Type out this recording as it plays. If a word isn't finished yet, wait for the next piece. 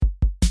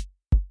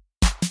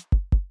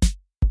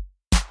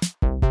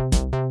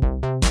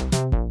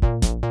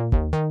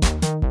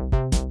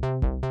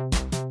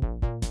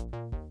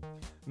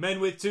Men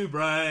with two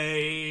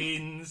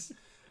brains.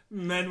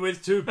 Men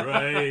with two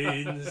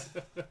brains.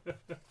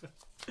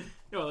 You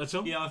know what,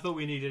 Tom? Yeah, I thought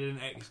we needed an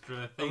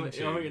extra thing. I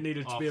think it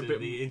needed to be a bit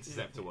the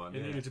Interceptor one.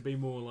 It needed to be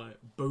more like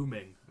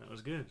booming. That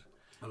was good.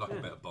 I like a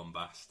bit of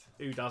bombast.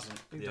 Who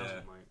doesn't? Who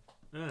doesn't,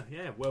 mate?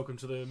 Yeah. Welcome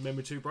to the Men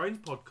with Two Brains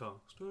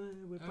podcast.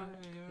 We're back.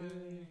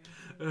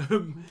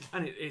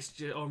 And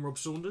I'm Rob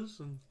Saunders,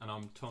 and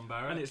I'm Tom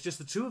Barrett, and it's just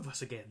the two of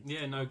us again.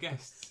 Yeah, no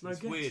guests. It's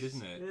guests. Weird,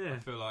 isn't it? Yeah. I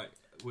feel like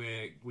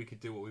we could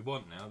do what we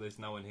want now. There's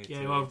no one here.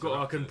 Yeah, well,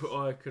 I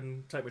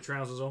can take my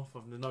trousers off.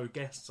 There's no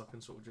guests. I can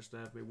sort of just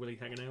have my willy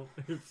hanging out.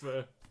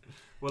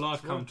 Well,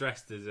 I've come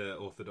dressed as an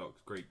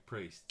Orthodox Greek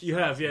priest. You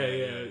have,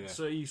 yeah.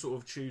 So you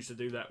sort of choose to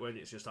do that when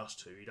it's just us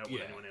two. You don't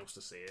want anyone else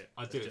to see it.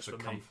 I do it for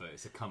comfort.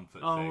 It's a comfort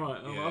thing. Oh,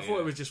 right. I thought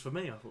it was just for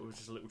me. I thought it was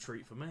just a little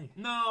treat for me.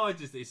 No,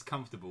 it's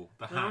comfortable.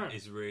 The hat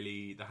is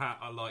really... The hat,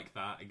 I like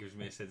that. It gives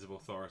me a sense of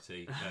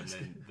authority. And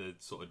then the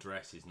sort of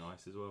dress is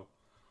nice as well.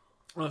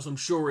 Well, so I'm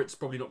sure it's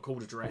probably not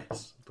called a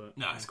dress, but...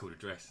 No, it's called a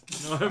dress.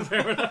 No,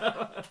 fair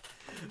enough.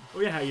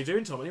 Well, yeah, how you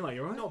doing, Tom? Anyway,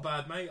 you alright? Not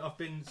bad, mate. I've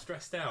been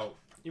stressed out.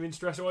 You've been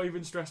stressed? Why have you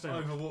been stressed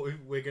out? Over what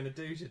we're going to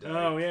do today.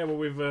 Oh, yeah, well,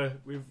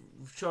 we've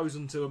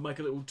chosen to make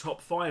a little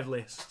top 5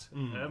 list,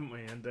 haven't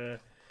we? And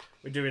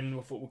we're doing...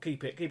 I thought we'll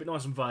keep it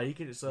nice and vague.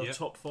 It's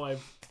top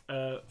 5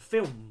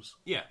 films.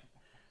 Yeah.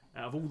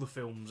 Out of all the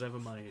films ever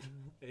made.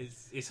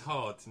 It's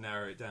hard to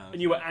narrow it down.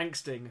 And you were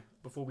angsting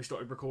before we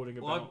started recording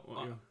about...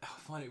 I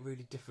find it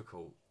really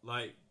difficult.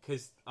 Like,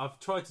 because I've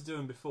tried to do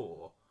them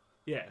before.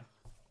 Yeah.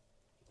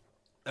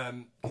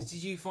 Because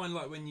did you find,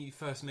 like, when you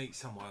first meet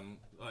someone,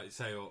 like,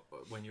 say, or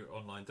when you're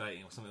online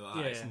dating or something like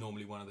that, it's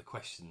normally one of the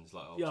questions,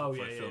 like, top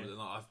 5 films. And,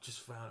 like,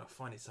 I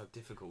find it so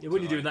difficult. Yeah,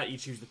 when you're doing that, you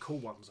choose the cool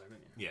ones, don't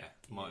you? Yeah.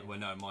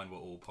 Mine were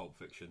all Pulp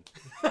Fiction.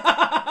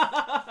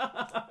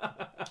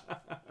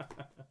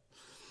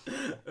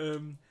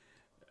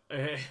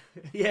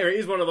 Yeah, it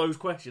is one of those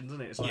questions,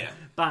 isn't it? It's like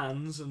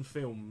bands and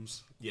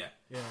films. Yeah.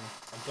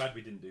 I'm glad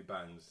we didn't do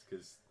bands,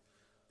 because...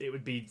 It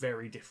would be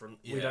very different.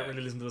 Yeah. We don't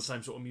really listen to the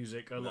same sort of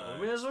music a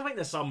lot. No. I think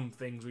there's some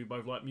things we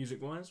both like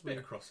music-wise. Bit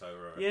of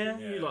crossover. Yeah,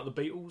 you like the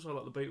Beatles. I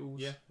like the Beatles.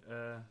 Yeah.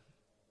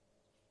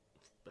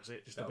 That's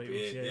it, just That'll the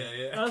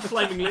Beatles. Yeah. The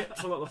Flaming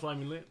Lips. I like the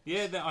Flaming Lips.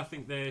 Yeah, I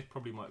think they're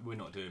probably we're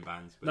not doing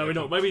bands. But no, we're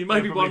not. Maybe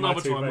one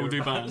other time we'll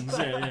do bands.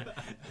 Yeah.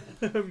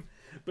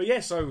 But yeah,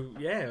 shall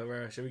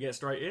we get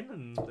straight in?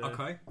 And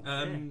okay.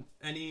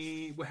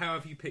 How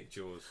have you picked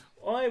yours?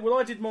 I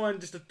did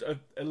mine just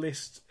a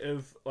list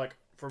of like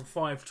from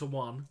 5 to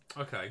 1.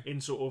 Okay. In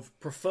sort of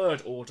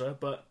preferred order,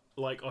 but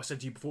like I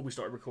said to you before we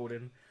started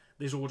recording,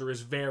 this order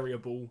is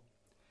variable,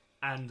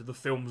 and the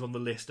films on the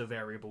list are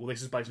variable.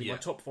 This is basically my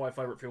top 5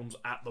 favourite films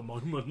at the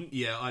moment.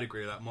 Yeah, I'd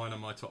agree with that. Mine are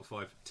my top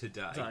 5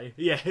 today.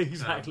 Yeah,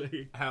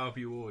 exactly. How have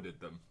you ordered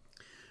them?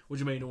 What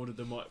do you mean ordered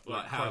them?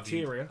 Like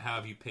criteria? How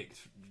have you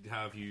picked?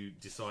 How have you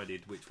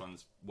decided which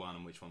one's 1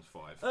 and which one's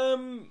 5?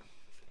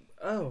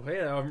 Oh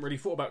yeah, I haven't really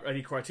thought about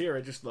any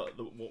criteria. Just like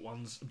what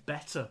one's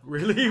better,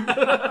 really.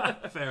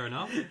 Fair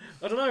enough.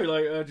 I don't know,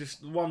 like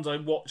just the ones I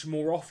watch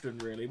more often,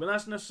 really. But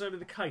that's necessarily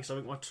the case.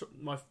 I think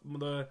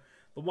the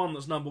one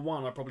that's number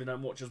 1, I probably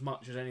don't watch as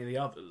much as any of the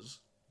others.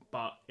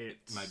 But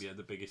it's maybe had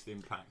the biggest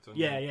impact on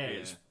you.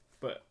 Yeah.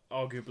 But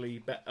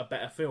arguably a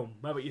better film.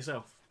 How about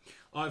yourself?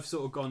 I've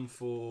sort of gone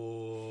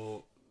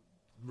for,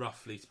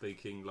 roughly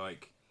speaking,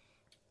 like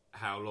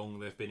how long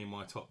they've been in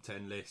my top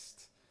 10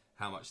 list.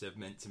 How much they've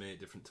meant to me at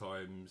different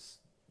times,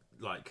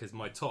 like because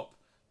my top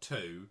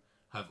 2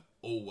 have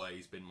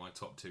always been my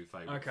top 2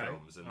 favourite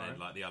films, and then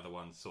like the other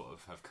ones sort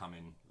of have come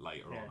in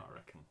later on. I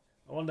reckon.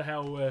 I wonder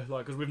how, like,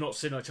 because we've not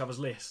seen each other's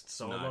lists,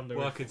 so I wonder.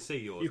 Well, I can see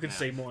yours. You can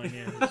see mine,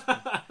 yeah.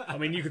 I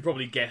mean, you could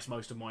probably guess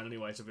most of mine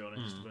anyway, to be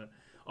honest. But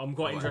I'm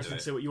quite interested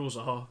to see what yours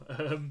are.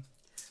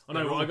 I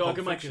know I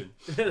can make it.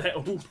 They're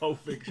all Pulp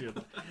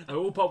Fiction. They're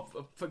all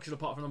Pulp Fiction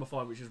apart from number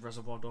 5, which is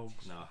Reservoir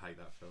Dogs. No, I hate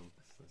that film.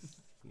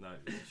 No,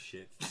 it's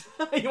shit.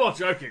 You are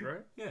joking,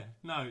 right? Yeah,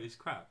 no, it's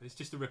crap. It's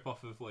just a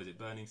rip-off of, what is it,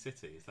 Burning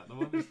City? Is that the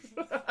one?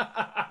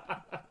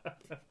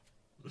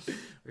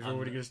 We're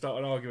already going to start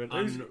an argument.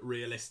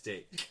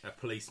 Unrealistic. A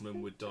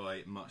policeman would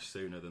die much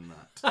sooner than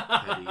that.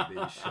 Had he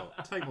been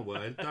shot. Take my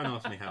word. Don't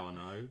ask me how I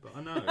know, but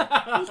I know.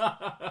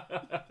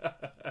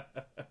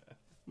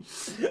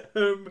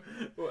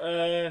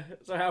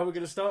 So how are we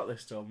going to start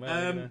this, Tom?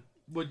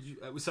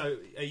 So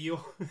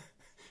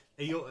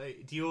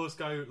do yours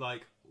go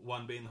like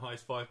 1 being the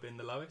highest, 5 being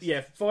the lowest?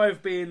 Yeah,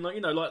 5 being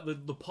like like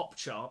the pop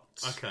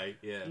charts. Okay,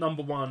 yeah.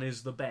 Number 1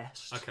 is the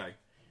best. Okay.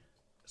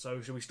 So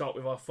should we start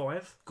with our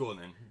 5? Go on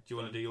then. Do you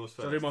want to do yours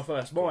first? I'll do my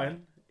first.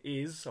 Mine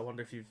is. I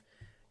wonder if you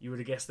would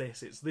have guessed this.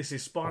 This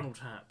is Spinal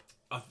Tap.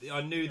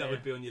 I knew that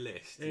would be on your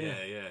list. Yeah.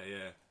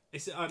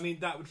 It's. I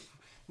mean that would.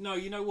 No,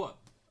 you know what?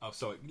 Oh,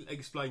 sorry.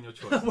 Explain your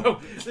choice. Well,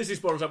 this is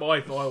Spinal Tap.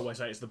 I always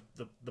say it's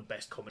the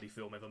best comedy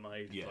film ever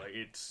made. Yeah. Like,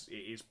 it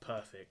is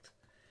perfect.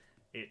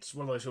 It's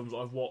one of those films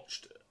I've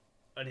watched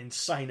an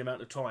insane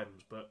amount of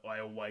times, but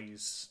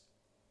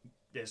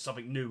there's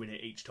something new in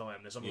it each time.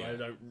 There's something I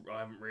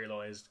haven't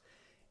realised.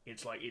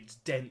 It's like it's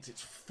dense.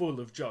 It's full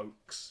of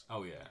jokes.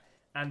 Oh yeah.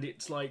 And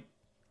it's like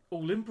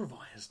all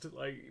improvised.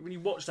 Like when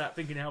you watch that,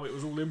 thinking how it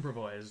was all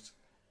improvised.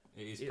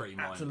 It is pretty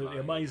absolutely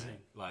amazing.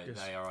 Like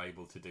they are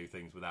able to do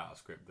things without a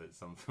script that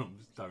some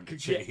films don't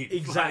achieve.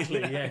 Exactly,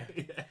 yeah.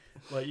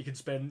 Like you can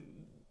spend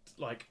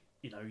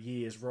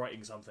years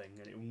writing something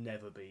and it will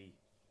never be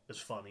as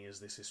funny as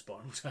this is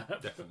Spinal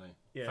Tap. Definitely.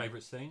 Yeah.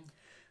 Favourite scene?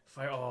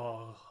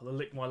 The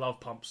Lick My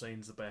Love Pump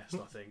scene's the best,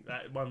 I think.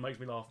 That one makes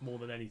me laugh more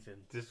than anything.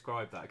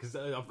 Describe that, because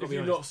I've got to be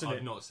honest,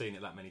 I've not seen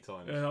it that many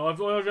times.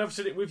 I've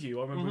seen it with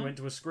you. I remember we went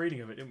to a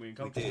screening of it, didn't we?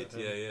 We did,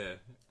 yeah.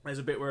 There's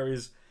a bit where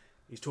he's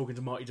talking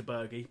to Marty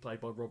DeBerge, played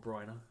by Rob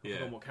Reiner. I Yeah.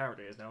 don't know what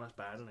character it is now. That's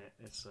bad, isn't it?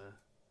 It's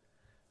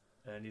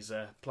and he's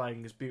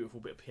playing this beautiful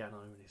bit of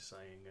piano, and he's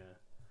saying,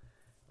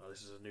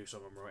 "This is a new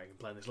song I'm writing," and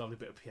playing this lovely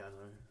bit of piano,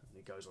 and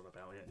he goes on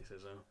about it. And he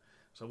says,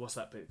 "So what's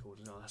that bit called?"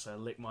 "No, that's a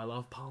Lick My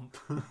Love Pump."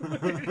 The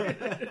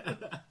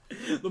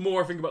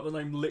more I think about the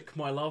name Lick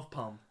My Love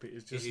Pump,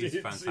 it's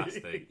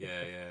fantastic.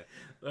 Yeah.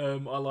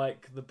 I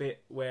like the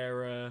bit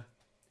where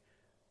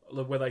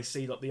they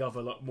see like the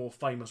other more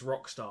famous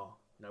rock star.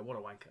 What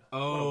a wanker.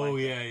 Oh, what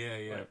a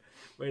yeah. Like,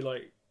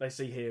 where they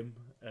see him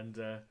and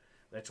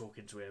they're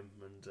talking to him,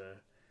 and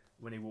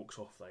when he walks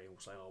off, they all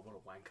say, "Oh, what a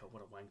wanker,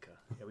 what a wanker."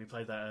 Yeah, we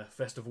played that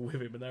festival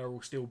with him, and they were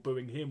all still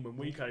booing him when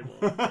we came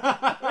on.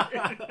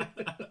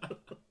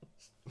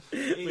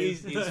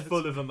 It's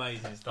full of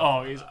amazing stuff.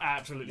 Oh, it's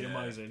absolutely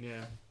amazing.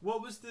 Yeah.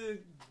 What was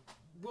the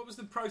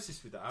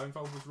process with that? How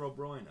involved was Rob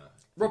Reiner?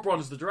 Rob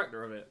Reiner's the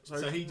director of it,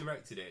 so he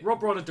directed it. Rob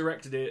Reiner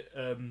directed it.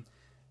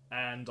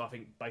 And I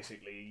think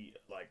basically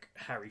like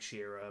Harry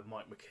Shearer,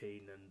 Mike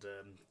McKean, and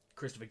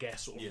Christopher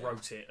Guest sort of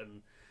wrote it,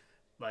 and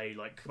they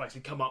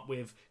basically come up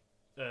with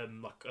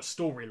like a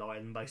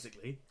storyline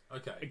basically.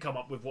 Okay. And come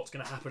up with what's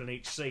going to happen in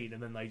each scene,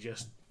 and then they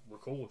just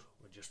record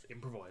and just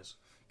improvise.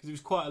 Because there was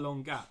quite a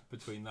long gap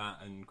between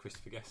that and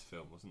Christopher Guest's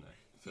film, wasn't there?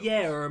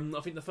 Yeah,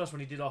 I think the first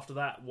one he did after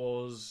that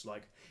was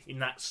like in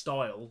that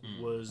style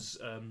was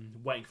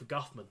Waiting for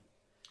Guffman.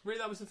 Really,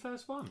 that was the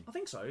first one? I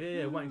think so.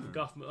 Yeah, Waiting for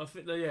Guffman. I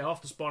think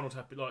after Spinal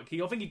Tap, I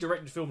think he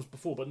directed films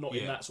before, but not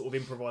in that sort of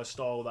improvised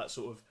style. That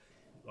sort of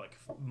like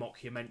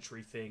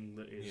mockumentary thing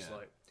that is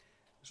like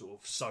sort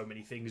of so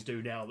many things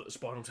do now that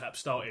Spinal Tap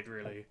started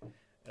really.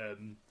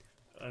 There's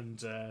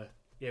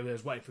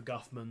Waiting for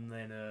Guffman,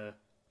 then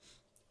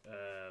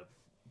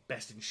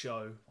Best in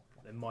Show,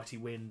 then Mighty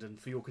Wind, and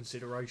For Your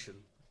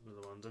Consideration.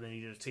 The ones, and then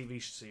he did a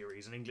TV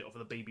series, an English for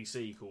the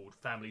BBC called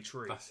Family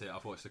Tree. That's it.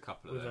 I've watched a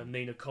couple of with them.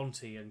 Nina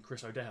Conti and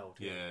Chris O'Dowd.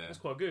 Yeah, that's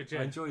quite good. Yeah,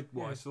 I enjoyed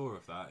what I saw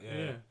of that.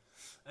 Yeah.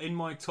 In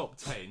my top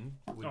 10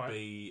 would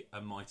be A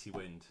Mighty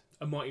Wind.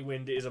 A Mighty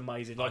Wind is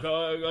amazing. Like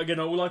again,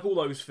 I like all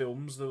those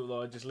films that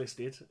I just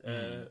listed,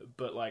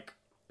 but like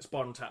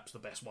Spinal Tap's the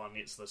best one.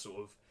 It's the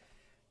sort of,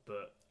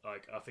 but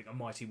like I think A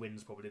Mighty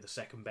Wind's probably the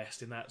second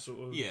best in that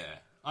sort of. Yeah.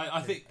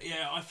 I think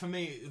for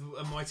me,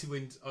 A Mighty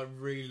Wind, I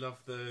really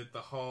love the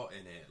heart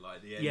in it,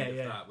 like the end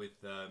of that with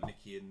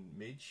Mickey and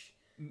Midge.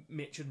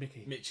 Mitch and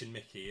Mickey.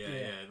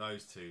 Yeah,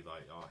 those two,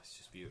 like, it's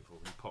just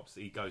beautiful.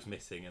 He goes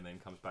missing and then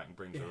comes back and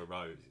brings her a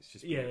rose. It's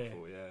just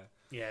beautiful.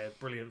 Yeah,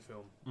 brilliant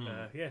film.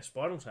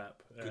 Spinal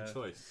Tap. Good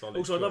choice. Solid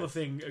also, choice. another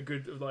thing, a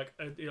good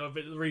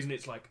the reason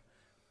it's like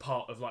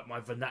part of like my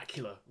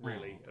vernacular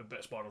really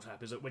about Spinal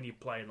Tap is that when you're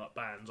playing like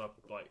bands,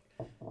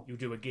 you'll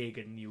do a gig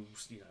and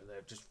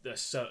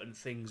there's certain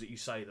things that you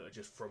say that are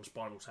just from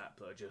Spinal Tap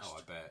that are just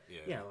I bet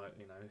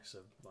so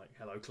like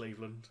Hello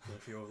Cleveland.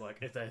 If you're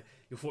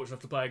you're fortunate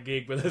enough to play a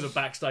gig where there's a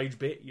backstage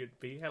bit, you'd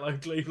be Hello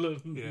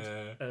Cleveland.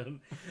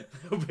 And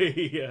there'll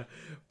be a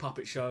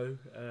puppet show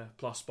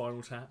plus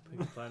Spinal Tap if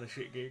you're playing a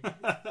shit gig.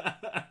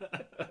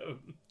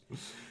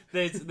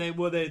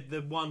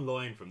 The one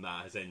line from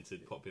that has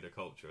entered popular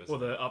culture.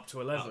 They're up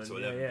to 11.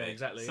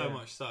 Exactly. So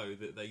much so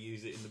that they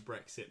use it in the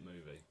Brexit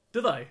movie.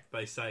 Do they?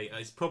 They say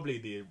it's probably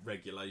the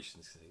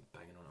regulations because they're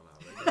banging on about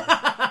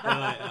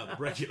regulations.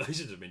 The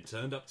regulations have been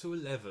turned up to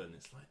 11.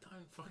 It's like,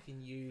 don't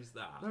fucking use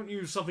that. Don't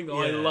use something that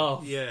I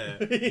love. Yeah,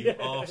 you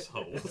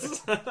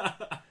arseholes.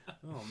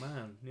 Oh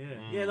man,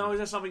 yeah. No,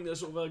 that's something that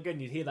sort of again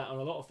you'd hear that on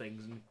a lot of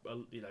things, and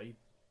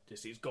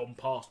it's gone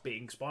past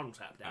being Spinal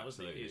Tap now,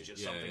 isn't it? It's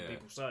just something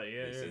people say.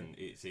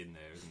 It's in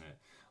there, isn't it?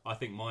 I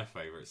think my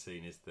favourite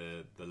scene is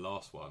the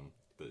last one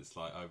that's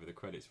like over the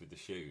credits with the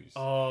shoes.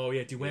 Oh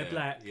yeah, do you wear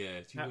black? Yeah,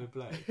 do you wear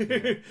black?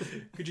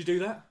 Could you do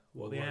that?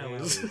 What are the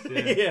hours?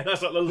 Yeah.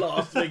 That's like the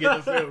last thing in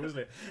the film, isn't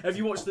it? Have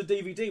you watched the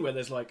DVD where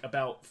there's like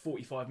about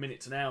 45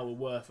 minutes an hour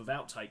worth of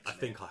outtakes? I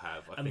think I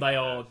have. And they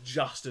are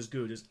just as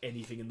good as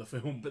anything in the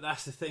film. But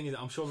that's the thing, is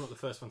I'm sure I'm not the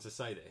first one to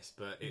say this,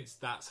 but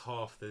that's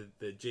half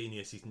the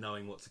genius is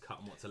knowing what to cut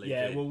and what to leave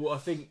in. Well, I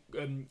think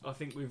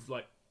with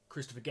like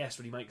Christopher Guest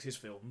when he makes his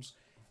films,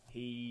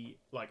 he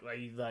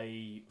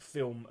they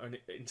film an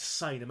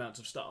insane amount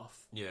of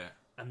stuff. Yeah.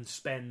 And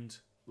spend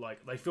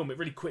they film it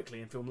really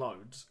quickly and film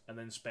loads, and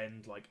then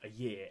spend like a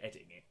year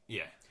editing it.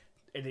 Yeah.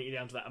 Editing it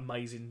down to that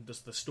amazing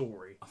the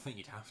story. I think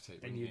you'd have to.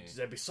 And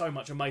there'd be so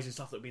much amazing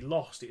stuff that'd be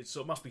lost. It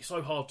must be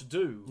so hard to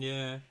do.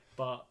 Yeah.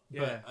 But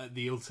yeah, but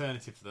the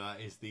alternative to that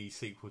is the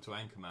sequel to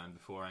Anchorman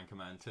before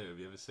Anchorman 2. Have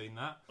you ever seen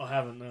that? I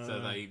haven't. No, so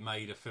no. they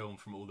made a film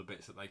from all the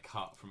bits that they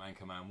cut from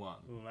Anchorman 1.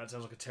 Ooh, that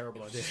sounds like a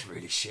terrible idea. It's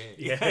really shit.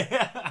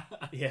 Yeah,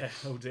 yeah.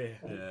 Oh dear.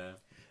 Yeah.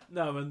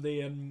 No, and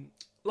the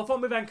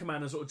fun with Anchorman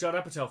and sort of Judd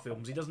Apatow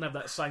films, he doesn't have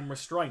that same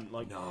restraint.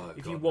 Like,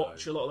 if you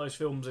watch a lot of those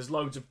films, there's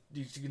loads of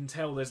you can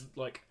tell there's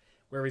like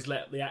where he's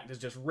let the actors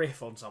just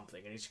riff on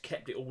something and he's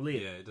kept it all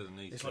in. Yeah, it doesn't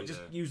need. It's to like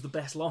just use the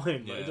best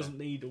line. Like, it doesn't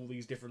need all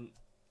these different.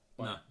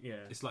 Like, no, yeah,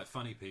 it's like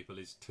Funny People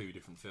is 2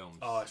 different films.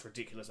 Oh, it's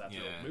ridiculous that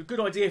film. A good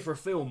idea for a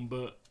film,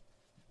 but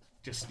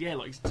just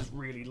like it's just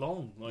really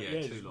long. Like,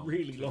 too long.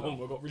 Really too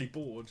long. I got really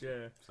bored.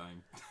 Yeah,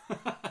 same.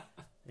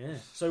 Yeah.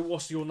 So,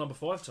 what's your number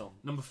 5, Tom?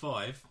 Number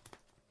 5.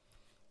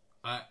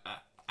 I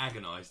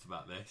agonised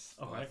about this.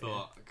 Oh, I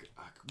thought,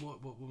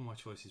 what were my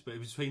choices? But it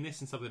was between this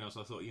and something else.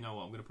 I thought, you know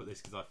what, I'm going to put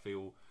this because I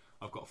feel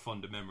I've got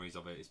fonder memories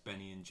of it. It's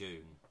Benny and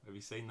June. Have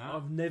you seen that?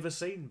 I've never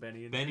seen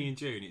Benny and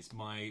June. It's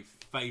my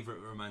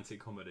favourite romantic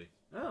comedy.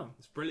 Oh,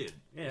 it's brilliant.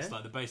 Yeah. It's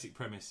like the basic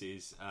premise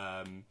is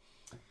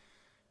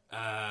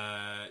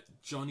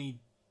Johnny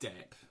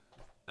Depp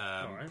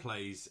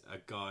plays a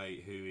guy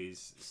who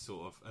is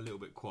sort of a little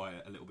bit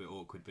quiet, a little bit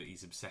awkward, but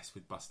he's obsessed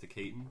with Buster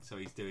Keaton. So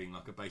he's doing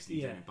like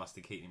doing a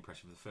Buster Keaton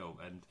impression for the film,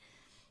 and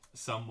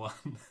someone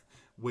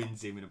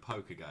wins him in a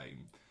poker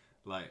game.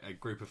 Like a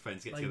group of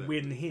friends get together. They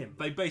win him.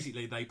 They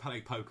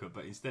play poker,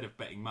 but instead of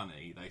betting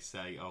money, they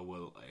say, "Oh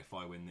well, if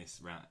I win this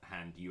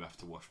hand, you have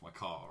to wash my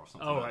car or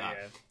something like that."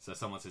 Yeah. So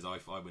someone says, "Oh,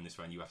 if I win this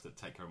round, you have to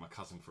take care of my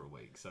cousin for a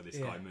week." So this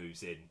guy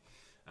moves in,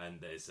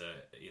 and there's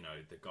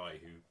the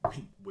guy who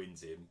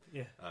wins him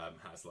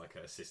has like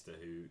a sister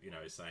who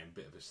is saying a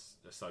bit of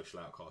a social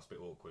outcast, a bit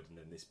awkward, and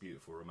then this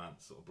beautiful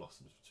romance sort of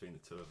blossoms between the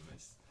two of them.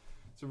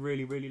 It's a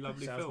really, really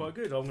lovely film. Sounds quite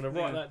good. I'm going to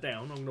write that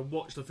down. I'm going to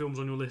watch the films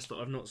on your list that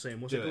I've not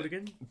seen. What's it called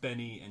again?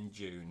 Benny and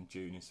June.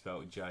 June is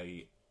spelled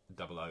Jon.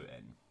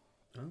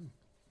 Oh.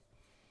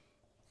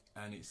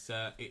 And it's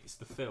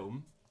the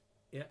film.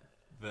 Yeah.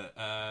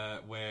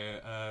 That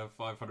where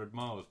 500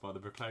 Miles by the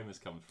Proclaimers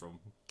comes from.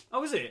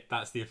 Oh, is it?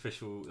 That's on the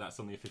official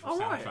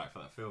soundtrack for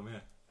that film. Yeah.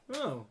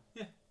 Oh.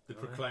 Yeah. The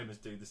Proclaimers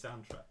do the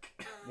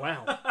soundtrack.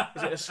 Wow.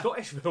 Is it a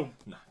Scottish film?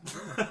 No.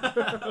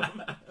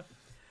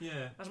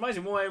 Yeah, that's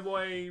amazing. Why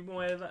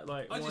that?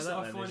 Like, I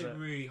find it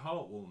really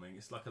heartwarming.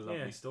 It's like a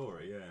lovely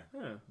story.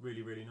 Yeah,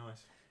 really, really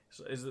nice.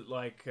 So is it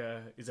like?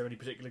 Is there any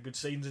particular good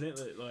scenes in it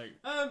that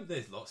like?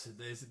 There's lots of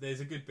there's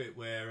a good bit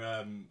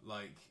where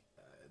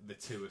the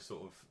two are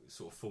sort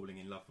of falling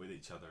in love with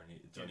each other, and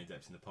Johnny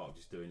Depp's in the park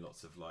just doing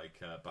lots of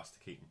like Buster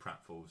Keaton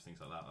pratfalls, things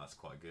like that. That's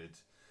quite good.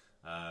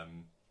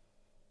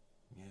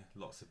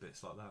 Lots of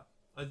bits like that.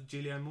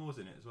 Julianne Moore's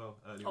in it as well.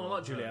 I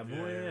like Julianne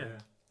Moore. Yeah.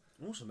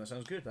 Awesome, that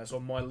sounds good. That's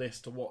on my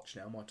list to watch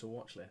now, my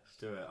to-watch list.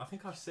 Do it. I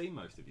think I've seen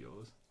most of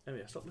yours. Oh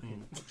yeah, stop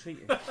looking. Stop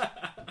cheating.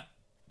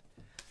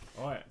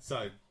 Alright,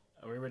 so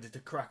are we ready to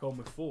crack on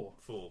with 4?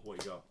 4,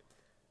 what you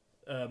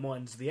got?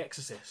 Mine's The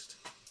Exorcist.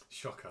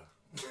 Shocker.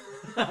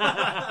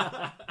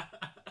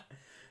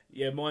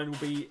 Yeah, mine will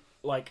be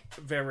like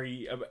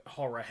very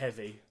horror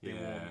heavy. Be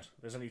warned.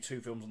 There's only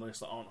 2 films on the list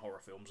that aren't horror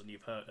films, and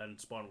you've heard, and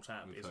Spinal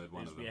Tap is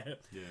one of them.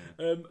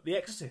 Yeah. The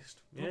Exorcist.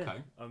 Yeah. Okay.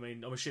 I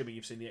mean, I'm assuming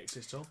you've seen The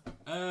Exorcist, Tom.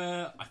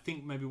 I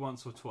think maybe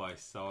once or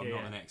twice. So I'm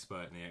not an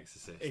expert in The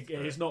Exorcist.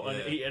 It's not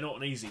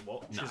an easy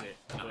watch, is it?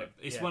 No. But,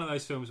 it's one of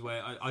those films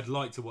where I'd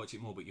like to watch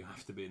it more, but you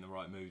have to be in the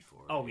right mood for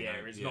it. Oh yeah,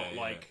 it's not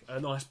like a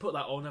nice put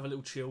that on, have a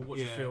little chill, watch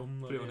the film,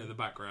 put it on in the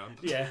background.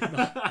 Yeah.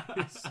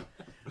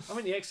 I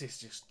mean, The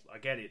Exorcist, just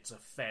again, it's a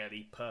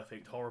fairly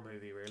perfect horror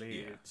movie.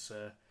 Really,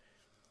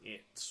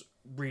 it's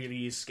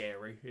really is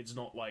scary. It's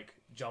not like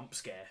jump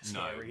scare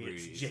scary. No, really,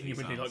 it's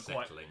genuinely like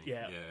quite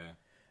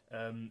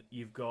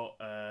you've got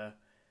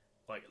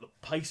like the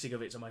pacing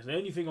of it's amazing. The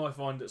only thing I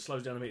find that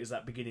slows down a bit is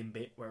that beginning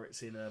bit where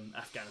it's in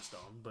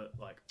Afghanistan. But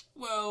like,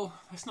 well,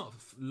 that's not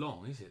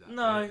long, is it?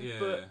 No,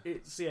 but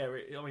it's I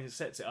mean, it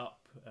sets it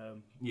up.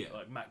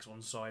 Like Max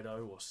von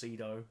Sydow or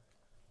Sydow.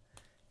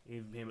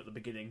 Him at the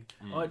beginning.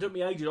 It took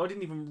me ages. I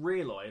didn't even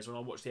realise when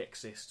I watched The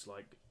Exorcist,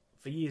 like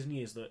for years and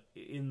years, that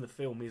in the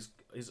film is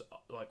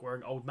like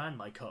wearing old man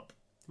makeup.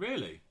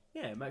 Really?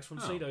 Yeah, Max von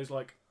Sydow's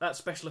like that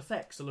special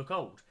effects to look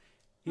old.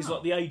 He's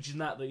like the age in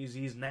that he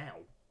is now.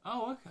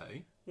 Oh,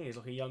 okay. Yeah, he's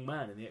like a young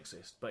man in The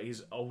Exorcist, but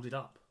he's olded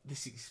up.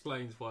 This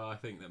explains why I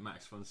think that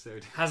Max von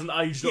Sydow hasn't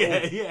aged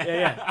at all.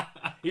 Yeah.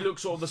 He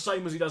looks sort of the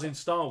same as he does in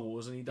Star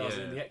Wars and he does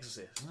in The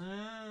Exorcist.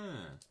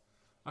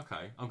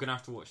 Okay, I'm going to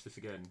have to watch this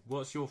again.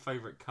 What's your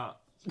favourite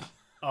cut?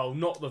 Oh,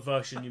 not the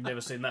version you've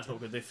never seen. That's not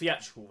good. The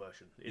theatrical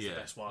version is the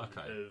best one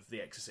of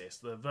The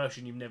Exorcist. The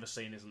version you've never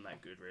seen isn't that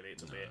good, really.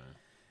 It's a bit...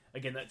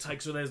 Again, that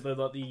takes... So there's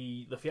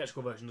the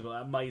theatrical version has got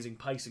that amazing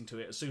pacing to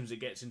it. As soon as it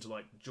gets into,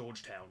 like,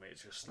 Georgetown,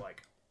 it's just,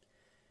 like...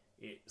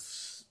 It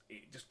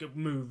just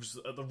moves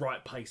at the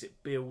right pace.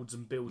 It builds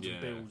and builds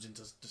and builds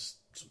into just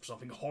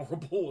something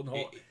horrible and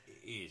hot.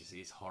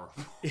 It's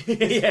horrible. It's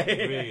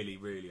really,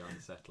 really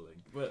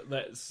unsettling. But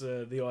that's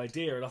the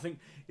idea, and I think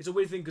it's a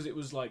weird thing because it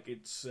was like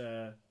it's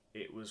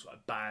it was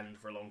like banned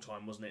for a long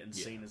time, wasn't it, and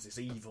seen as this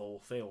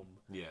evil film.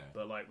 Yeah.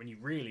 But like when you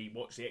really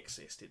watch The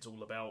Exorcist, it's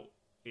all about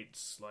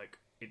it's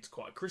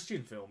quite a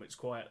Christian film. It's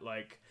quite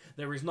like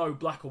there is no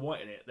black or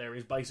white in it. There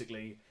is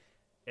basically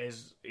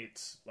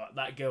it's like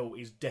that girl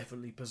is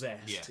definitely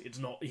possessed. Yeah. It's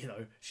not,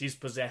 she's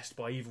possessed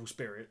by evil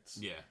spirits.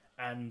 Yeah.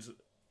 And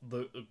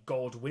the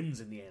God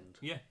wins in the end.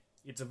 Yeah.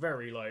 It's a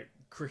very like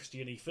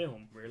Christian-y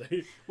film,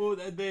 really. Well,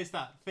 there's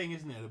that thing,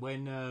 isn't there?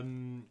 When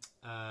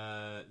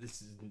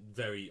this is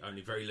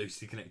only very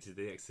loosely connected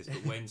to The Exorcist,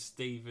 but when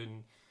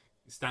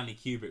Stanley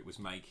Kubrick was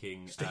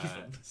making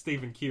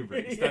Stephen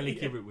Kubrick. Stanley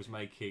Kubrick was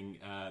making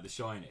The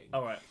Shining.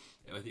 All right.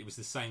 It was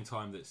the same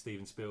time that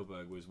Steven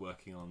Spielberg was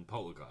working on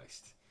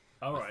Poltergeist.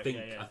 All right.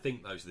 I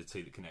think those are the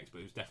two that connect, but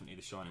it was definitely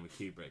The Shining with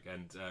Kubrick.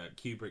 And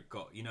Kubrick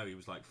got, he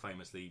was like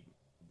famously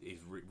his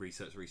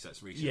research.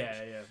 Yeah.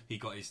 He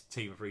got his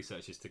team of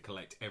researchers to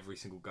collect every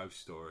single ghost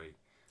story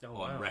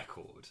on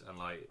record, and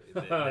like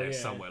there's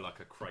somewhere like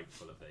a crate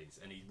full of these.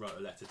 And he wrote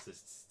a letter to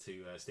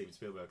Steven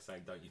Spielberg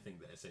saying, "Don't you think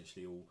that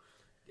essentially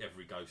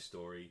every ghost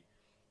story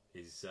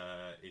is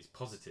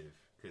positive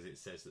because it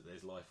says that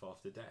there's life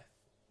after death?"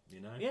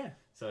 Yeah.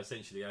 So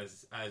essentially,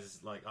 as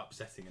like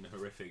upsetting and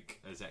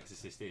horrific as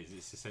Exorcist is,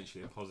 it's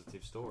essentially a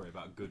positive story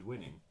about good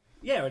winning.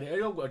 Yeah, and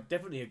I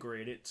definitely agree.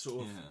 And it's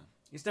sort of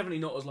it's definitely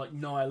not as like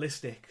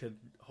nihilistic and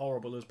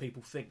horrible as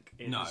people think.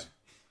 No.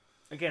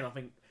 Again,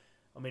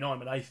 I'm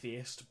an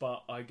atheist,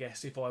 but I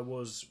guess if I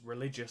was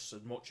religious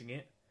and watching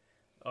it,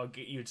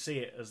 you'd see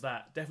it as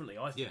that. Definitely,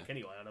 I think.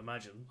 Anyway, I'd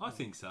imagine. I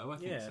think so.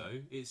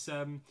 It's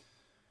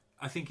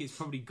I think it's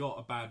probably got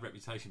a bad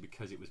reputation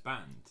because it was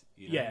banned.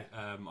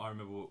 I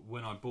remember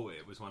when I bought it,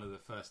 it was one of the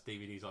first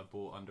DVDs I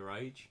bought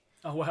underage.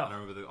 Oh wow! And I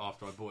remember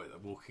after I bought it,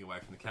 walking away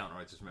from the counter,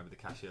 I just remember the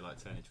cashier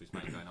turning to his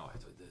mate, going, "Oh,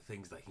 the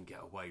things they can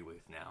get away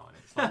with now." And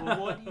it's like, well,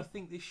 why do you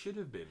think this should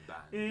have been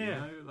banned?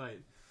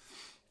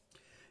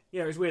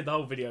 Yeah, it's weird, the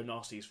whole video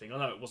nasties thing. I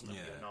know it wasn't a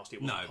video nasty,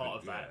 it wasn't part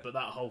of that, but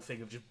that whole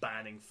thing of just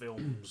banning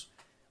films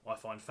I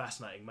find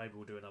fascinating. Maybe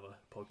we'll do another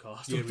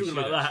podcast talking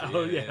about that.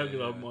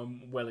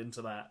 I'm well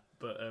into that.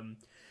 But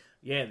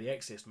The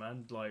Exorcist,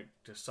 man, like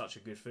just such a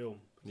good film.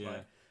 Yeah.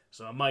 Like,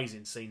 some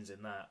amazing scenes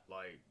in that.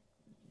 Like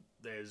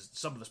there's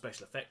some of the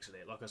special effects in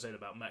it, like I said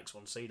about Max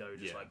von Sydow,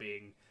 just like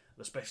being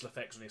the special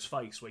effects on his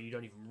face where you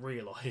don't even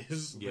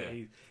realise. Yeah.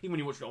 Even when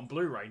you watch it on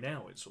Blu-ray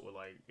now, it's sort of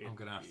like I'm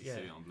gonna have to see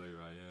it on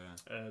Blu-ray.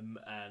 And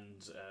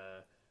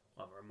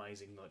other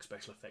amazing like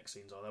special effects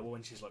scenes are there.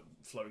 When she's like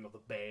floating off the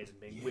bed and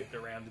being whipped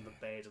around in the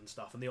bed and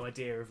stuff, and the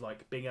idea of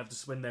like being able to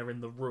when they're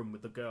in the room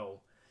with the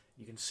girl,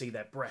 you can see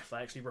their breath. They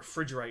actually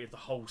refrigerated the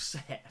whole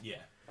set. Yeah.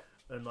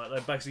 And like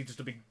they're basically just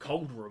a big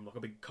cold room, like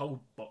a big cold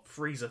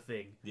freezer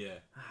thing. Yeah,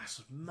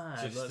 that's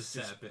mad. Just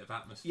to set a bit of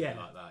atmosphere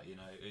like that,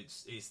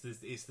 it's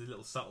the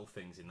little subtle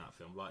things in that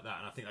film like that,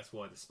 and I think that's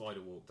why the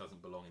spider walk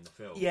doesn't belong in the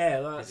film.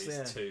 Yeah, that's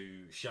it's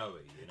too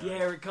showy.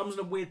 Yeah, it comes in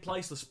a weird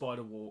place. The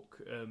spider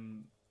walk.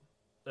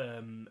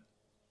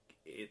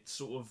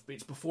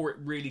 It's before it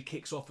really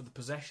kicks off with the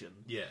possession.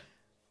 Yeah.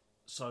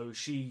 So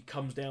she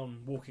comes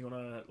down walking on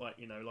a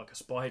like a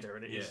spider,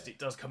 and it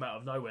does come out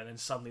of nowhere, and then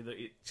suddenly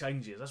it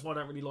changes. That's why I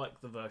don't really like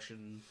the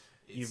version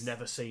you've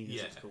never seen,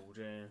 as it's called.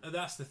 Yeah,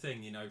 that's the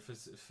thing.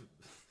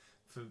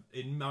 For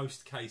in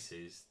most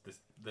cases,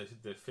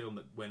 the film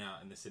that went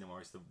out in the cinema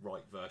is the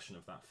right version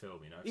of that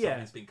film. If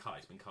something's been cut,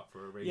 it's been cut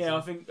for a reason. Yeah,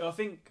 I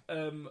think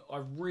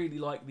I really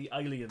like the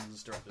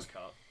Aliens director's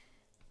cut.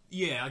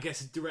 Yeah, I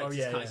guess a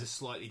director's cut is a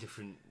slightly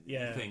different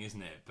thing,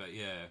 isn't it? But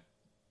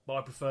but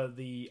I prefer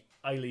the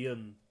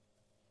Alien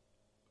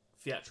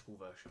theatrical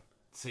version.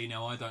 See,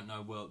 now I don't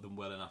know them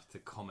well enough to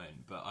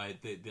comment, but I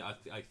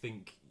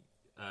think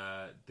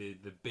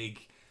the big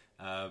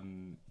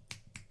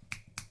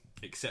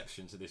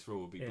exception to this rule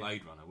would be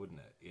Blade Runner, wouldn't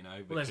it?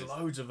 Well, there's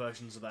loads of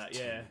versions of that.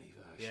 Too many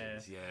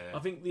versions, yeah. I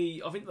think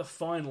the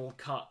final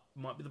cut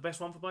might be the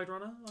best one for Blade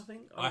Runner.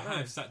 I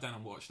have sat down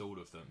and watched all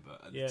of them,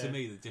 but to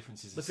me the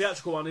difference is the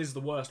theatrical one is the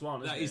worst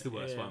one. That is the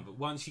worst one, but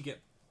once you get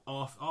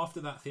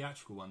after that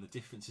theatrical one, the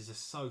differences are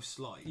so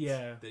slight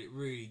that it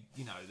really,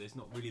 there's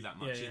not really that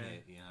much in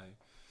it,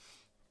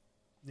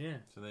 Yeah.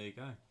 So there you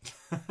go.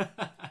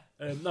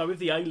 No, with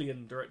the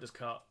Alien director's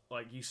cut,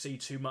 like you see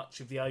too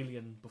much of the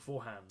alien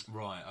beforehand.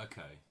 Right.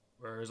 Okay.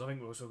 Whereas I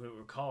think we were talking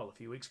with Carl a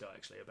few weeks ago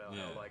actually about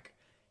how like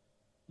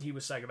he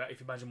was saying about if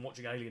you imagine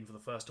watching Alien for the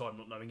first time,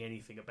 not knowing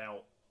anything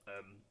about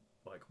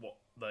like what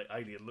the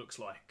alien looks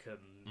like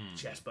and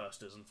chest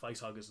bursters and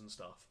face huggers and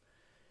stuff.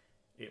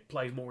 It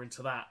plays more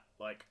into that,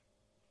 like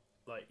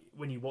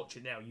when you watch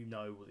it now, you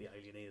know what the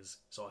alien is.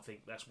 So I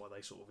think that's why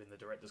they sort of in the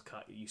director's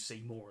cut you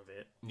see more of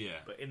it. Yeah.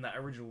 But in that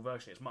original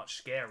version, it's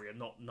much scarier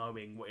not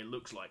knowing what it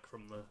looks like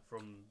from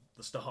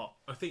the start.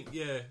 I think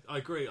I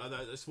agree.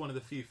 That's one of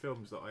the few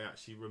films that I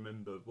actually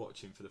remember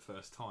watching for the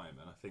first time,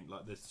 and I think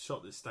like the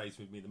shot that stays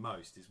with me the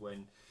most is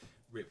when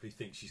Ripley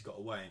thinks she's got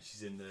away and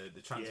she's in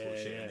the transport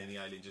ship, and then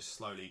the alien just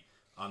slowly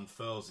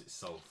unfurls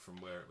itself from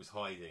where it was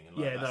hiding. And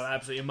yeah, no,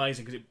 absolutely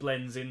amazing because it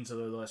blends into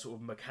the sort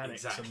of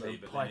mechanics exactly,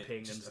 and the piping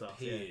and stuff.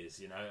 Appears,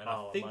 you know. And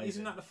I think amazing.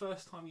 Isn't that the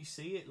first time you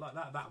see it like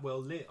that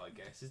well lit? I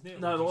guess, isn't it?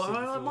 No,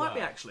 well, it might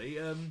be actually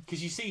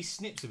because you see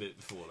snips of it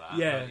before that.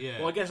 Yeah, yeah.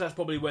 Well, I guess that's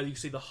probably where you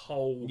see the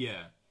whole.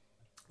 Yeah.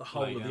 The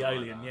whole of the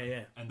alien.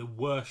 Yeah. And the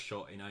worst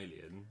shot in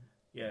Alien.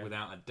 Yeah.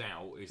 Without a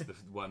doubt, is the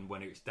one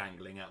when it's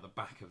dangling out the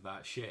back of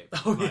that ship.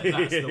 Oh,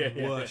 that's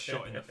the worst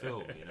shot in the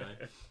film, you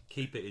know.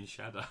 Keep it in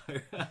shadow.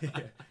 Do you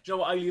know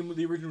what Alien,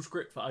 the original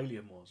script for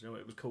Alien was? You know what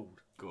it was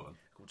called? Go on.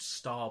 Called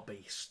Star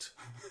Beast.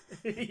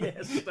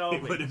 Yeah, Star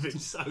Beast. It would have been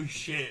so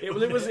shit. It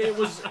was.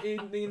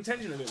 The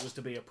intention of it was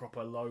to be a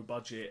proper low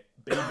budget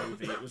B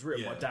movie. It was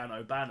written by Dan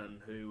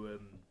O'Bannon, who.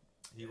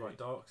 Did he write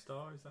Dark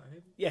Star? Is that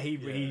him? Yeah,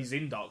 he's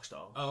in Dark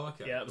Star. Oh,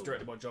 okay. Yeah, it was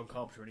directed by John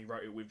Carpenter, and he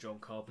wrote it with John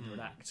Carpenter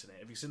and acts in it.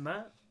 Have you seen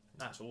that?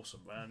 That's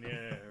awesome, man.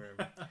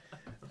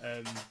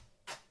 Yeah.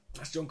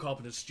 That's John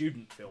Carpenter's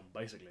student film,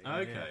 basically.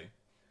 Okay.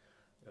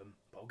 Yeah.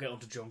 I'll get on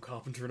to John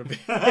Carpenter in a bit.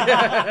 What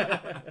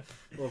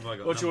have I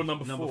got? What's your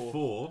number four? Number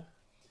 4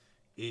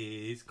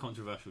 is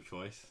controversial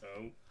choice.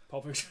 Oh,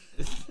 Pulp Fiction.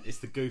 It's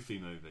the Goofy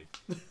movie.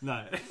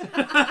 No.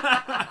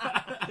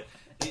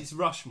 It's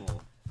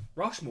Rushmore.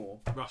 Rushmore.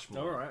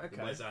 All right, okay.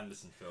 The Wes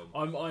Anderson film.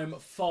 I'm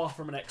far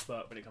from an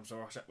expert when it comes to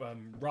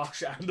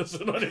Rush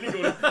Anderson. I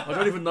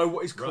don't even know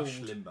what he's called. Rush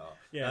Limbaugh.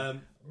 Yeah.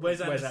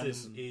 Wes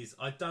Anderson is.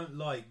 I don't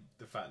like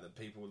the fact that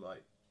people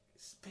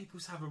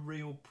have a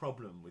real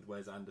problem with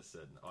Wes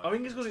Anderson. I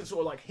think it's because it's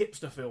sort of like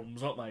hipster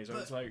films, aren't they? So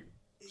it's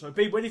like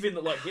people, anything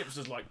that like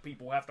hipsters like,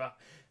 people have to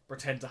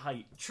pretend to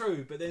hate.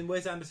 True, but then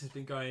Wes Anderson's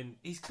been going.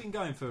 He's been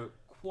going for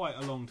quite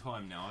a long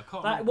time now. I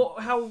can't.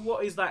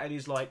 What is that in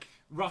his like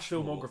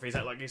Rushmore filmography? Is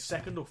that like his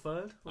second or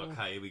third?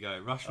 Okay, here we go.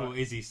 Rushmore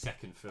is his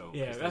second film.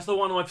 Yeah, that's the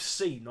one I've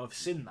seen. I've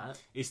seen that.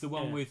 It's the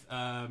one with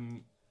I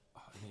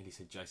nearly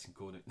said Jason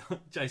Gordon.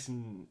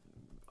 Jason,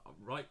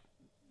 right?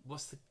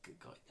 What's the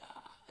guy?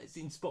 It's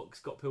in Scott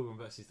Pilgrim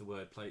versus the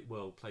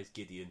World plays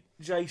Gideon.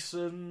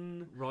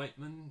 Jason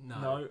Reitman?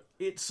 No,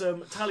 it's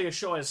Talia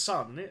Shire's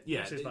son, isn't it? Yeah.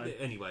 What's his name?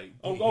 Anyway,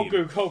 I'll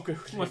Google.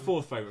 It's my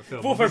fourth favourite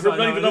film. I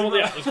don't even know what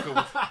the actor's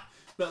called.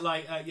 But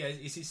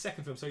it's his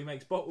second film. So he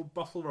makes Bottle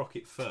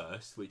Rocket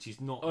first, which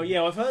is not. Oh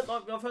yeah, I've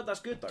heard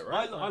that's good though,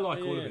 right? I like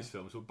all of his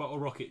films. But Bottle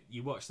Rocket,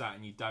 you watch that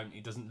and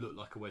it doesn't look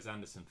like a Wes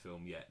Anderson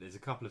film yet. There's a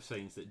couple of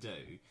scenes that do,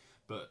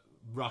 but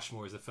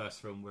Rushmore is the first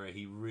film where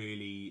he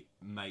really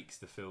makes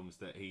the films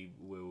that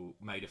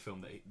made a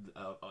film that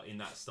in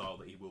that style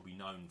that he will be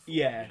known for.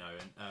 Yeah, you know,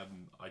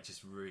 and I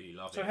just really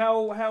love it. So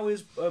how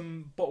is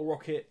Bottle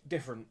Rocket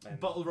different then?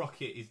 Bottle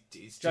Rocket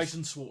is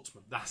Jason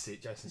Schwartzman. That's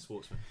it, Jason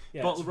Schwartzman.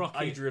 Yeah, Bottle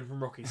Rocket, Adrian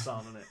from Rocky's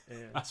son, isn't it? Yeah.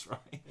 That's right.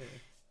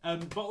 Yeah.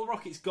 Bottle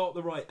Rocket's got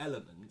the right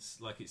elements,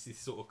 like it's this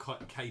sort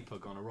of caper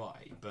gone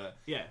awry, but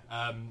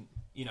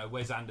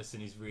Wes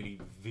Anderson is really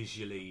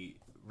visually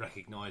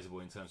recognisable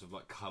in terms of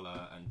like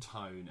colour and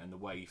tone and the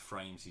way he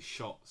frames his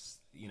shots.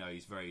 You know,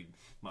 he's very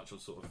much on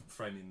sort of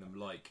framing them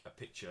like a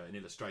picture, an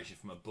illustration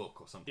from a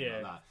book or something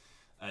like that.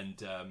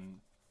 And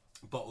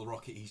Bottle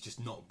Rocket, he's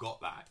just not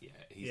got that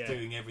yet. He's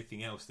doing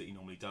everything else that he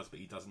normally does, but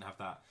he doesn't have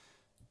that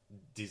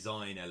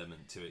design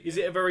element to it. Is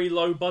it a very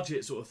low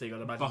budget sort of thing?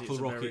 I'd imagine Bottle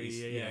Rocket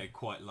is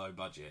quite low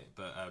budget,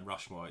 but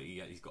Rushmore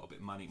he's got a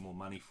bit more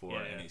money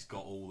for it, and it's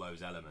got all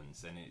those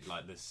elements, and it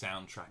like the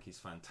soundtrack is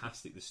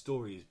fantastic. The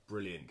story is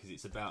brilliant because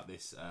it's about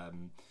this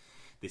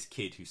this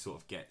kid who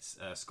sort of gets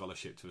a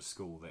scholarship to a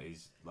school that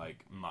is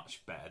like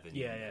much better than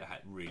he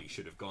really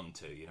should have gone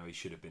to. You know, he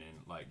should have been in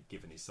like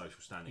given his social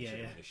standing, should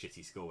have been in a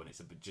shitty school, and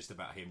it's just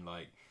about him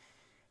like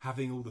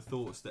having all the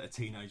thoughts that a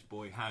teenage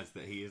boy has,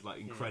 that he is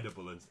like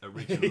incredible and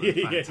original and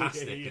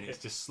fantastic, and it's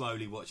just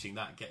slowly watching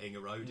that getting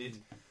eroded.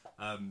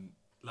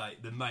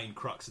 Like the main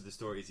crux of the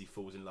story is he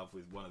falls in love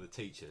with one of the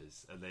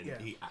teachers, and then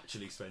he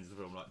actually spends the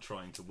film like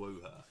trying to woo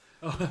her.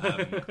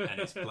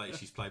 And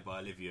she's played by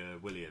Olivia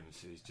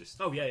Williams, who's just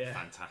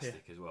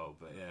fantastic as well.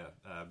 But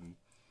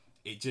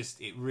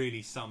it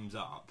really sums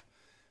up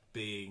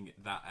being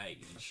that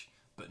age,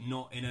 but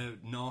not in a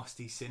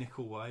nasty,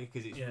 cynical way,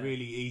 because it's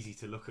really easy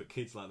to look at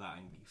kids like that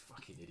and you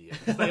fucking idiots.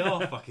 They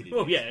are fucking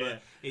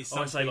idiots. It's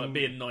I'd say like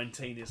being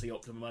 19 is the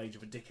optimum age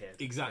of a dickhead.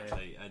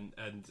 Exactly,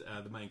 and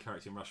the main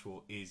character in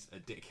Rushmore is a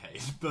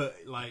dickhead, but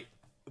like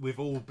we've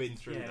all been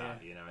through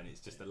that, you know, and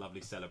it's just a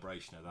lovely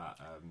celebration of that.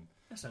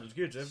 That sounds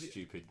good.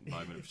 Stupid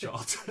moment of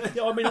childhood.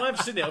 I mean, I've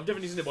seen it. I've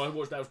definitely seen it, but I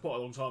watched that quite a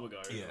long time ago.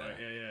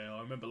 Yeah,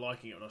 I remember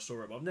liking it when I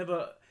saw it, but I've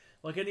never.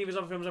 Like, any of his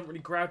other films haven't really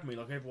grabbed me.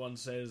 Like, everyone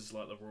says,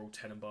 like, the Royal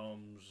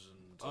Tenenbaums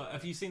and...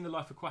 have you seen The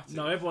Life Aquatic?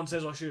 No, everyone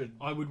says I should.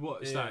 I would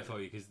watch that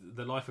for you, because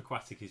The Life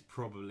Aquatic is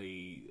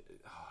probably...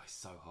 it's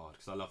so hard,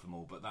 because I love them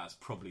all, but that's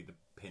probably the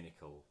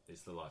pinnacle,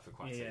 is The Life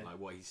Aquatic. Yeah. Like,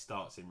 what he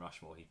starts in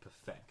Rushmore, he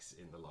perfects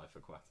in The Life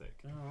Aquatic.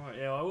 Oh, right,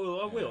 I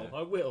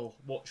will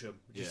watch them.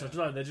 Just, I don't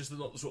know, they're just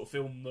not the sort of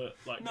film that,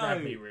 like,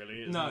 grab me,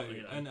 really. You know.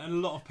 And a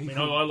lot of people...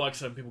 I mean, I like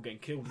certain people getting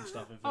killed and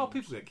stuff in films.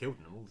 People get killed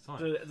in them all the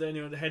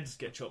time. The heads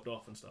get chopped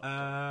off and stuff.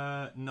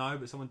 No,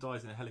 but someone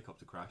dies in a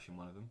helicopter crash in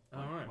one of them. Oh,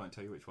 right. I won't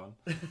tell you which one.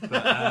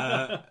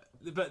 But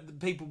But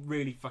people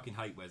really fucking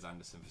hate Wes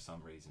Anderson for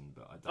some reason.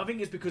 But I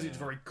think it's because it's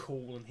very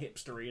cool and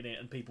hipstery in it,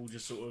 and people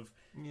just sort of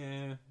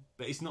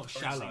but it's not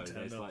shallow.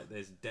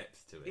 There's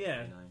depth to it.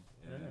 Yeah, you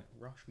know?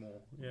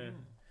 Rushmore. Yeah,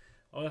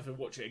 I'll have to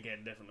watch it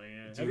again. Definitely.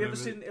 Yeah. Have you ever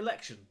seen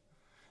Election?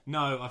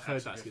 No, I've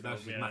heard that's with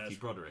Matthew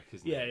Broderick,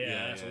 isn't it?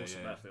 Yeah, that's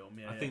awesome. That film.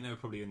 Yeah, I think they were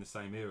probably in the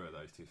same era,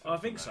 those two films.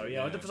 I think so.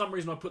 Yeah, for some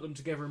reason I put them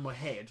together in my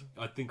head.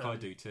 I think I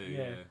do too.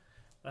 Yeah,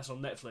 that's on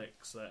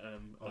Netflix. That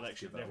I'll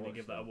actually definitely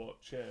give that a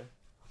watch. Yeah.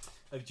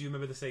 Do you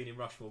remember the scene in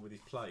Rushmore with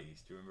his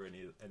plays? Do you remember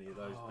any of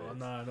those bits?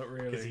 No, not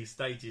really. Because he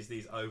stages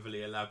these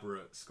overly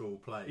elaborate school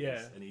plays,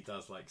 and he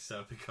does like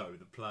Serpico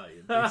the play,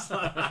 and things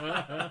like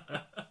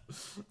that.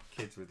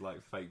 Kids with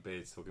like fake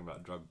beards talking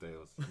about drug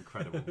deals.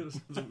 Incredible.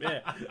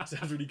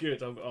 Sounds really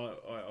good.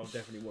 I'll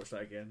definitely watch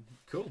that again.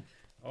 Cool.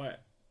 All right,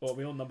 well,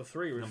 we're on number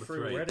 3. We're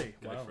three already.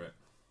 Go for it.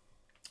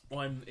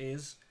 Mine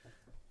is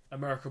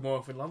America More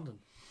Off in London.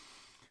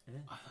 Yeah.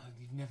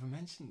 You've never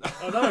mentioned that.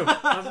 I know.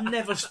 I've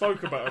never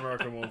spoke about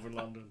American Wolf in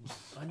London.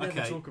 I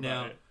never talk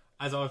about it.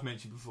 As I've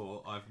mentioned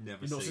before, I've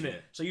never seen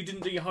it. So you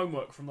didn't do your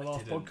homework from the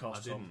last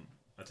podcast, Tom?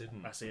 I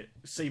didn't. That's it.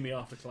 See me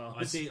after class.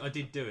 I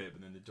did do it,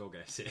 but then the dog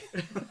ate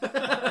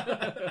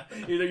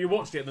it. You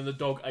watched it, and then the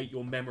dog ate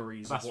your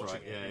memories That's of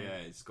watching it.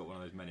 Yeah. It's got one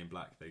of those Men in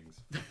Black things.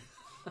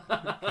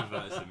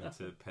 Converts him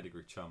into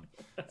pedigree chum.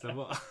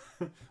 So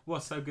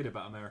what's so good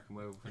about American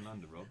Werewolf in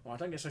London, Rob? Well, I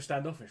don't get so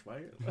standoffish,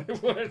 mate.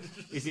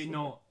 Is it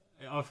not?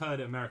 I've heard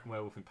American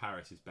Werewolf in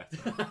Paris is better.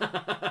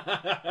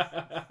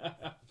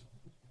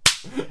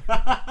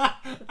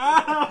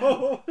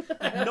 Ow!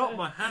 Knocked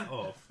my hat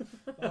off.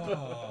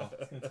 Oh,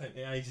 it's going to take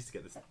me ages to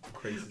get this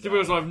creases. To be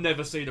honest, I've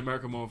never seen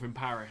American Werewolf in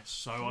Paris,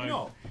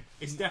 so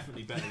It's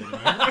definitely better than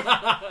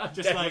American.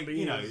 Just like,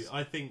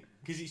 I think...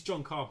 Because it's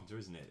John Carpenter,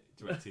 isn't it?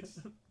 Directed.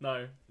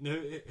 No.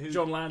 Who?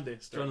 John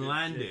Landis. John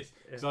Landis.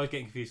 Because I was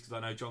getting confused because I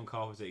know John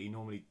Carpenter.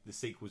 The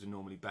sequels are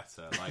normally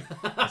better. Like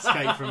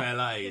Escape from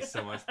LA is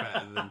so much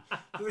better than.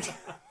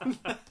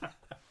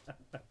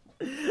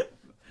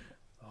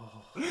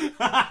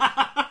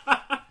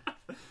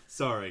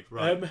 Sorry,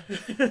 right.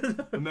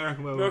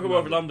 American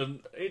Werewolf in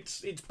London.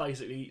 It's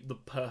basically the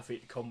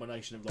perfect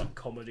combination of like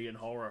comedy and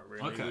horror,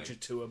 really, which are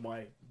two of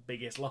my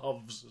biggest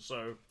loves.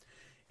 So.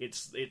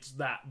 It's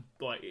that,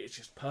 like, it's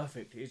just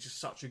perfect. It's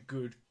just such a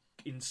good,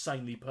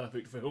 insanely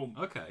perfect film.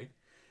 Okay.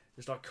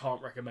 I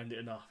can't recommend it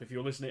enough. If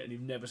you're listening and you've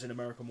never seen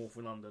American Wolf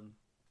in London,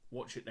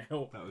 watch it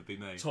now. That would be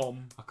me.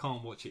 Tom. I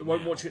can't watch it now.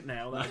 Won't watch it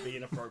now. That would be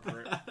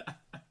inappropriate.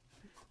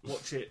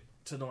 Watch it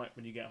tonight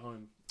when you get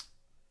home.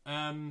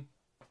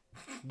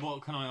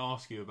 What can I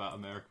ask you about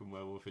American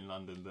Werewolf in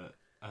London that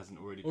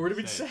hasn't already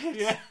been said?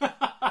 Yeah.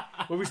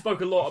 Well, we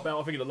spoke a lot about,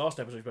 I think in the last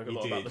episode we spoke a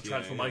lot about the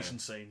transformation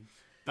scene.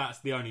 That's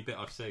the only bit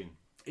I've seen.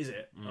 Is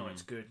it? Oh,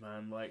 it's good,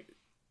 man. Like,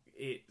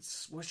 it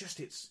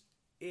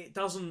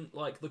doesn't,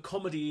 like, the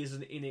comedy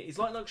isn't in it. It's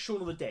like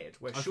Shaun of the Dead,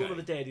 where Shaun of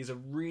the Dead is a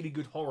really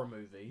good horror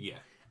movie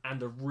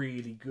and a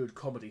really good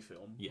comedy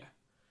film. Yeah.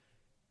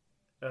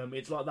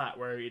 It's like that,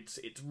 where it's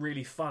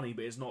really funny,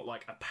 but it's not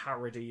like a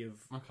parody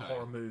of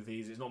horror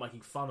movies. It's not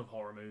making fun of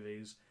horror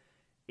movies.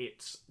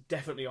 It's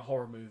definitely a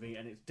horror movie,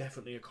 and it's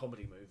definitely a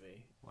comedy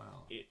movie.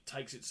 Wow. It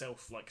takes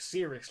itself, like,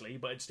 seriously,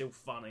 but it's still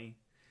funny.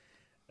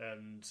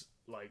 And,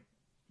 like,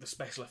 the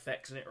special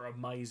effects in it are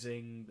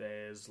amazing.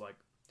 There's like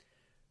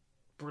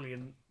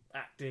brilliant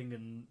acting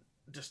and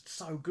just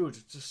so good.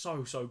 Just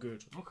so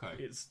good. Okay.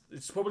 It's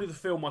probably the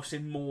film I've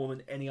seen more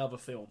than any other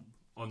film.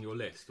 On your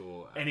list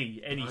or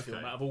any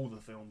film out of all the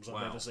films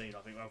I've ever seen.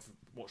 I think I've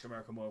watched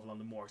American Werewolf in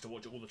London more. I used to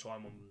watch it all the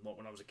time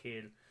when I was a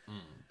kid.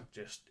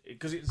 Just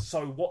because it's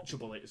so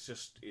watchable.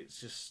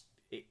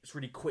 It's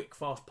really quick,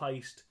 fast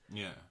paced.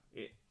 Yeah.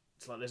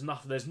 It's like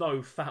there's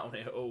no fat on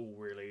it at all,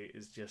 really.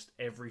 It's just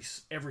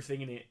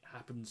everything in it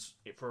happens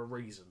for a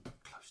reason.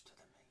 Close to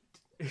the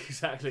meat.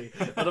 Exactly.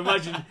 I'd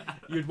imagine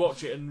you'd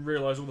watch it and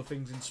realise all the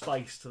things in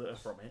space that are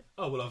from it.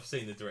 Oh, well, I've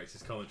seen the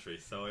director's commentary,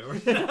 so I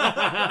already...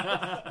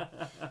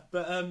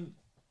 But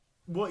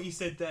what you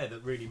said there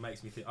that really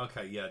makes me think,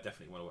 okay, yeah, I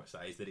definitely want to watch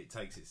that, is that it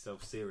takes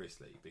itself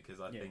seriously, because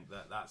I think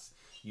that's...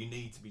 You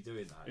need to be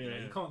doing that.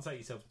 You can't take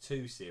yourself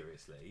too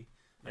seriously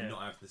and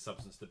not have the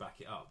substance to back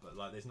it up. But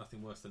like, there's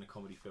nothing worse than a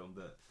comedy film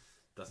that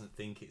doesn't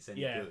think it's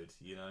any good,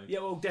 you know?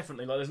 Yeah, well,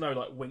 definitely. Like, there's no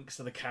like winks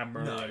to the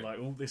camera and like,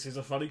 oh, this is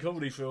a funny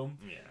comedy film.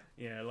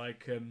 Yeah,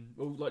 like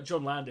like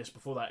John Landis.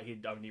 Before that,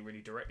 he'd only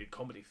really directed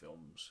comedy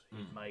films.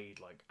 He'd made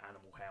like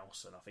Animal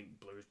House, and I think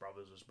Blues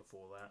Brothers was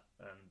before that.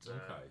 And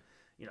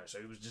so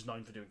he was just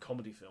known for doing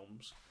comedy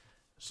films.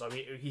 So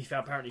he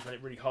apparently found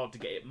it really hard to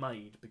get it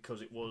made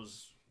because it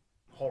was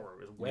horror,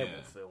 it was a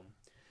werewolf film.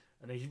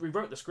 And he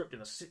rewrote the script in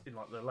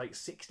like the late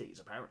 60s,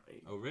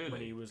 apparently. Oh, really?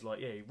 When he was like,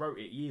 he wrote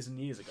it years and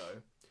years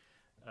ago.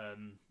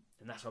 And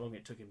that's how long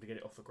it took him to get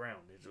it off the ground.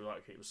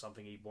 It was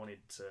something he wanted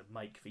to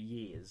make for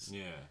years.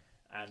 Yeah.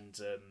 And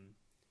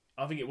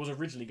I think it was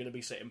originally going to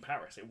be set in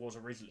Paris. It was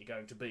originally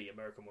going to be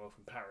American Werewolf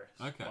in Paris.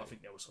 Okay. But I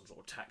think there was some sort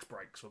of tax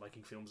breaks for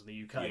making films in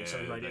the UK, so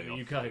he made it in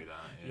the UK.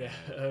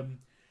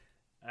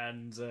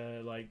 And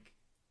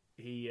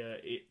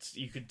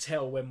you could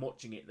tell when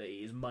watching it that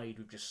it is made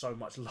with just so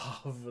much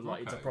love,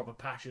 like it's a proper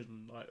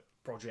passion like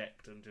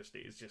project, and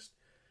it's just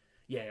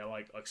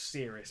like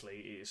seriously,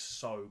 it is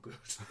so good.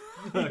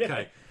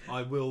 Okay,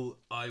 I will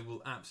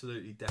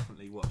absolutely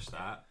definitely watch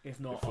that. If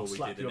not, I'll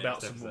slap you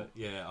about some more.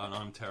 Yeah, and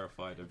I'm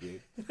terrified of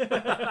you.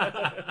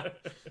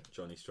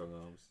 Johnny Strong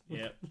Arms.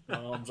 Yeah, my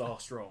arms are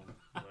strong.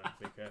 So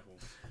be careful.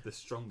 The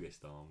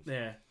strongest arms.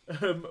 Yeah.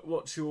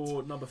 What's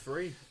your number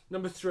 3?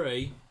 Number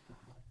 3.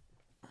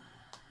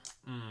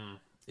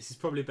 This is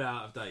probably a bit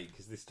out of date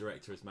because this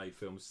director has made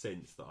films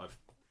since that are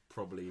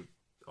probably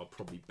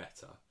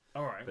better.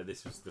 All right. But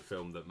this was the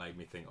film that made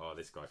me think, oh,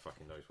 this guy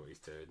fucking knows what he's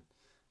doing.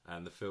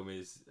 And the film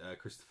is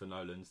Christopher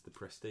Nolan's The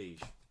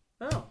Prestige.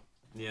 Oh.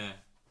 Yeah.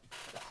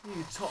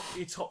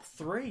 Your top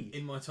 3.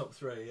 In my top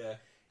 3, yeah.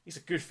 It's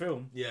a good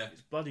film. Yeah.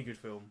 It's a bloody good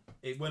film.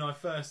 When I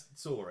first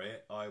saw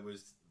it,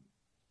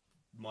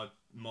 my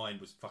mind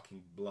was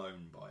fucking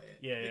blown by it.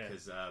 Yeah,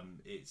 because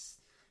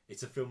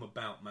it's a film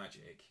about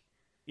magic.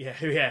 Yeah.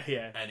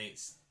 And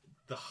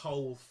the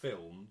whole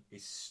film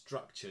is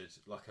structured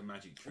like a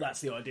magic trick. That's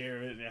the idea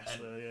of it, yes.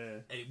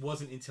 And it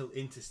wasn't until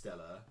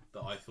Interstellar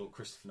that I thought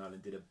Christopher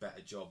Nolan did a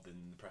better job than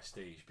The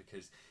Prestige,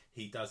 because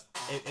he does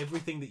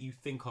everything that you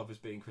think of as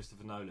being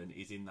Christopher Nolan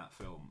is in that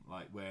film.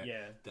 Like where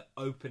the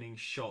opening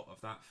shot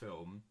of that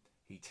film,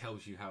 he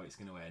tells you how it's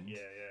going to end. Yeah.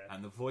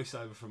 And the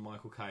voiceover from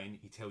Michael Caine,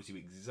 he tells you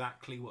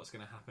exactly what's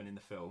going to happen in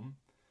the film,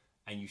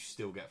 and you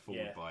still get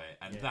fooled by it.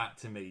 And that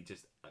to me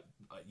just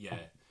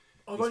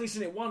I've only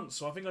seen it once,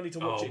 so I think I need to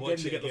watch it again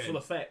to get the full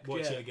effect.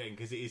 Watch it again,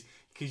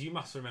 because you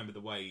must remember the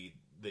way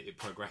that it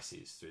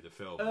progresses through the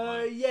film.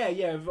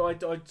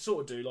 I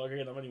sort of do. Like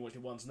again, I've only watched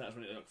it once, and that's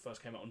when it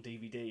first came out on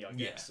DVD. I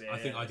guess. I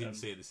think I didn't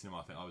see it at the cinema.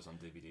 I think I was on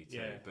DVD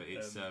too. But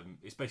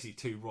it's basically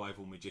two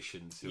rival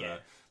magicians who are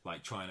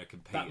like trying to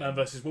compete. Batman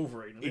versus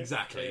Wolverine.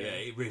 Exactly.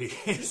 It really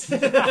is.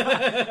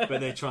 But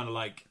they're trying to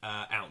like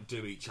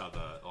outdo each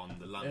other on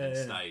the London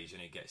stage,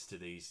 and it gets to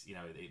these.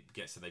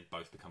 They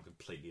both become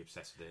completely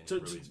obsessed with it,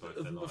 and it ruins both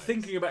their lives.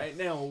 Thinking about it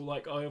now,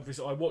 like I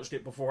watched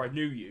it before I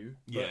knew you.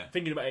 But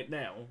thinking about it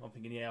now, I'm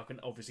thinking, I can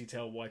obviously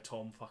tell why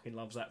Tom fucking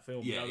loves that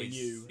film. Knowing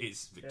you,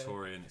 it's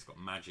Victorian. It's got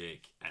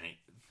magic, and it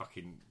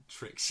fucking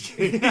tricks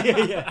you.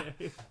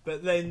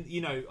 But then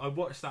I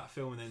watched that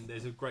film, and then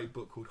there's a great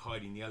book called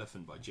Hiding the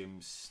Elephant by Jim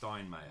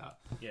Steinmeier,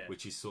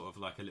 which is sort of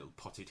like a little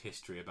potted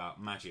history about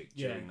magic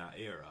during that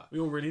era.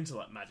 We're all really into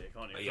like magic,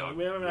 aren't we? Yeah,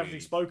 we haven't actually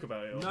spoke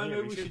about it.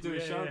 No, we should do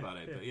a show about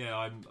it.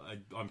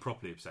 But I'm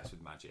properly obsessed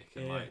with magic,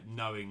 and like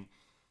knowing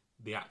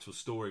the actual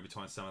story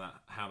behind some of that,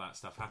 how that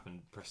stuff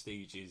happened.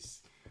 Prestige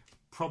is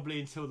probably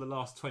until the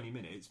last 20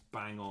 minutes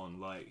bang on,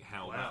 like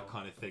how that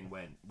kind of thing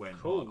went.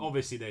 Cool.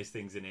 Obviously there's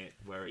things in it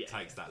where it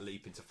takes that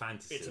leap into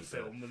fantasy. It's a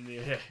film, and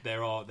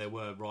there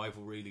were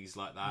rivalries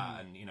like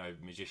that, and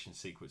magician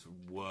secrets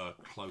were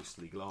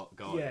closely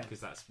guarded because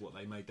that's what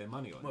they made their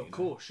money on. Well, of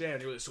course,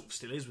 and it sort of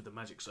still is with the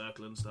magic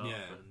circle and stuff.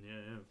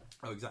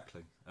 Oh,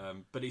 exactly.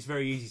 But it's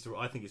very easy to.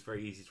 I think it's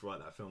very easy to write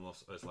that film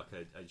as like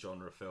a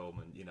genre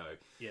film, and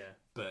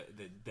But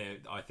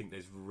I think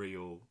there's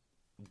real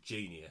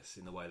genius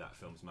in the way that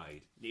film's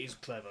made. It is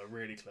clever,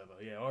 really clever.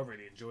 I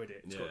really enjoyed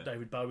it. It's got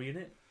David Bowie in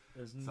it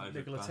as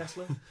Nikola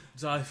Tesla.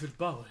 David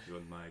Bowie. You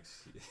want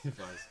Max?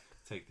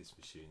 Take this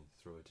machine,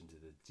 throw it into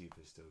the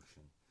deepest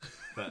ocean.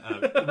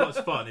 But what's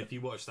fun, if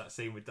you watch that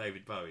scene with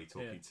David Bowie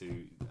talking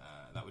to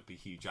that would be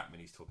Hugh Jackman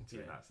he's talking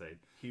to in that scene.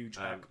 Hugh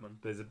Jackman.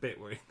 There's a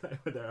bit where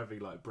they're having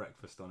like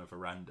breakfast on a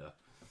veranda.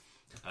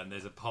 And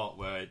there's a part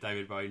where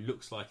David Bowie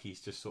looks like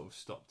he's just sort of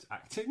stopped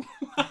acting.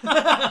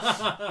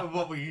 And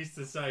what we used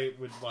to say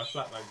with my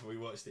flatmates when we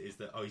watched it is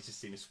that, he's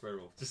just seen a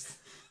squirrel. Just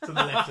to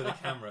the left of the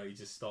camera, he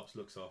just stops,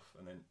 looks off,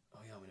 and then,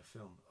 I'm in a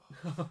film.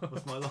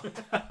 What's my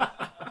life?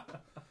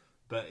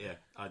 But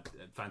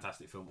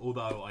fantastic film.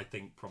 Although I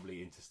think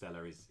probably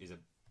Interstellar is a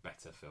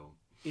better film.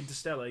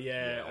 Interstellar,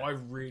 I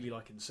really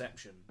like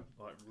Inception.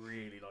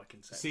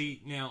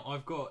 See, now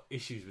I've got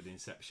issues with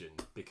Inception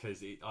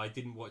because I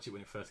didn't watch it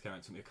when it first came out.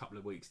 It took me a couple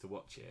of weeks to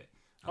watch it.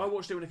 I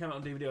watched it when it came out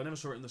on DVD. I never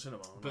saw it in the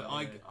cinema. But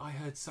I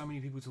heard so many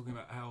people talking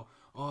about how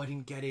I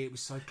didn't get it. It was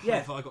so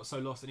clever. I got so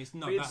lost. And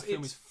that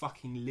film is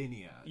fucking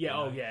linear.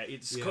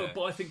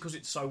 But I think because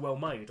it's so well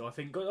made. I don't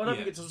think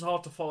it's as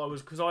hard to follow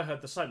as because I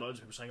heard the same. Loads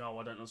of people saying, "I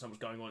don't understand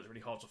what's going on. It's really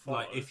hard to follow."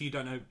 Like if you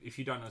don't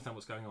understand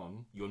what's going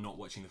on, you're not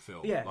watching the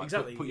film. Yeah,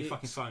 exactly. Put your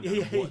fucking phone down,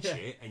 and watch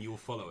it, and you'll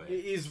follow it.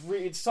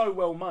 It's so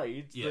well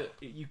made that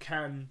you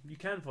can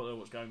follow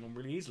what's going on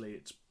really easily.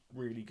 It's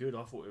really good.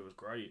 I thought it was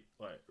great.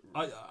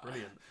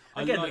 Brilliant.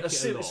 Again, I like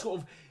it a lot.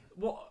 Sort of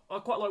what I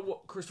quite like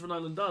what Christopher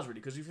Nolan does really,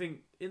 because you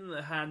think in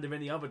the hand of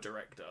any other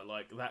director,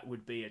 like that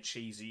would be a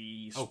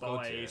cheesy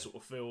spy sort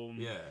of film.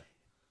 Yeah.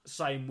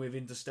 Same with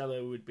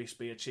Interstellar, would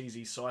be a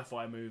cheesy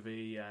sci-fi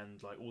movie,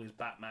 and like all his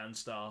Batman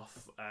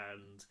stuff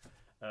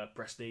and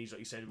Prestige, like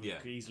you said,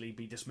 could easily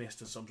be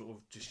dismissed as some sort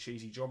of just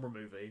cheesy genre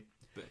movie.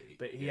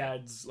 But he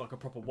adds like a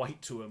proper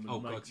weight to them.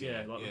 And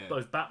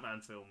those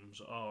Batman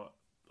films are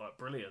like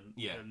brilliant.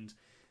 Yeah. And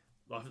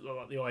like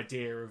the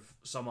idea of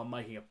someone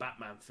making a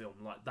Batman film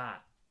like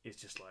that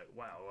it's just like,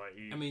 wow.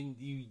 Like, I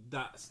mean,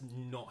 that's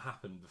not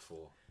happened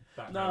before.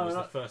 Batman No, was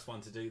no. the first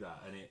one to do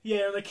that, and it.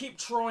 Yeah, and they keep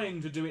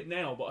trying to do it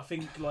now, but I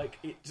think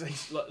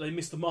they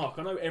missed the mark.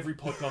 I know every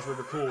podcast we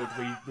record,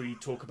 we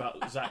talk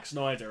about Zack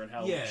Snyder and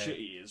how shit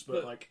he is,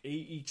 but like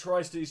he's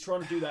trying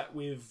to do that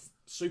with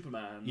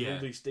Superman and all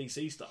this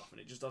DC stuff,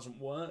 and it just doesn't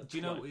work. Do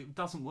you know it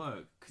doesn't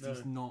work because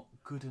he's not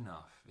good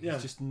enough. He's Yeah.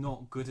 just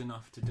not good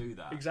enough to do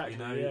that. Exactly, You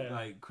know, yeah.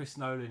 like Chris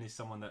Nolan is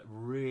someone that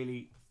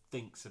really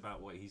thinks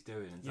about what he's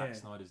doing, and Zack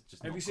Snyder's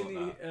just. Have not you seen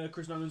got that.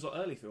 Chris Nolan's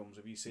early films?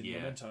 Have you seen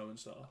Memento and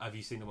stuff? Have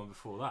you seen the one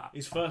before that?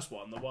 His first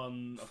one, the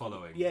one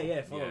Following.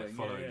 Following.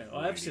 Following Yeah. is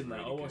I have seen that.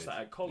 really I watched good.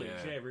 that at college.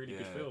 Yeah, Really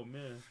good film.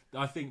 Yeah.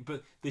 I think,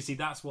 but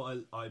that's what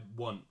I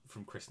want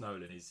from Chris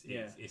Nolan is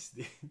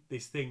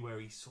this thing where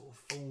he sort of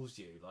fools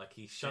you, like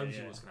he shows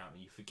you what's going to happen,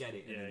 you forget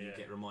it, and then you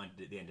get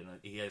reminded at the end. And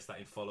he has that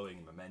in Following,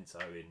 in Memento,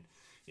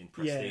 in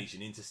Prestige,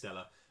 in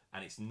Interstellar,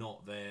 and it's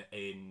not there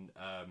in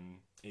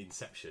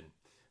Inception.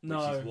 Which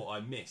is what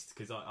I missed,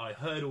 because I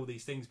heard all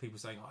these things, people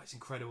saying, "Oh, it's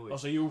incredible." Oh,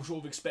 so you were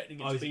sort of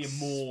expecting it to be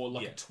more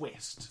like a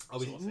twist. I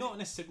was not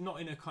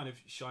in a kind of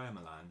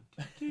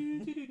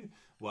Shyamalan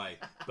way,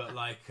 but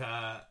like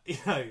I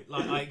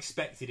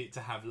expected it to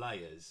have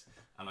layers,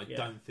 and I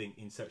don't think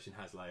Inception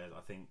has layers.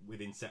 I think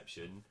with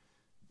Inception,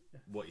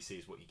 what you see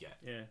is what you get.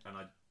 Yeah, and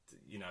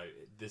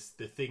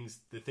the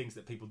things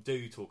that people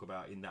do talk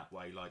about in that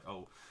way, like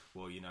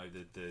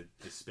the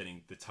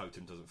spinning, the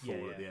totem doesn't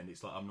fall at the end.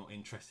 It's like I'm not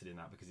interested in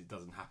that because it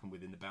doesn't happen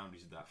within the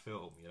boundaries of that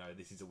film. You know,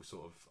 this is all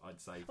sort of, I'd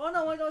say. Oh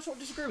no, I sort of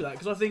disagree with that,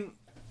 because I think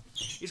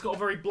it's got a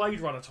very Blade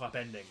Runner type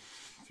ending.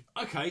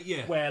 Okay,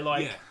 yeah. Where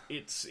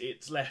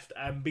it's left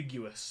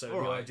ambiguous. So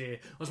the idea,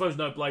 I suppose,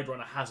 no, Blade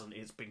Runner hasn't.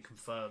 It's been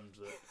confirmed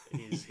that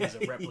he's a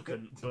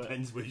replicant. But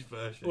depends which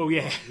version. Well,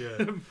 yeah.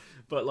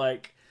 But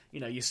like,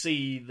 you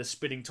see the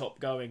spinning top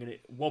going and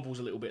it wobbles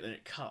a little bit and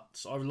it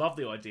cuts. I love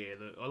the idea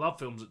I love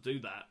films that do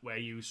that, where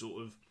you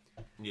sort of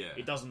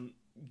it doesn't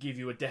give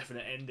you a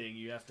definite ending.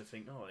 You have to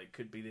think, oh, it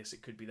could be this,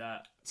 it could be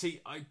that. See,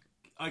 I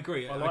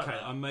agree. I like okay,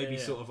 that. I'm maybe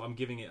I'm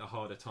giving it a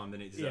harder time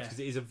than it deserves, because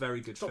it is a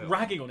very good film. Stop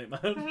ragging on it,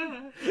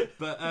 man.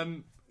 But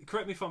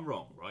correct me if I'm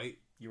wrong, right?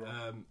 You're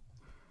wrong.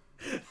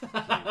 Fuck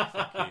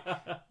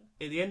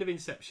you. At the end of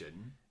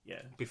Inception,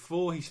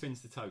 before he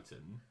spins the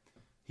totem,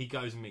 he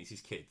goes and meets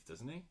his kids,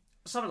 doesn't he?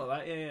 Something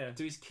like that, yeah.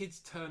 Do his kids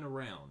turn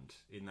around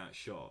in that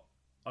shot?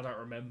 I don't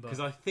remember, because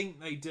I think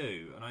they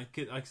do, and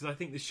because I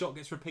think the shot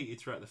gets repeated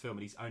throughout the film,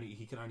 and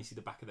he can only see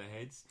the back of their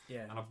heads.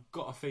 Yeah, and I've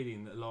got a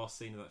feeling that the last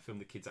scene of that film,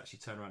 the kids actually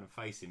turn around and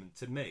face him, and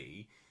to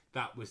me,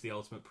 that was the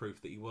ultimate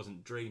proof that he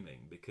wasn't dreaming,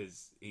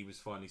 because he was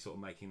finally sort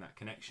of making that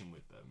connection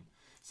with them.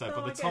 So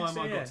by the time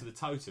I got to the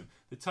totem,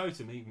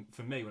 even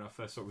for me when I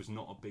first saw it was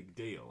not a big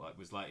deal. It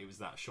was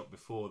that shot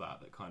before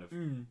that kind of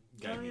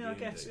gave me the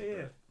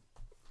ending.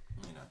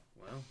 But,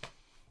 wow.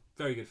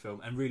 Very good film,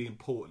 and really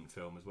important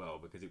film as well,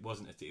 because it was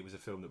a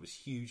film that was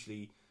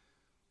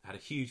had a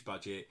huge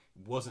budget,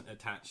 wasn't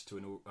attached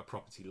to a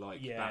property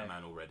like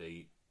Batman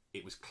already.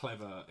 It was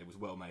clever, it was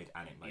well made,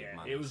 and it made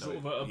money. It was sort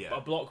of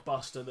a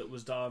blockbuster that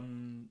was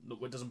done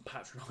that doesn't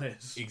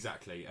patronise.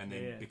 Exactly, and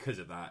then because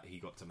of that, he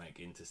got to make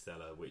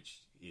Interstellar,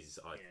 which is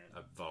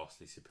a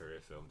vastly superior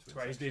film to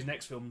Inception. His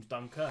next film's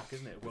Dunkirk,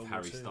 isn't it? With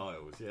Harry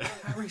Styles,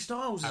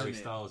 Harry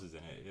Styles is in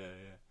it,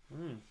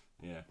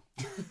 yeah.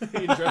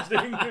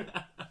 Interesting.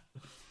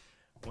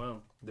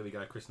 Wow. There we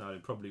go, Chris Nolan,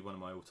 probably one of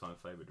my all-time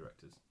favourite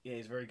directors. Yeah,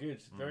 he's very good,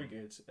 very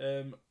good.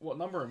 What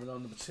number are we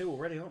on? Number 2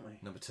 already, aren't we?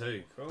 Number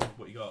 2. Cool.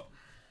 What you got?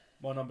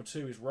 My number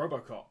 2 is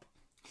RoboCop.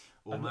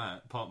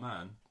 Part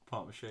man,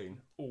 part machine.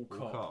 All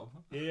cop.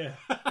 Yeah.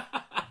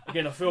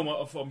 Again, a film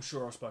I'm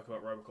sure I spoke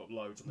about RoboCop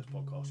loads on this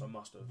podcast. I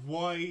must have.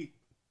 Why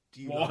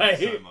do you love it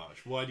so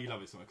much? Why do you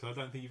love it so much? Because I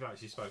don't think you've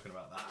actually spoken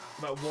about that.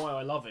 About why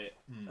I love it.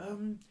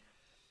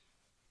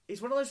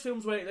 It's one of those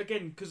films where,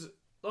 again, because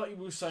like you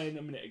were saying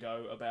a minute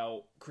ago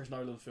about Chris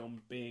Nolan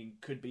films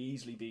could be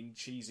easily being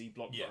cheesy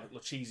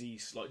cheesy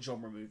like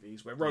genre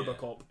movies, where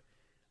RoboCop,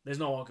 there's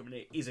no argument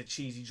it is a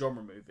cheesy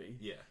genre movie.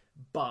 Yeah.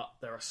 But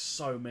there are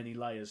so many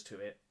layers to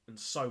it and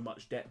so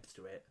much depth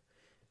to it.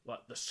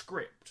 Like the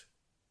script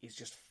is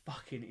just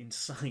fucking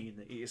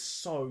insane. It is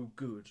so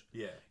good.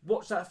 Yeah.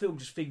 Watch that film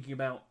just thinking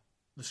about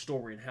the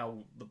story and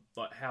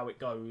how it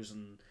goes,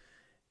 and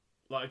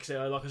like I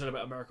said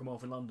about American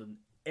Wolf in London,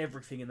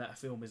 everything in that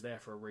film is there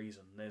for a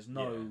reason. There's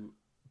no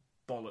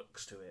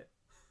bollocks to it.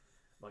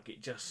 Like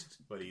it just.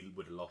 Well, he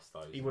would have lost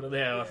those. He would have.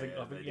 Yeah, I think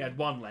he had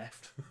one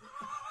left.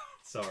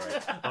 Sorry,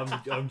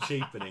 I'm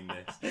cheapening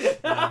this.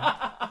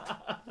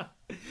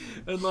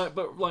 And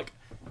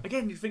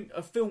again, you think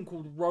a film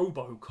called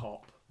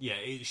RoboCop. Yeah,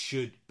 it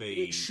should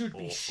be. It should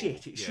be awful.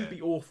 Shit. It should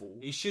be awful.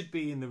 It should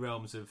be in the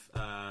realms of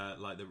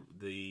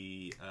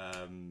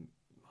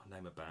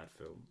name a bad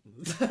film.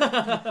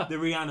 The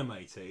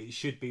Reanimator. It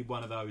should be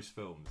one of those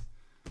films.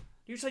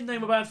 You say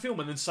name a bad film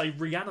and then say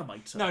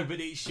Reanimator. No, but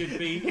it should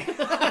be.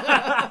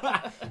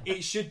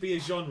 It should be a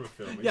genre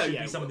film. It should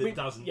be something that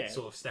doesn't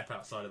sort of step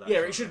outside of that. Yeah,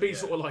 genre. it should be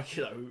sort of like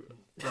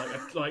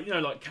like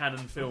like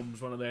Canon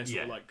Films, one of their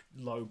sort of like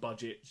low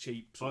budget,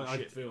 cheap sort of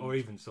shit films, or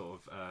even sort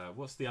of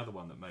what's the other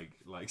one that make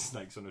like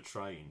Snakes on a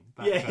Train?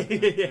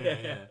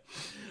 Yeah.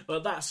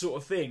 Like that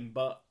sort of thing.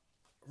 But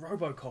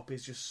RoboCop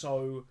is just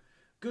so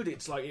good.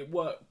 It's like it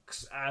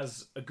works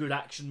as a good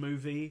action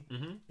movie.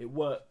 Mm-hmm. It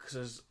works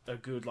as a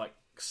good like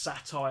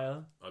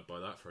satire. I'd buy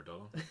that for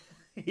 $1.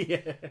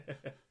 Yeah.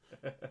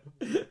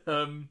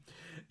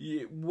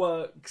 It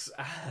works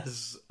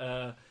as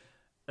a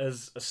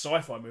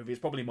sci-fi movie. It's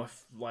probably my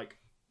I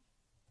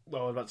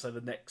was about to say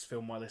the next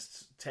film on my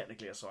list's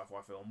technically a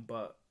sci-fi film,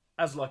 but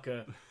as like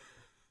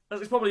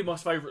it's probably my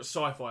favourite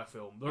sci-fi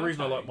film. The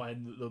reason I like my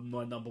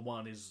number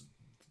one is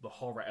the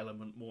horror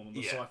element more than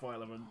the sci-fi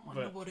element. I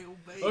wonder what it'll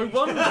be. I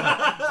wonder.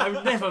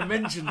 I've never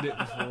mentioned it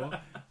before.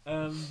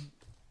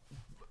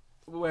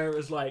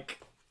 Whereas like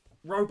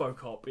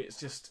RoboCop,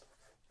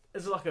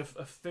 it's like a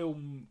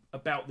film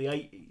about the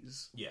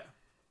 80s. Yeah.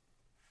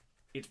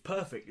 It's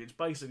perfect. It's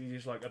basically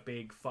just like a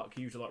big fuck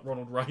you to like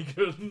Ronald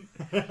Reagan,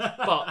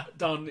 but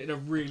done in a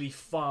really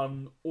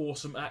fun,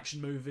 awesome action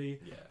movie.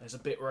 Yeah. There's a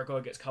bit where a guy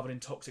gets covered in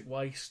toxic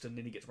waste and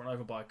then he gets run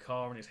over by a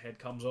car and his head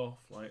comes off.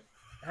 Like,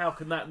 how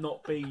can that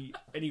not be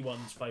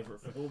anyone's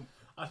favourite film?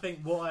 I think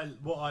what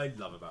I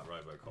love about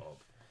RoboCop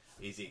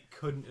is it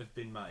couldn't have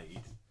been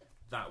made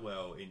that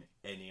well in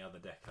any other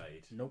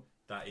decade. Nope.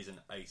 That is an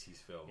 80s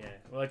film. Yeah.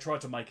 Well, they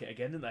tried to make it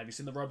again, didn't they? Have you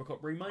seen the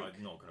RoboCop remake?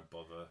 I'm not going to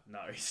bother. No,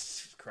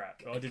 it's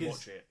crap. I did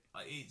watch it.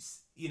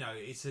 It's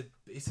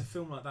it's a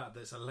film like that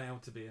that's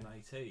allowed to be an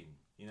 18.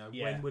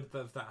 Yeah. When would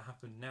that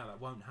happen now? That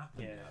won't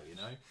happen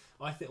now.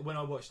 I think when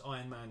I watched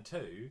Iron Man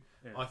 2,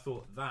 I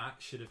thought that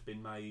should have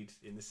been made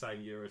in the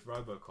same year as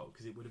RoboCop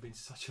because it would have been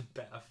such a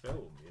better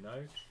film.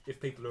 If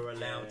people are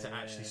allowed to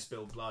actually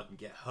spill blood and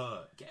get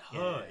hurt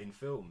in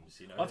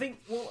films. I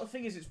think the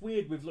thing is, it's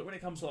weird with when it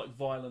comes to like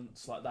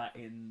violence like that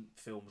in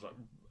films, like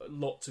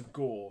lots of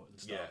gore and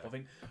stuff. Yeah. I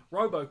think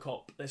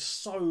RoboCop,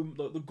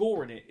 the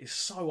gore in it is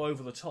so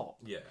over the top.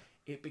 Yeah,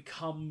 it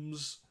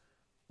becomes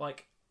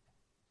like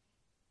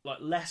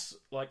less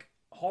like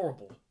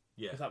horrible.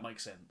 Yeah, if that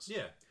makes sense.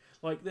 Yeah.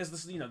 Like there's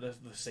this, there's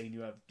the scene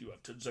you have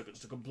 10 seconds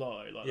to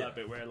comply, like that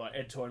bit where like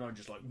Ed 29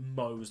 just like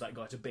mows that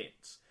guy to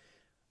bits.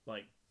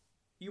 Like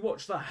you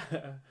watch that,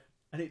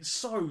 and it's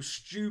so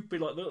stupid.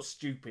 Like not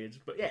stupid,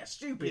 but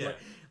stupid. Yeah.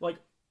 Like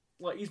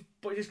his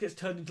body just gets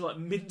turned into like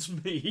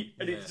mincemeat,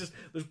 and it's just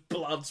there's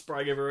blood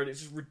spraying everywhere, and it's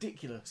just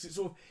ridiculous.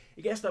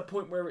 It gets to that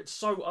point where it's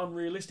so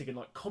unrealistic and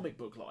like comic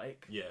book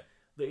like. Yeah.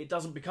 That it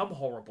doesn't become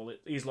horrible.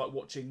 It is like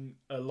watching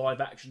a live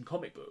action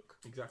comic book.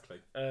 Exactly.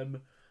 And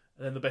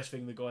then the best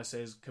thing the guy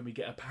says, "Can we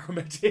get a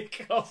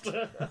paramedic?"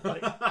 After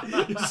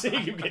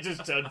seeing him get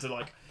just turned to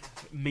like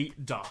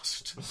meat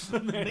dust.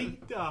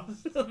 Meat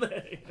dust.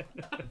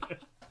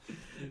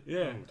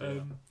 Yeah.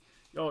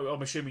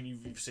 I'm assuming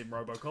you've seen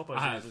RoboCop.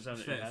 I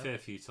have fair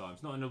few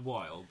times. Not in a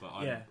while, but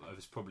I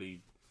was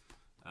probably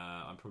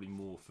I'm probably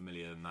more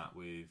familiar than that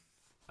with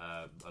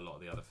a lot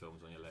of the other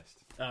films on your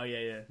list. Oh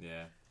yeah.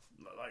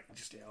 I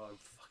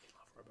fucking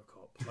love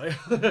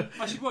RoboCop.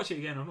 I should watch it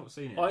again. I've not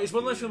seen it. It's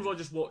one of those films I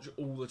just watch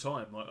all the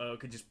time. Like I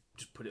could just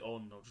put it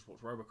on and I'll just watch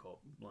RoboCop.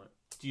 Like,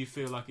 do you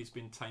feel like it's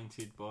been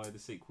tainted by the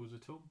sequels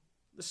at all?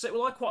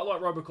 Well, I quite like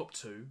RoboCop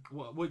 2.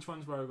 Which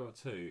one's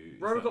RoboCop 2?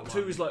 RoboCop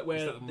 2 is like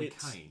where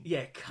it's Kane.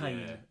 Yeah,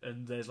 Kane,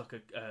 and there's like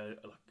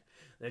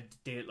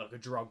they're like a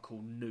drug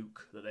called Nuke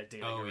that they're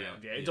dealing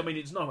around. Yeah. I mean,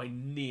 it's no way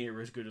near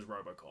as good as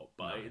RoboCop,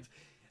 but it's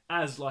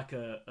as like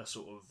a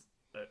sort of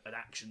an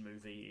action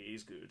movie. It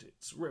is good.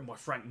 It's written by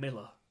Frank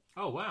Miller.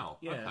 Oh wow!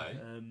 Yeah. Okay.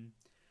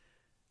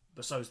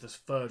 But so is this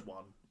third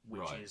one,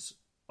 which is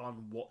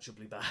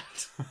unwatchably bad.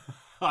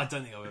 I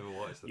don't think I've ever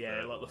watched the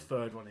third one. The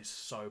third one is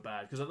so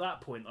bad because at that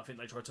point I think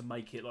they tried to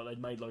make it like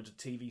they'd made loads of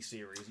TV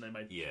series and they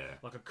made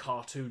like a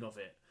cartoon of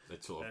it. They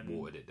sort of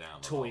watered it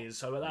down. Toys.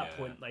 So at that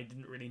point they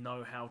didn't really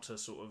know how to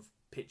sort of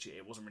pitch it.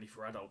 It wasn't really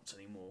for adults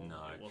anymore. No,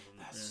 it wasn't.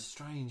 That's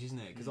strange, isn't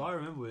it? Because I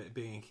remember it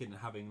being a kid and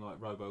having like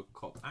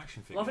RoboCop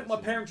action figures. Well, I think my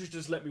parents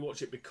just let me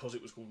watch it because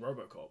it was called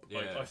RoboCop.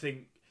 Like, I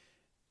think.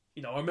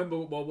 I remember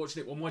while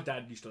watching it. Well, my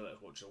dad used to let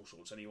us watch all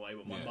sorts anyway,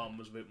 but my mum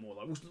was a bit more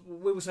like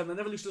we were saying they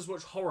never used to let us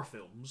watch horror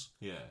films.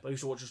 Yeah, they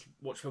used to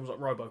watch films like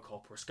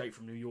RoboCop or Escape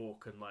from New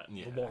York and like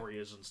The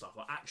Warriors and stuff,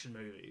 like action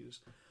movies.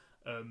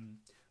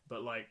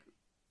 But like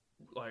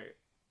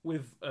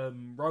with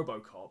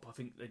RoboCop, I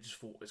think they just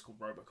thought it's called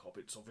RoboCop.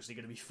 It's obviously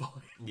going to be fine.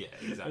 Yeah,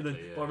 exactly. And then,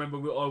 but I remember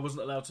I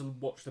wasn't allowed to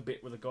watch the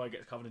bit where the guy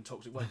gets covered in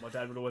toxic waste. My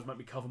dad would always make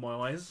me cover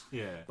my eyes.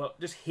 Yeah.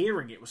 But just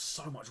hearing it was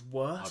so much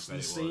worse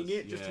than seeing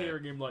it. Just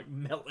hearing him like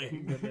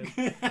melting. And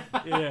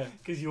then,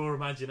 because your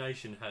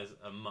imagination has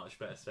a much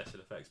better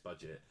special effects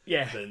budget.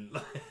 Yeah. Than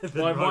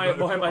my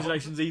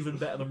imagination's even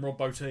better than Rob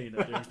Bottin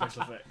at doing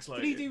special effects.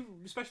 Like, did he do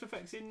special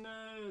effects in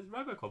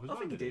RoboCop as well? I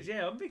think he did.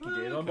 Yeah, I think he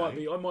did.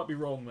 Okay. I might be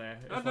wrong there.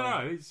 I don't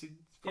know. It's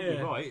probably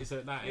right. It's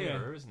at that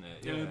era, isn't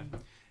it?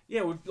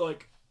 Yeah. Well,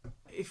 like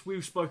if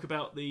we spoke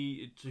about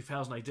the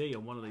 2000 AD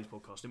on one of these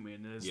podcasts, didn't we?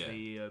 And there's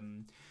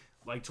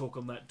they talk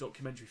on that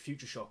documentary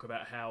Future Shock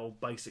about how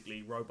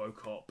basically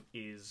RoboCop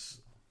is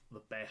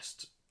the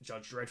best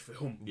Judge Dredd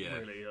film. Yeah.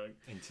 Really. Like,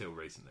 until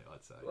recently,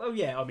 I'd say. well,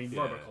 yeah. I mean,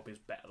 RoboCop is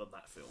better than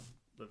that film.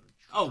 Than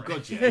Oh Dredd.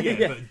 god,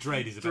 yeah. But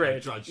Dredd is a better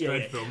Judge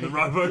Dredd film than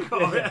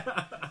RoboCop.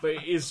 Yeah. But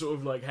it is sort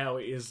of like how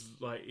it is.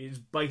 Like it's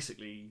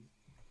basically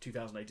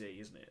 2000 AD,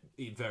 isn't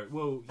it? Very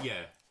well,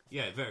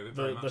 yeah, very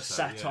much The so,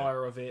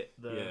 satire of it.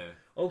 yeah.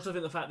 Also, I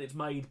think the fact that it's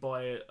made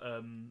by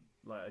I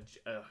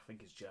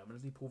think it's German,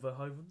 isn't he? Paul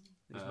Verhoeven.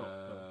 He's not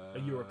a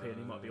European.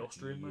 He might be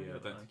Austrian. Maybe. Yeah, I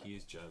don't think he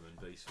is German,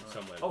 but he's from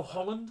somewhere. Oh, like that.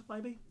 Holland,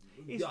 maybe.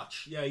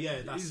 Dutch.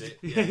 Yeah, that's it.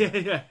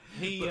 Yeah.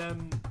 He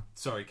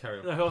sorry, carry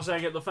on. No, I was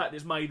saying the fact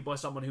it's made by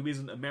someone who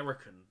isn't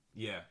American.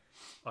 Yeah.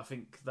 I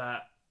think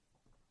that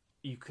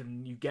you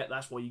get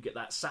that's why you get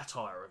that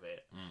satire of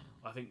it.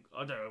 I think I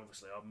don't know.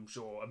 Obviously, I'm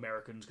sure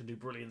Americans can do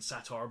brilliant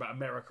satire about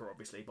America,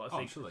 obviously, but I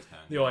think sure they can.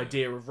 the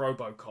idea of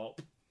RoboCop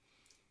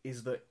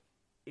is that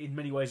in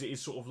many ways it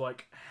is sort of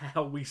like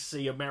how we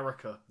see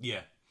America.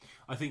 Yeah.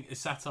 I think a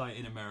satire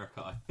in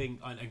America, I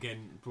think, and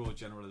again, broad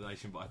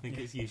generalisation, but I think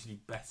it's usually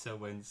better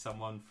when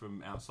someone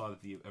from outside of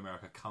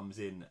America comes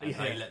in and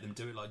they let them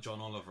do it, like John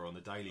Oliver on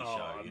The Daily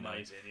Show,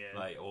 amazing,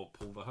 like, or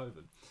Paul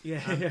Verhoeven.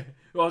 Yeah.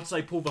 Well, I'd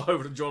say Paul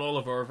Verhoeven and John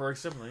Oliver are very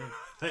similar. Yeah.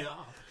 They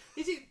are.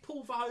 Is it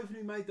Paul Verhoeven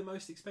who made the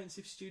most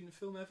expensive student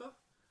film ever?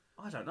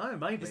 I don't know,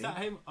 maybe. Is that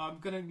him? I'm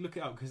going to look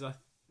it up because I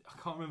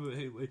can't remember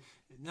who.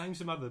 Name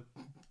some other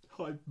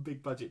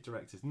big budget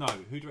directors. No,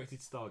 who directed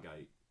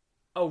Stargate?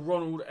 Oh,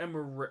 Ronald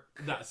Emmerich.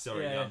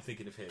 I'm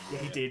thinking of him. Yeah,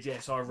 he did.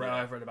 Yes, I've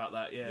read about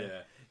that.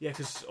 Yeah, yeah,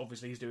 because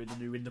obviously he's doing the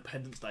new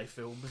Independence Day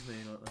film, isn't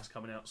he? Like, that's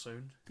coming out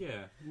soon.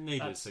 Yeah,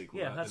 needed a sequel.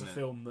 Yeah, that's a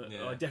film that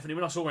I definitely.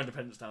 When I saw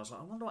Independence Day, I was like,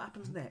 I wonder what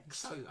happens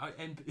next.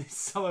 It's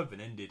so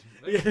open-ended.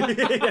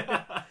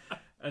 Yeah.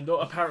 And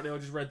apparently, I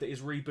just read that he's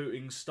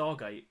rebooting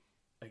Stargate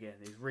again.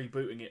 He's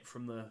rebooting it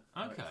from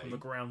the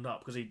ground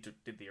up because he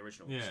did the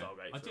original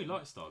Stargate. I do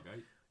like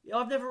Stargate. Yeah,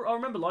 I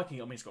remember liking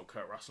it. I mean, it's got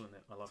Kurt Russell in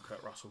it. I love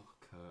Kurt Russell.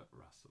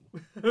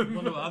 I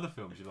wonder what other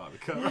films you like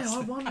with Kurt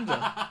Russell. I wonder.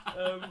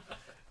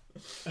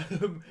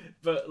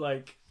 But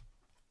like,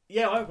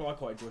 I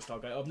quite enjoy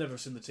Stargate. I've never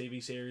seen the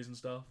TV series and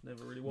stuff.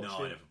 Never really watched it.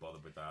 No, I never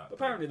bothered with that. But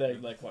apparently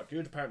they're quite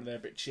good. Apparently they're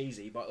a bit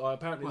cheesy. But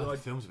apparently the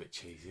film's a bit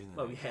cheesy, isn't it?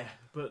 Oh yeah,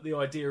 but the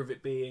idea of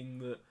it being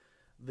that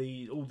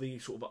all the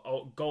sort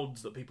of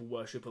gods that people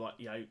worship are like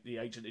the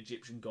ancient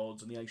Egyptian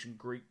gods and the ancient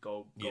Greek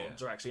gods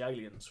are actually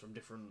aliens from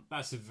different.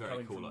 That's a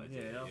very cool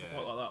idea. I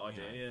quite like that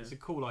idea. Yeah. It's a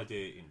cool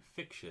idea in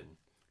fiction,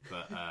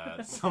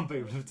 but some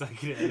people have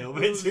taken it a little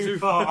bit too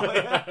far.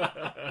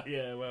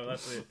 Yeah, well,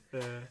 that's it.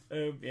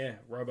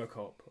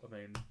 RoboCop. I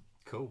mean,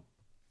 cool.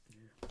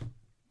 Yeah.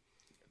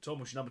 Tom,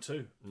 what's your number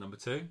two? Number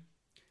two,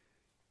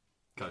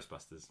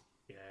 Ghostbusters.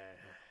 Yeah.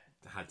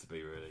 Had to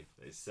be, really.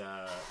 It's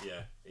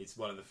it's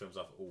one of the films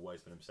I've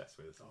always been obsessed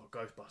with. Oh,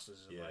 Ghostbusters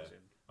is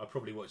amazing. I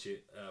probably watch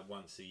it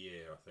once a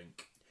year, I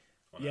think,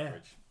 on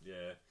average.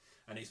 Yeah,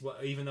 and it's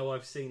even though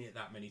I've seen it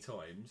that many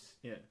times,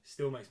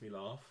 still makes me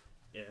laugh.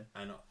 Yeah,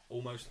 and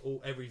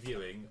every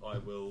viewing, I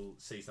will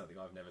see something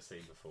I've never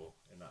seen before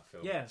in that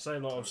film. Yeah,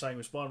 same like I was saying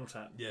with Spinal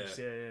Tap. Yeah.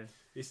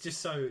 It's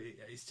just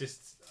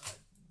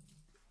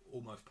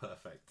almost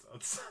perfect,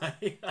 I'd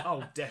say.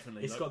 Oh,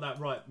 definitely. It's got that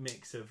right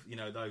mix of,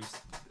 those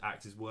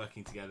actors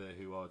working together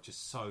who are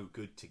just so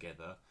good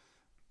together.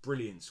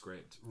 Brilliant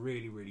script,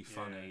 really, really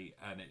funny,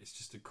 and it's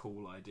just a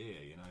cool idea,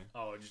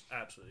 Oh, just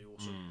absolutely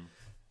awesome.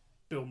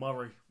 Bill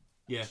Murray.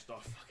 Yeah. I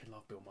fucking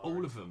love Bill Murray.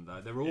 All of them,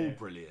 though. They're all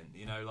brilliant.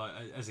 Like,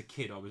 as a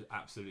kid, I was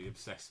absolutely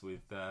obsessed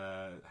with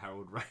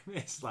Harold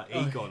Ramis. Like,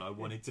 Egon, I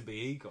wanted to be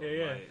Egon.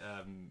 Yeah. Like,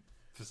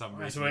 for some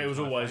reason. It was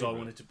always I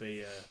wanted to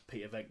be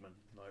Peter Venkman.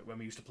 Like when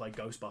we used to play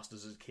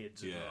Ghostbusters as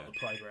kids at the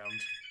playground.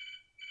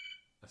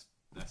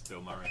 That's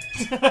Bill Murray.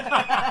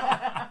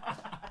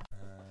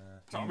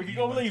 We can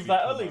go leave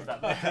that. I'll leave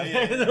that.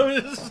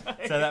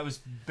 So that was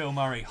Bill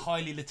Murray,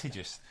 highly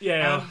litigious.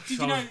 Yeah. Did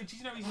you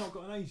know he's not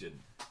got an agent?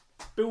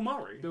 Bill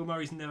Murray? Bill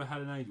Murray's never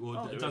had an agent.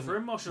 I'll do it for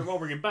him. I'll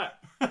bring him back.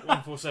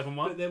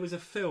 1471. But there was a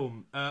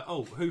film.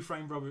 Who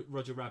Framed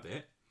Roger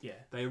Rabbit? Yeah.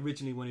 They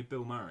originally wanted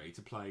Bill Murray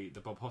to play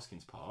the Bob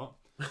Hoskins part,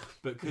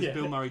 but because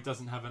Bill Murray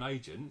doesn't have an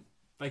agent,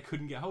 they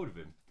couldn't get hold of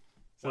him.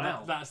 So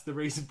that's the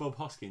reason Bob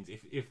Hoskins.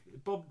 If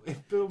Bill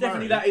definitely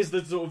Murray, that is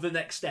the sort of the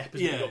next step.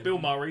 Isn't it? You've got Bill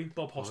Murray,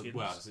 Bob Hoskins.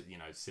 Well,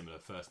 similar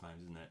first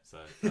names, isn't it? So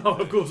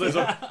of course, there's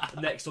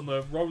next on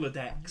the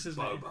Rolodex,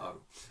 isn't it?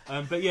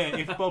 But yeah,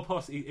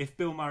 if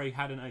Bill Murray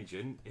had an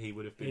agent, he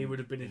would have been. He would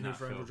have been in Who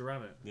Framed Roger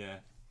Rabbit. Yeah.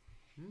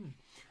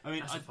 I mean,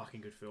 that's a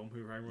fucking good film.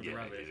 Who Framed Roger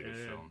Rabbit? It is a good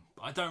film.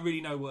 But I don't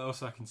really know what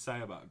else I can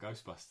say about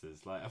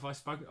Ghostbusters. Like, I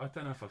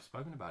don't know if I've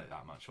spoken about it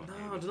that much on here.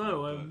 I don't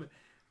know.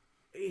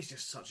 It's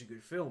just such a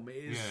good film.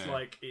 It is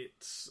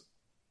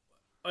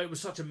it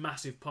was such a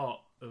massive part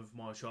of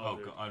my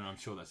childhood. Oh God, I'm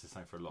sure that's the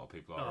same for a lot of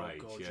people our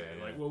age. God,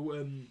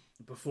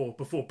 before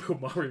Bill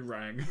Murray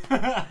rang,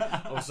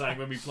 I was saying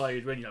when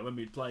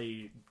we'd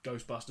play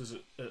Ghostbusters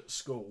at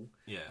school,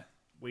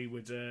 we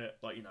would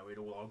we'd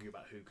all argue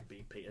about who could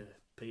be Peter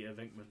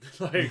Venkman.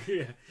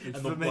 And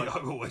for me,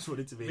 I've always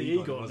wanted to be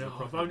Egon.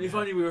 If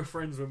only we were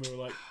friends when we were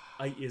like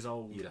 8 years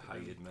old. You'd have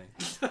hated me.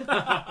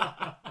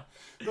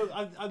 But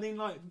I mean,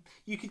 like,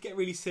 you could get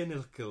really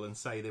cynical and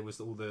say there was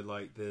all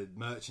the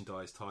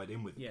merchandise tied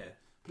in with it.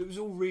 But it was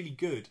all really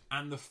good,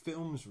 and the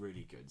film's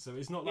really good. So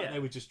it's not like they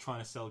were just trying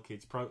to sell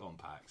kids proton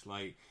packs.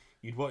 Like,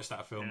 you'd watch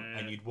that film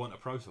and you'd want a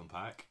proton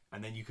pack,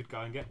 and then you could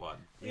go and get one.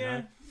 You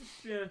know?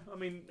 Yeah. I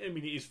mean,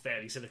 it is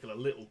fairly cynical a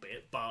little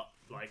bit, but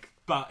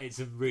it's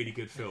a really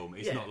good film.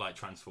 It's not like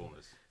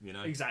Transformers, you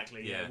know.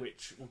 Exactly. Yeah.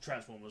 Which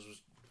Transformers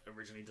was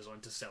originally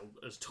designed to sell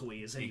as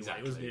toys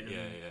anyway, wasn't it?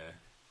 Yeah.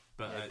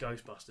 But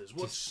Ghostbusters.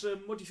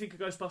 What do you think of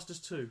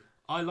Ghostbusters 2?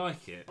 I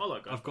like it. I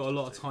like Ghostbusters. I've got a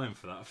lot of time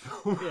for that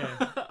film.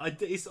 Yeah.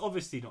 It's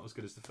obviously not as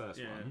good as the first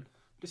one,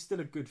 but it's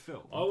still a good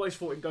film. I always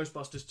thought in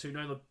Ghostbusters 2,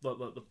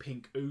 the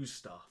pink ooze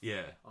stuff.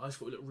 Yeah. I always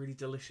thought it looked really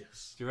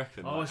delicious. Do you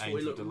reckon? I always thought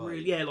it looked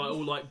really,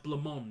 like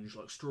blancmange,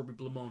 like strawberry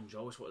blancmange. I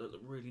always thought it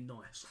looked really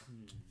nice.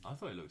 I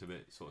thought it looked a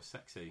bit sort of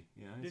sexy,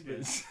 you know.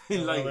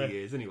 In later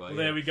years, anyway. Well,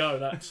 there we go.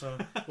 That's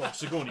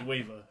Sigourney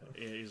Weaver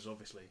is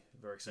obviously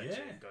very sexy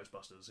in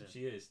Ghostbusters. Yeah.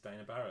 She is.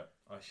 Dana Barrett.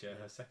 I share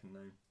her second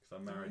name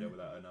because I married her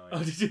without her knowing.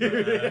 Oh, did you?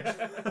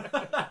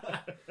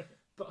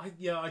 But I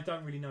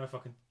don't really know if I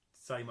can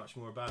say much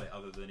more about it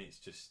other than it's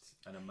just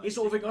an amazing. It's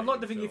sort of thing. I'd like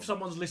to think if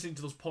someone's listening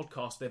to this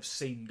podcast, they've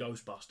seen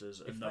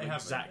Ghostbusters and know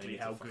exactly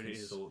how good it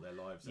is. Sort their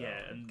lives out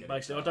and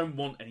basically, I don't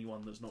want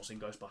anyone that's not seen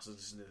Ghostbusters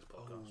listening to this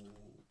podcast.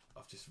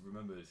 I've just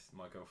remembered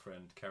my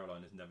girlfriend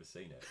Caroline has never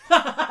seen it,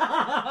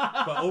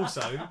 but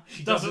also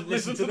she doesn't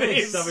listen to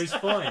this, so it's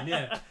fine.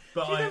 Yeah,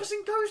 but she's never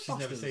seen Ghostbusters. She's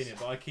never seen it,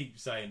 but I keep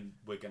saying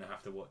we're going to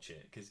have to watch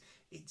it because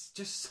it's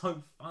just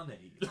so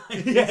funny.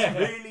 It's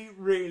really,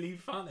 really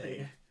funny.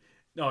 Yeah.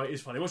 No, it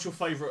is funny. What's your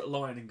favourite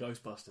line in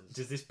Ghostbusters?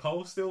 Does this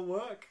poll still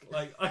work?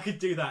 Like, I could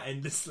do that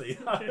endlessly.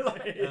 I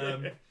like.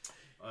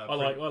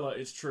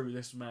 It's true.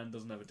 This man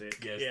doesn't have a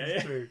dick. Yes,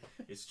 it's true.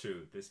 It's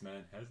true. This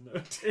man has no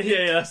dick.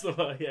 Yeah, that's the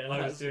one. Yeah,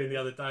 I was doing the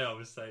other day. I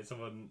was saying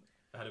someone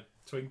had a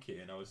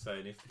Twinkie, and I was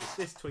saying if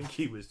this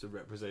Twinkie was to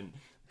represent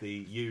the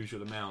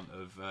usual amount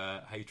of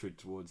hatred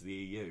towards the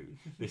EU,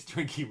 this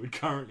Twinkie would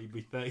currently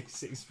be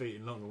 36 feet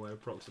in long and weigh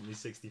approximately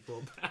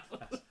 64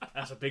 pounds.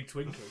 That's a big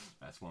Twinkie.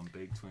 That's one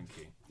big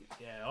Twinkie.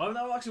 Yeah, I've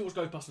actually watched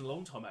Ghostbusters in a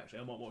long time. Actually,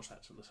 I might watch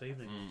that this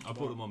evening. I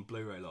bought them on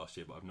Blu-ray last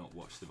year, but I've not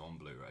watched them on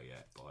Blu-ray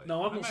yet.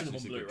 No, I've not seen them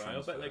on Blu-ray.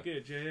 I bet they're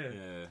good.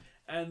 Yeah.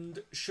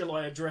 And shall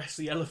I address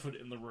the elephant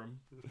in the room?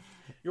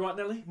 You right,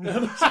 Nelly?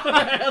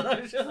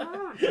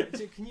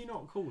 Can you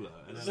not call her?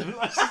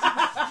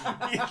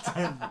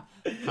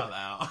 Cut that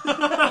out.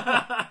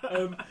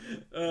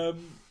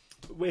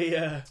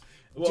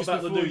 What just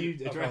about before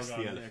you address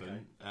the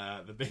elephant,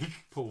 the big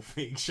Paul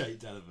Feig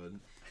shaped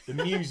elephant? The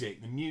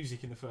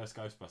music in the first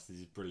Ghostbusters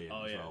is brilliant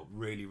as well.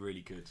 Really, really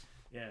good.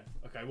 Yeah.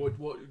 Okay.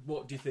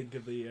 What do you think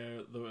of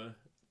the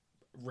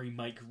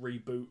remake,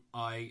 reboot,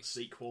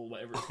 sequel,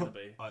 whatever it's going to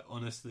be? I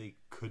honestly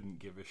couldn't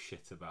give a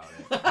shit about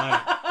it.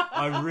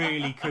 I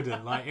really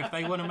couldn't. Like, if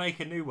they want to make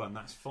a new one,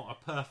 that's fine.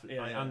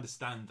 I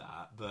understand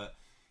that, but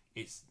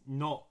it's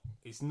not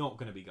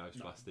going to be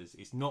Ghostbusters. No.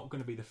 It's not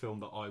going to be the film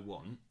that I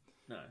want.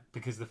 No,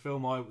 because the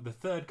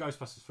third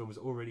Ghostbusters film was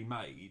already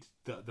made.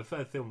 The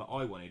third film that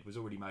I wanted was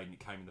already made, and it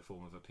came in the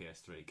form of a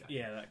PS3 game.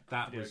 Yeah,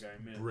 that was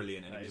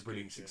brilliant, and it was a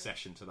brilliant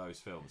succession to those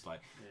films.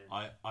 Like,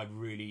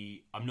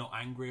 I'm not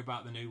angry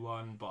about the new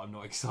one, but I'm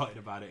not excited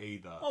about it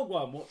either. I'll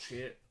go and watch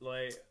it.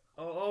 Like,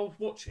 I'll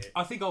watch it.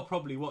 I think I'll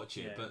probably watch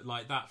it, but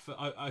like that,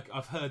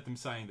 I've heard them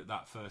saying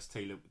that first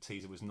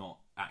teaser was not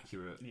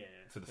accurate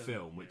for the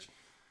film, which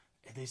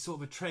there's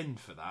sort of a trend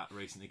for that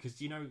recently. Because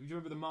you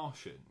remember The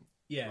Martian?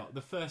 Yeah, like,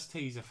 the first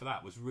teaser for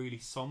that was really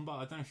somber.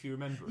 I don't know if you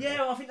remember it.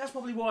 Yeah, I think that's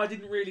probably why I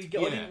didn't really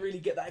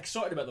get that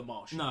excited about The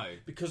Martian. No,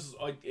 because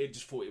I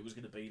just thought it was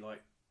going to be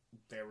like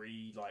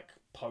very like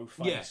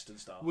po-faced and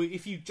stuff. Well,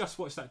 if you just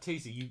watched that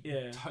teaser,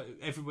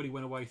 everybody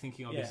went away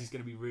thinking, this is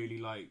going to be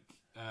really like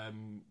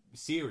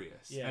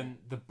serious. Yeah. And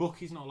the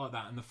book is not like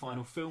that, and the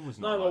final film was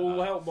not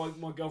like that.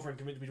 My girlfriend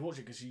convinced me to watch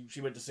it because she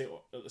went to see it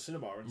at the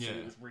cinema and said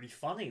it was really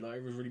funny. Like,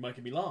 it was really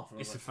making me laugh.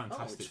 And it's a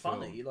fantastic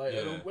film. Funny. Like,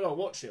 when I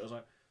watched it, I was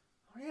like,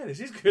 oh yeah, this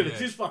is good. Yeah. This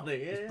is funny.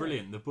 Yeah, it's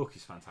brilliant. The book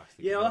is fantastic.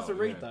 Yeah, I'll have to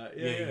read that.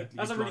 Yeah.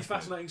 That's a really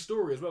fascinating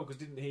story as well, because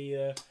didn't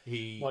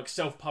he like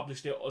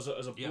self-published it as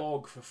a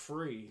blog for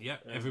free? Yeah,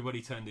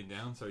 everybody turned him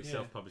down, so he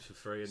self-published for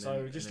free. And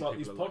so just like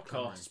these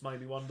podcasts,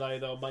 maybe one day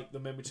they'll make the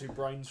Member Two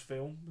Brains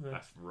film.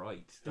 That's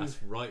right. That's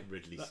right,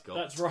 Ridley Scott.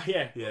 That's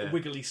right. Yeah.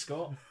 Wiggly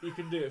Scott. You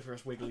can do it for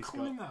us, Wiggly Scott.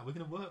 Call him that. We're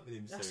going to work with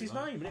him. That's his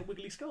name, isn't it?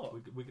 Wiggly Scott.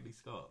 Wiggly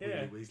Scott.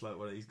 Yeah. He's like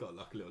he's got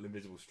like a little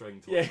invisible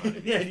string. Yeah.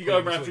 And you go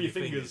around for your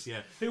fingers.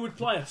 Yeah. Who would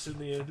play us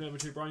in the Member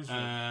Two Brains?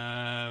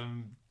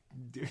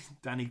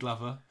 Danny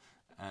Glover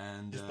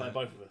and just play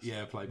both of us.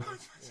 Yeah, play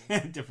both of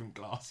us. Different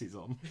glasses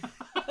on.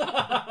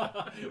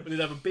 But he'd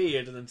have a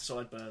beard and then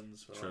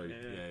sideburns. True.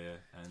 Yeah.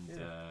 And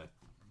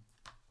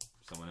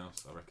someone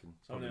else, I reckon.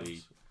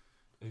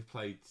 Who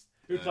played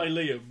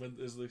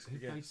Liam as Luke? Who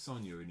played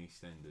Sonia in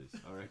EastEnders?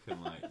 I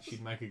reckon like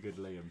she'd make a good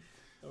Liam.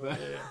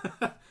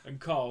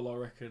 And Carl, I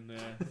reckon,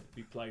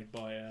 be played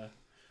by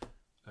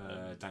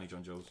Danny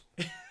John Jules.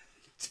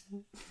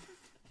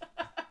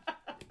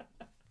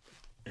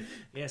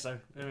 Yeah, so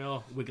there we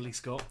are, Wiggly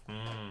Scott.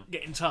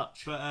 Get in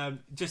touch. But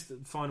just a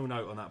final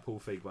note on that Paul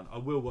Feig one. I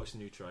will watch the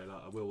new trailer.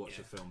 I will watch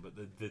the film. But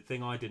the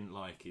thing I didn't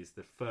like is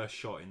the first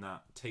shot in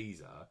that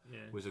teaser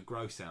was a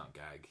gross out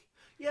gag.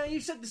 Yeah, you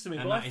said this to me.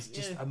 And that is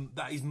just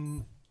that is.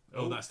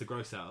 Oh, that's the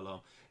gross out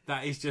alarm.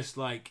 That is just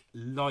like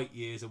light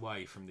years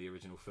away from the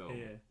original film.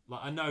 Yeah.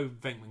 Like I know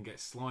Venkman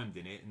gets slimed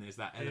in it, and there's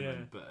that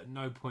element, but at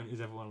no point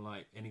is anyone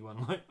like,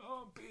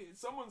 oh,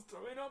 someone's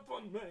throwing up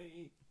on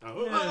me.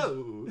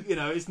 Oh, you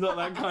know, it's not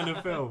that kind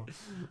of film.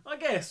 I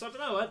guess I don't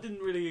know. That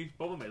didn't really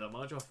bother me that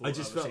much. I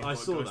just felt I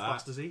saw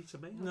that. To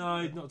me.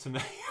 No, not to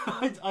me.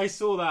 I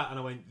saw that and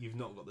I went, "You've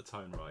not got the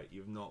tone right.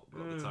 You've not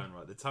got the tone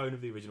right. The tone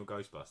of the original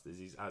Ghostbusters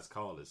is, as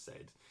Carl has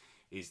said,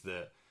 is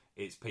that."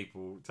 It's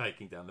people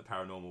taking down the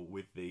paranormal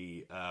with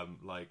the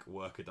like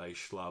workaday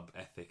schlub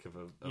ethic of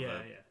a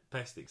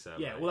pest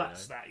exterminator. Yeah, well,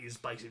 that is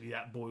basically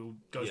that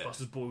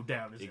Ghostbusters boiled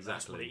down. Isn't exactly.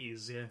 That's what it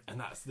is. Yeah, and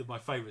that's my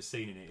favourite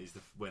scene in it is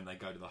when they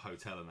go to the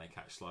hotel and they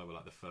catch Slower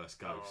like the first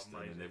ghost,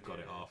 and then they've got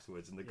it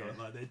afterwards, and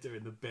like they're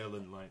doing the bill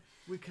and like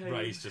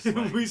Ray's just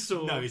like we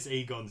saw. No, it's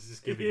Egon's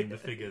just giving him the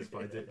figures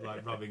by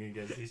like rubbing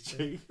against his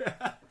cheek.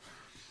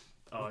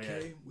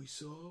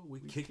 We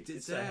kicked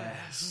its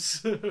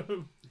ass.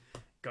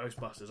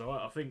 Ghostbusters. All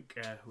right, I think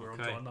we're on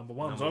to our number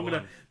one.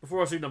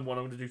 Before I do number one,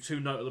 I'm going to do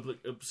two notable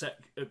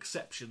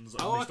exceptions.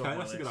 That I missed on my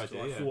that's list, a good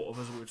idea. I thought of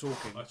as we were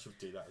talking. I should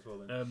do that as well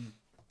then.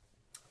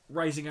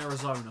 Raising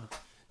Arizona.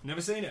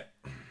 Never seen it.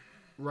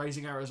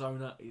 Raising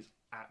Arizona is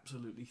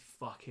absolutely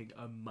fucking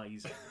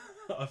amazing.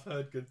 I've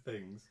heard good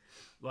things.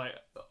 Like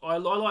I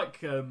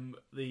like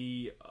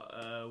the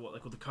what they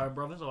call the Coen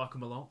Brothers. I like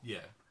them a lot. Yeah.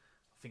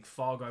 I think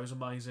Fargo's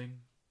amazing.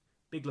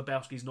 Big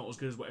Lebowski's not as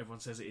good as what everyone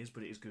says it is,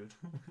 but it is good.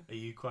 Are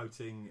you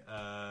quoting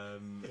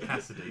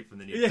Cassidy from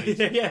the new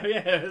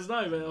Yeah.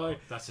 No,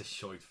 that's a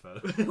shite film.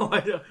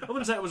 I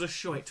wouldn't say it was a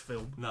shite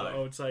film. No, I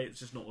would say it's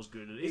just not as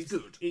good. It's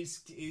good.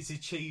 It's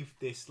achieved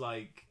this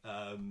like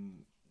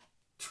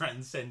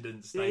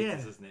transcendent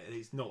status, isn't it?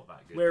 It's not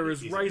that good.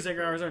 Whereas Raising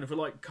Arizona, for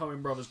like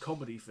Coen Brothers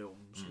comedy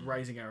films,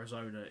 Raising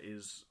Arizona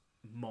is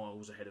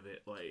miles ahead of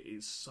it. Like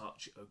it's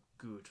such a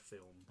good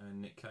film.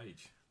 And Nick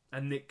Cage.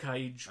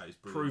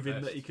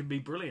 Proving that he can be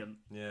brilliant.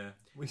 Yeah.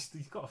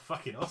 He's got a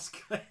fucking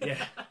Oscar.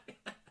 Yeah.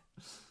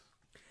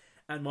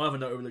 And my other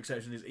notable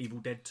exception is Evil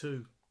Dead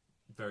 2.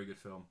 Very good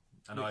film.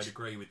 And I'd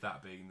agree with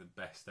that being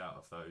the best out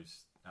of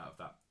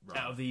that run.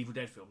 Out of the Evil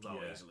Dead films,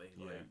 easily.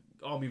 Like,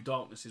 Army of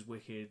Darkness is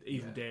wicked,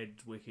 Evil Dead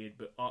wicked,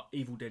 but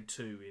Evil Dead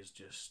 2 is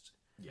just...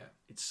 Yeah.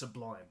 It's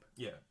sublime.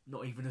 Yeah.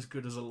 Not even as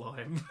good as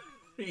Alive.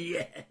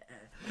 Yeah.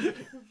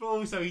 But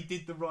also he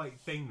did the right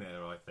thing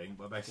there, I think,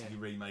 by basically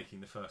remaking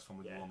the first one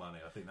with more money.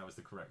 I think that was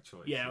the correct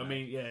choice. Yeah, I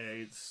mean,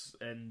 it's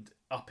and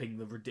upping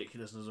the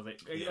ridiculousness of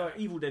it. Yeah.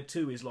 Evil Dead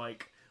 2 is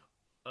like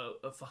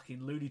a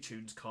fucking Looney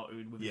Tunes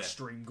cartoon with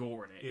extreme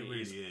gore in it. It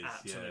really is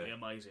absolutely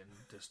amazing.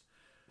 Just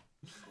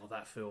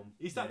that film.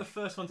 Is that the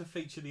first one to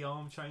feature the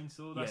arm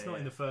chainsaw? That's not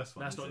in the first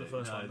one. That's not in the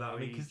first one. No,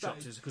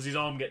 because his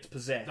arm gets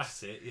possessed.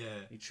 That's it. Yeah,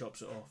 he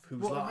chops it off.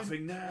 Who's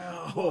laughing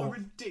now? What a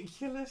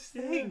ridiculous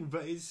thing,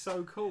 but it's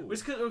so cool.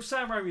 It's because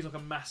Sam Raimi's like a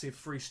massive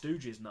Three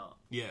Stooges nut.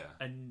 Yeah,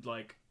 and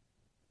like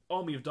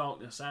Army of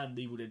Darkness and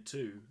Evil Dead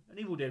 2 and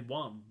Evil Dead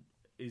 1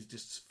 is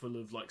just full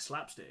of like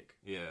slapstick.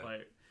 Yeah,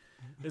 like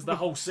there's the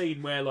whole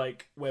scene where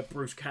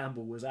Bruce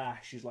Campbell was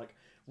Ash. He's like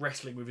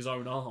wrestling with his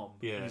own arm.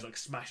 Yeah. And he's like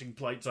smashing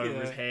plates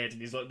over his head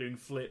and he's like doing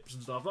flips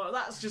and stuff. Like,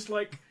 that's just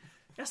like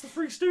that's the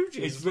Three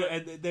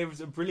Stooges. There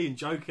was a brilliant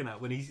joke in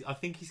that when I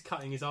think he's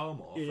cutting his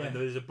arm off and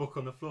there's a book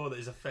on the floor that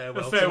is a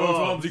farewell to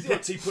arms.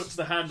 He puts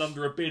the hand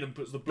under a bin and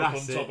puts the book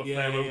on top of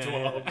farewell to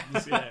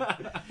arms.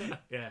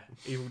 Yeah.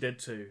 Evil Dead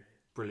 2.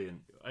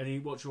 Brilliant.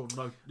 What's your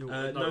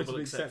notable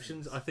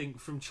exceptions? I think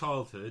from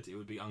childhood it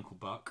would be Uncle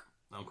Buck.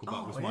 Uncle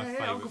Buck was my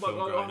favourite film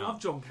growing up. I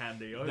love John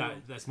Candy.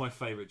 That's my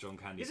favourite John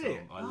Candy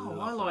film.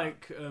 I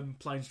like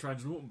Planes,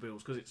 Trains and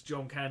Automobiles because it's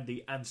John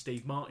Candy and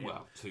Steve Martin.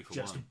 Well, 2 for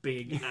just 1.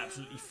 Being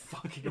absolutely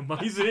fucking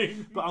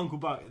amazing. But Uncle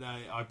Buck,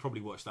 I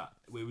probably watched that.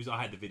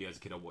 I had the video as a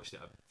kid. I watched it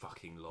a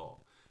fucking lot.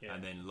 Yeah.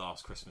 And then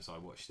last Christmas I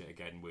watched it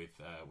again with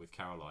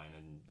Caroline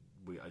and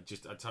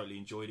I totally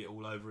enjoyed it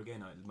all over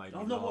again. It made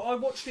me laugh. I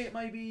watched it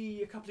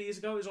maybe a couple of years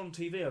ago. It was on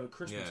TV over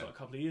Christmas a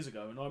couple of years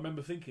ago, and I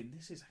remember thinking,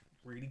 this is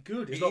really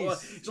good. It's not one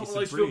of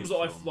those films that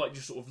I've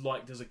just sort of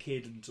liked as a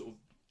kid and sort of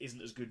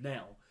isn't as good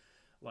now.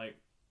 Like,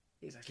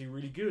 it's actually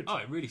really good. Oh,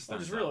 it really stands out.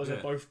 I just realised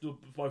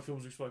that both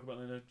films we spoke about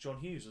are John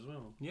Hughes as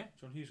well. Yeah.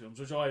 John Hughes films,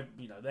 which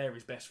they're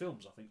his best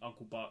films, I think.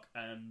 Uncle Buck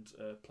and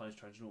Planes,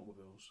 Trains and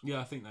Automobiles. Yeah,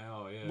 I think they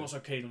are, yeah. I'm not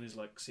so keen on his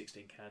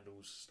 16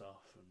 Candles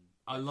stuff. And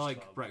I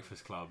like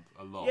Breakfast Club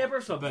a lot. Yeah,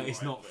 Breakfast Club. But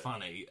it's not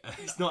funny.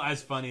 It's not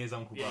as funny as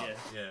Uncle Buck.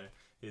 Yeah.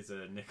 Here's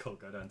a nickel,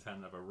 go downtown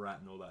and have a rat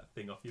and all that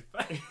thing off your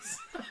face.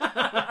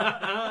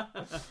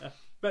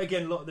 But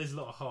again, there's a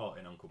lot of heart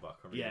in Uncle Buck.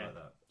 I really like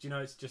that. Do you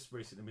know it's just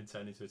recently been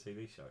turned into a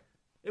TV show?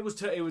 It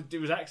was an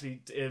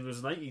 80s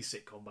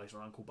sitcom based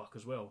on Uncle Buck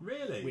as well.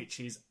 Really?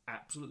 Which is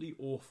absolutely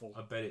awful.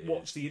 I bet it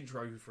Watch is. the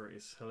intro for it.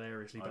 It's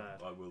hilariously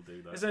bad. I will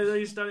do that. So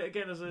they've done it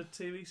again as a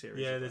TV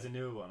series. Yeah, there's a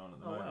newer one on at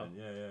the moment. Wow.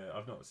 Yeah.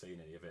 I've not seen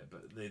any of it,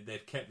 but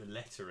they've kept the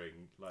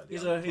lettering like.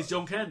 Is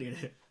John Candy in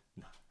it?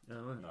 No.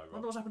 No, No, I Rob.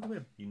 wonder what's happened to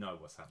him. You know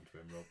what's happened to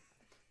him, Rob.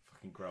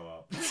 Fucking grow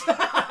up.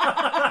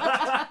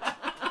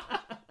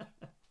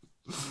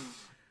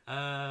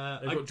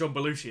 They've got John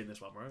Belushi in this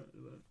one, right?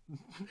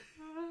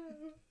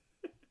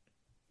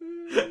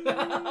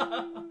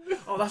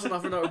 Oh, that's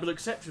another notable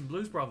exception.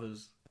 Blues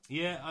Brothers.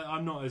 Yeah,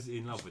 I'm not as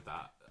in love with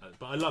that,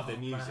 but I love their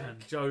music. Man,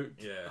 Joe.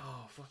 Yeah.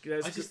 Oh, fuck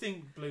it. I just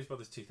think Blues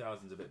Brothers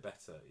 2000's a bit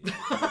better.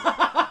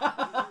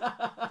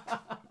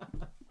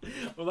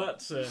 Well,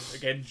 that's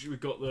again. We've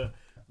got the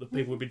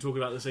people we've been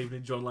talking about this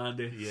evening. John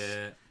Landis.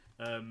 Yeah.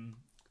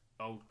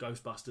 Old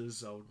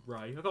Ghostbusters. Old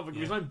Ray. I can't think of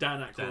his name.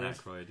 Dan Aykroyd. Dan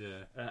Aykroyd.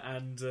 Yeah.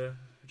 And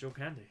John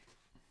Candy.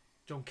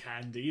 John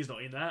Candy. He's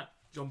not in that.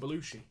 John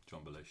Belushi.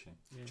 John Belushi.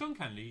 Yeah. John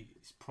Candy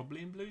is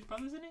probably in Blues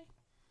Brothers, isn't he?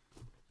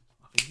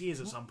 I think he is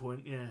at some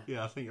point. Yeah.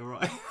 Yeah, I think you're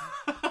right.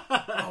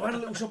 Oh, and A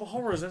Little Shop of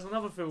Horrors. That's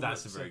another film.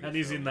 That's a very good and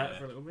he's film, in that yeah.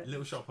 for a little bit.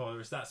 Little Shop of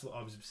Horrors. That's what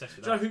I was obsessed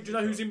with. Do you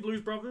know who's in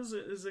Blues Brothers?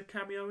 There's a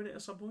cameo in it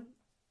at some point.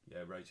 Yeah,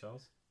 Ray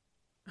Charles.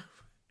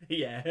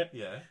 Yeah.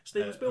 Yeah.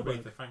 Steven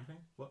Spielberg. Aretha Franklin.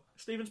 What?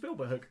 Steven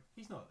Spielberg.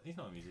 He's not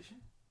a musician.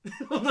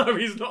 No,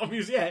 he's not a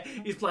musician. Yeah,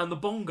 he's playing the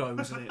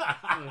bongos in it.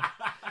 Yeah.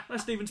 No,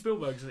 Steven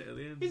Spielberg's in it at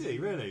the end. Is he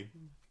really?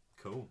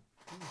 Cool.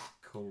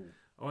 All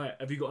right,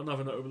 have you got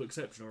another notable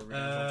exception? Or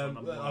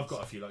I've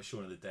got a few. Like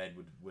Shaun of the Dead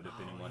would have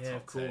been in my top 10. Yeah,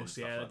 of course.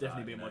 Stuff Yeah, like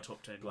definitely that, be in you my know.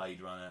 top 10.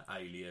 Blade Runner,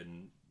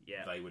 Alien.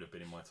 Yeah. They would have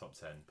been in my top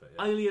 10. But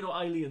yeah. Alien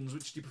or Aliens?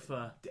 Which do you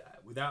prefer?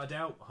 Without a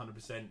doubt,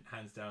 100%,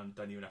 hands down.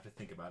 Don't even have to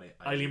think about it.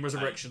 Alien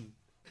Resurrection.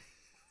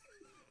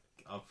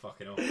 I'm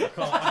fucking off.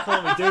 I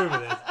can't be doing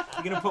with this.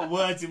 You're going to put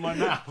words in my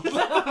mouth.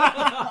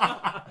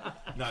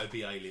 No, it'd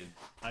be Alien.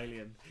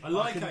 Alien. I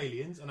like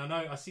Aliens, and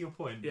I see your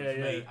point. But Yeah, for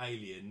yeah. me,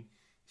 Alien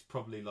is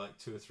probably like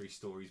 2 or 3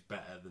 stories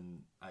better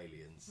than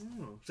Aliens.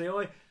 See,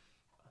 I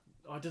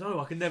don't know.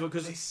 I can never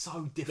because They're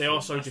so different. They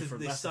are so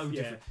different. They're so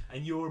yeah. different.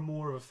 And you're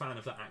more of a fan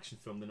of that action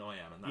film than I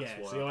am, and that's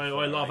why. See, I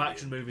prefer love Alien.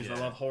 action movies and I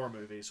love horror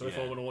movies. So if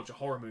I Yeah. want to watch a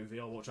horror movie,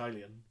 I'll watch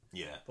Alien.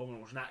 Yeah. If I want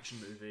to watch an action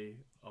movie,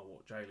 I'll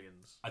watch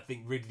Aliens. I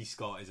think Ridley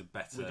Scott is a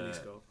better.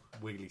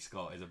 Ridley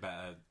Scott. Scott is a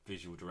better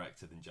visual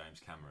director than James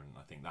Cameron.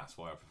 I think that's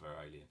why I prefer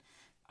Alien.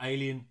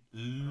 Alien,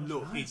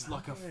 look, it's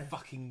like a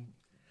fucking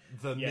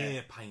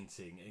Vermeer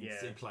painting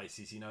in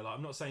places. You know, like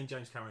I'm not saying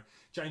James Cameron.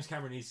 James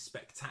Cameron is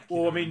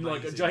spectacular. Well, I mean,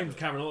 like amazing, James but-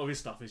 Cameron, a lot of his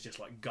stuff is just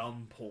like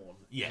gun porn.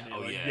 Yeah. And Oh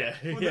like, yeah.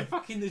 yeah. Well, the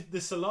fucking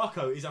the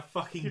Sulaco is a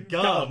fucking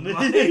Gun.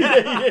 gun.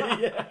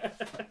 yeah.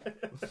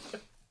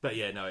 But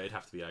yeah, no, it'd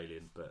have to be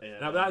Alien. But Yeah.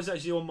 that was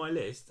actually on my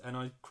list, and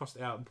I crossed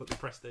it out and put The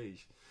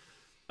Prestige.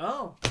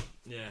 Oh,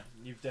 Yeah,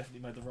 you've definitely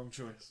made the wrong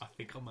choice. I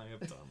think I may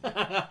have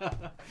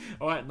done.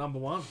 All right, number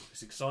one.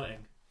 It's exciting.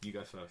 You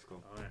go first, go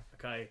on. All right,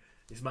 okay.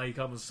 This may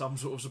come as some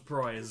sort of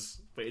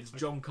surprise, but it's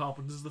John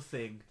Carpenter's The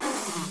Thing.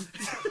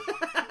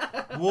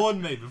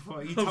 Warn me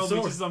before you told me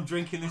sorry. just as I'm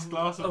drinking this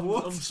glass of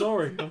water. I'm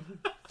sorry.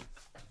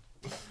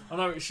 I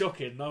know it's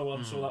shocking. No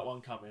one saw that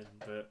one coming,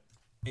 but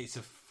It's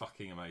a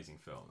fucking amazing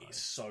film. Though. it's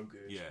so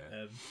good.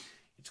 Yeah.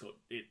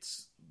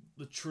 It's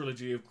the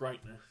trilogy of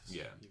greatness.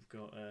 Yeah. You've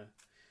got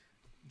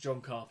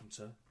John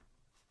Carpenter,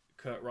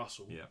 Kurt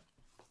Russell, Yeah.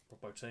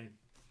 Rob Bottin.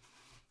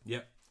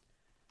 Yep.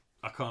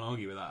 I can't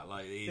argue with that.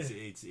 Like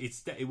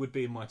it would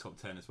be in my top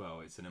 10 as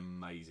well. It's an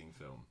amazing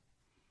film.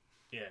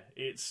 Yeah,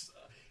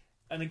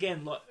 and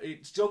again, like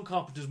it's John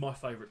Carpenter's my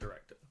favourite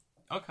director.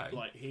 Okay.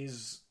 Like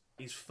his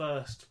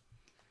first,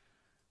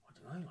 I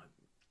don't know, like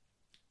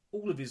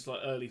all of his like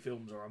early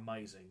films are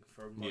amazing.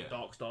 From like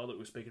Dark Star that we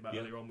were speaking about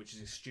earlier on, which is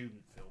his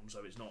student film, so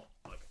it's not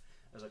like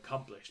as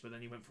accomplished. But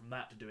then he went from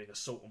that to doing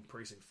Assault on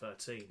Precinct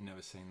 13.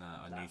 Never seen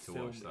that. I need to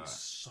film watch that. is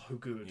so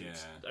good. Yeah.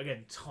 It's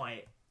again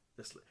tight.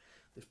 This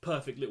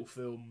perfect little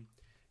film.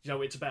 You know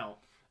what it's about?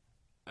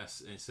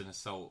 It's an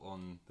assault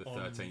on the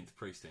 13th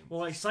precinct.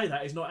 Well, they say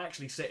that it's not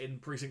actually set in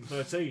Precinct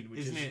 13, which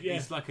Isn't is it? Yeah.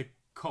 It's like a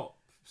cop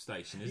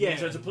station, isn't it? Yeah,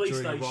 so it's a police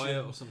During station. a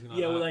riot or something like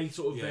yeah, that.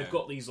 well, they've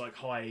got these like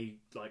high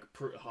I don't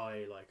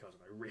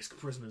know risk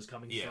prisoners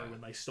coming through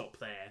when they stop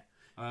there.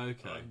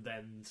 Okay. And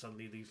then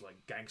suddenly these like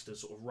gangsters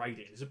sort of raid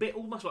it. It's a bit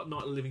almost like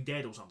Night of the Living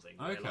Dead or something.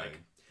 Where, Okay. like,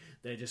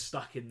 they're just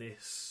stuck in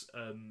this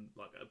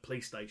like a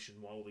police station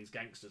while all these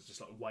gangsters,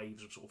 just like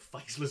waves of sort of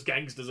faceless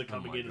gangsters are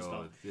coming in and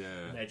stuff. Yeah.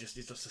 And it's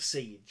just a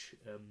siege.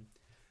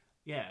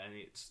 Yeah, and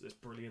it's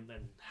brilliant.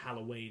 Then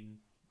Halloween,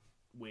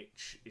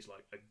 which is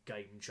like a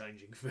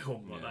game-changing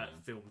film. Like that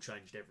film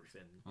changed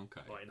everything.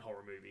 Okay. Like in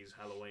horror movies,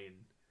 Halloween,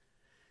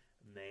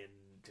 and then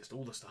just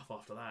all the stuff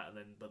after that. And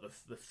then, but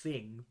the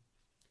Thing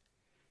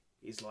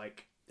is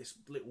like this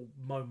little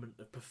moment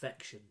of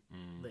perfection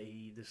that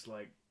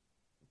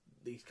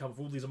he's come with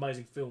all these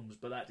amazing films,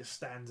 but that just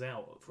stands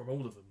out from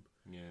all of them.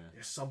 Yeah.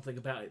 There's something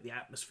about it, the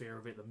atmosphere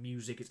of it, the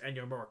music. It's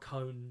Ennio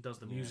Morricone does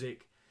the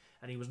music,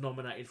 and he was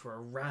nominated for a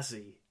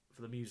Razzie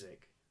for the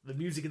music. The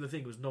music in The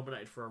Thing was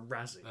nominated for a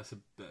Razzie.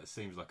 That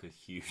seems like a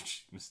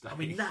huge mistake. I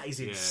mean, that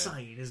is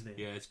insane, isn't it?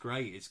 Yeah, it's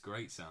great. It's a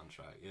great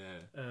soundtrack.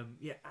 Yeah.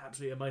 Yeah,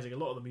 absolutely amazing. A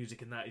lot of the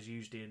music in that is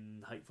used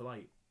in Hateful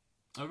Eight.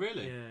 Oh,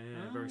 really?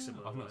 Yeah, very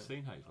similar. I've not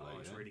seen Hateful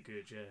Eight. It's really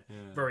good. Yeah.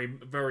 Yeah. Very,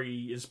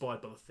 very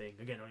inspired by The Thing.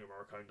 Again, Ennio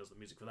Morricone does the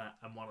music for that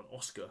and won an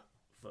Oscar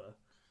for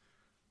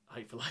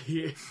Hateful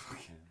Eight.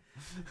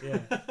 Yeah.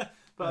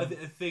 But the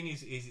thing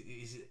is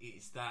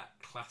it's that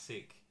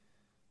classic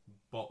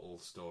bottle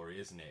story,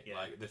 isn't it? Yeah.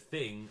 Like The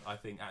Thing, I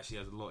think actually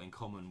has a lot in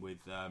common with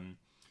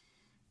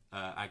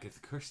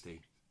Agatha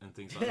Christie and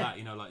things like that.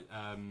 You know, like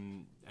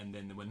and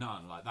then there were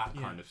none, like that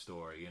kind of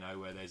story. You know,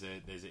 where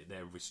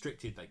they're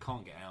restricted, they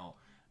can't get out,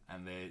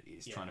 and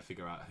it's trying to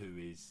figure out who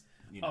is.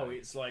 You know,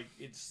 it's like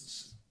it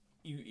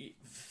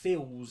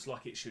feels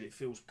like it should. It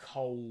feels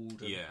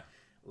cold. And,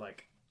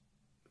 like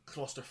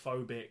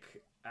claustrophobic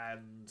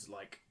and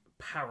like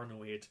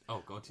paranoid.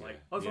 Oh god, yeah.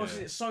 Like, I've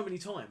seen it so many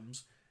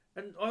times.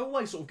 And I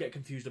always sort of get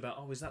confused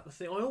about, is that the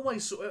thing? I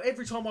always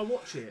every time I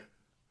watch it,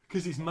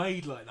 because it's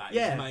made like that.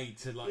 Yeah, it's made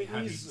to like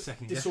have you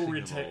second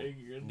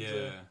disorientating, and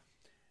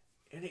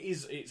and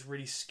it's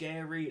really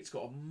scary. It's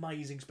got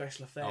amazing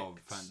special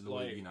effects.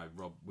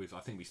 Rob. I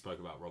think we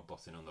spoke about Rob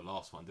Bottin on the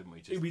last one, didn't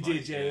we? We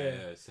did,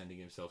 yeah. Sending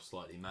himself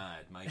slightly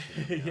mad,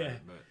 making it.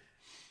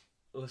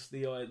 But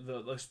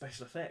the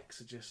special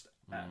effects are just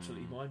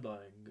absolutely mind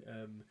blowing.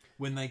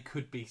 When they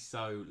could be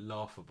so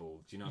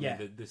laughable, do you know what I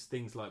mean? There's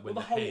things like when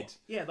the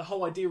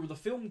whole idea of the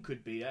film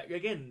could be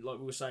again, like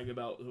we were saying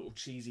about sort of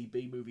cheesy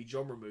B movie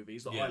genre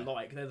movies that I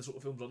like. They're the sort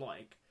of films I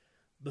like.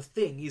 The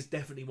Thing is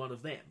definitely one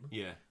of them.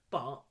 Yeah,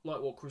 but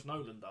like what Chris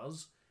Nolan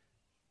does,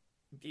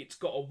 it's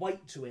got a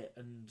weight to it,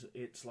 and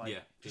it's like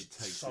it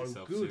takes so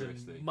itself good.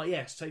 Seriously. And, it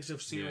takes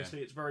itself seriously.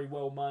 Yeah. It's very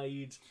well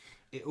made.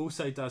 It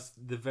also does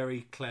the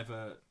very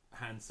clever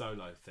Han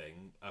Solo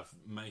thing of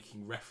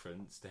making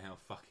reference to how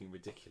fucking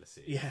ridiculous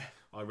it is. Yeah.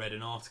 I read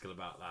an article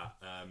about that.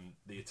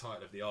 The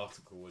title of the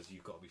article was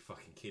 "You've got to be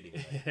fucking kidding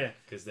me."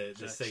 Because the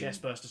scene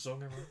Chestburster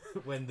song,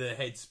 when the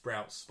head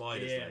sprouts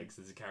spider's legs,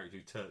 there's a character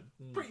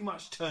who pretty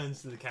much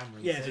turns to the camera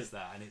and says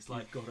that, and it's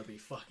like, "You've got to be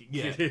fucking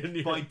kidding."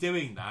 Yeah. By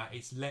doing that,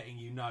 it's letting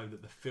you know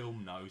that the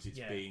film knows it's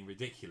being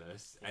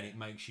ridiculous, and it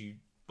makes you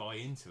buy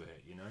into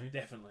it. You know,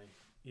 definitely.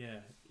 Yeah,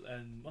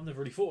 and I've never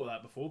really thought of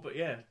that before, but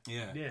yeah.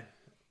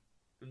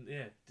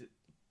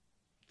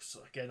 So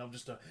again,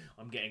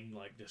 I'm getting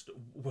like just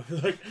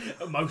like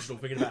emotional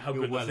thinking about how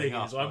good the thing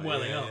is. I'm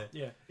welling up.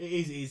 Yeah, it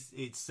is.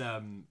 It's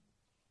a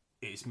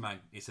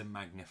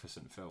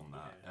magnificent film.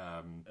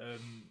 That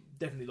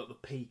definitely like the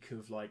peak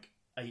of like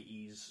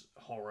 80s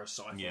horror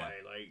sci-fi.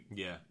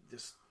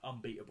 Just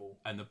unbeatable.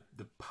 And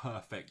the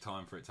perfect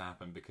time for it to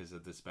happen because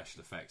of the special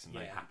effects, and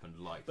they happened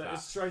like that. But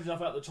it's strange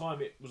enough at the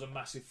time it was a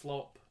massive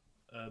flop.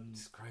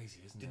 It's crazy,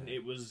 isn't it?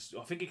 It was.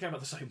 I think it came out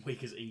the same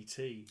week as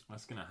E.T.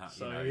 That's going to happen.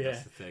 So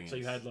that's the thing. So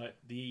you had like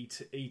the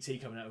E.T.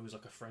 coming out, who was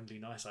like a friendly,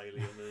 nice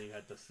alien, and then you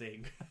had the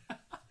Thing.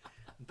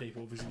 And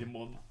people obviously didn't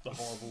want the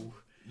horrible,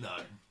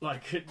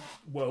 like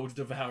world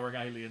devouring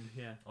alien.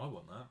 Yeah, I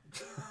want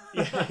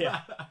that.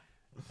 yeah.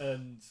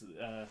 And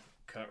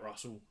Kurt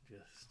Russell,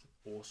 just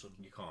awesome.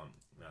 You can't,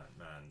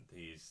 man.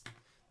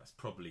 That's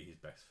probably his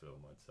best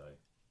film, I'd say.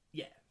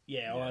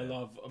 Yeah, I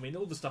love. I mean,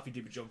 all the stuff he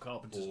did with John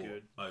Carpenter's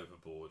good.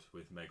 Overboard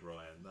with Meg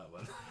Ryan, that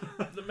one.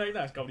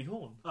 That's Goldie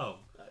Hawn. Oh,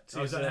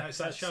 is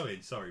that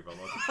showing? Sorry, Bob.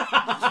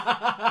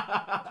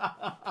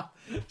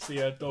 It's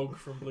the dog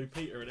from Blue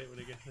Peter in it when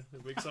they get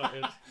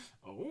excited.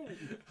 Oh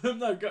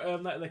no,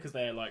 because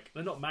they're like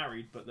they're not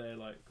married, but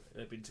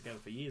they've been together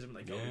for years, haven't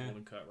they? Goldie Hawn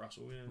and Kurt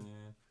Russell.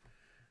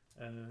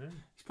 Yeah.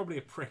 He's probably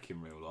a prick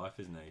in real life,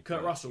 isn't he?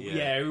 Kurt Russell. He's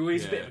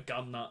a bit of a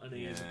gun nut, and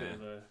he is a bit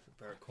of a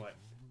very quite.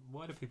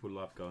 Why do people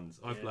love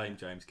guns? I blame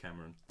James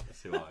Cameron.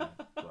 That's who I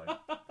am.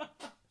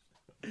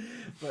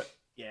 But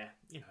yeah,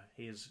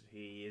 he is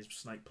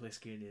Snake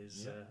Plissken,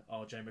 is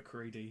R.J.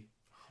 McCready.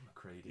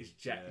 He's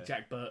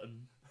Jack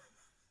Burton.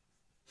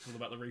 It's all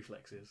about the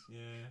reflexes. Yeah.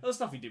 The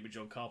stuff he did with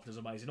John Carpenter's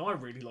amazing. I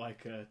really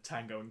like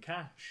Tango and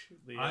Cash.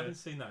 I haven't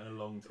seen that in a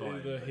long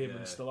time. Him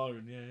and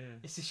Stallone,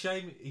 It's a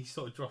shame he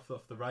sort of dropped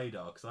off the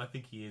radar, because I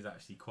think he is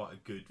actually quite a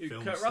good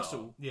film Kurt star.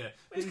 Russell? Yeah.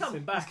 He's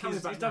coming back.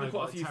 He's done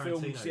quite a few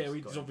films. Yeah,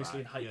 he's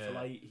obviously back. in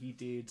Hateful Eight. He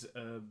did...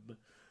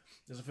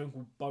 there's a film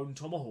called Bone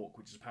Tomahawk,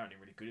 which is apparently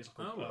really good. It's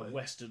like a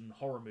Western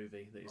horror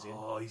movie that he's in.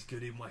 Oh, he's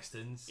good in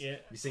Westerns. Yeah.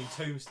 Have you seen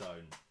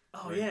Tombstone?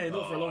 Oh, yeah,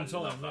 not for a long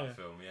time. I love that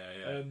film,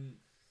 yeah.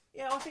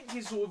 Yeah, I think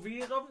he's sort of. I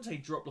wouldn't say he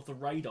dropped off the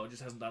radar.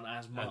 Just hasn't done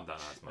as much.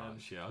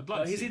 Yeah, I'd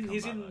like to see him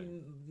he's come in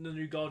back, the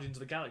new Guardians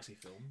of the Galaxy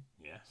film.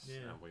 Yes,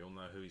 and we all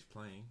know who he's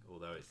playing.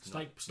 Although it's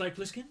Snake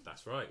Plissken.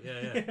 That's right.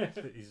 Yeah.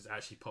 He's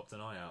actually popped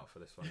an eye out for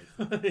this one.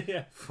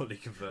 Yeah, fully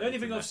converted. The only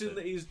thing I've seen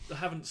that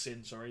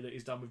that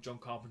he's done with John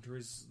Carpenter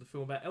is the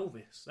film about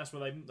Elvis. That's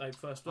where they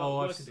first started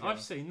working together.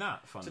 I've seen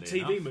that. Funnily it's a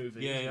TV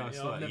movie. Yeah, I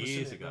saw it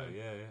years ago.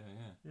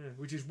 Yeah,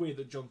 which is weird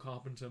that John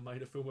Carpenter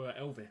made a film about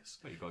Elvis.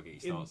 Well, you've got to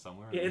get your start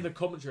somewhere. Yeah, in the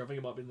commentary, I think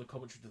it might have been the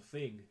commentary to The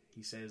Thing.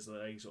 He says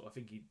that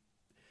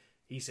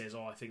he says,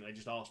 I think they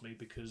just asked me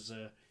because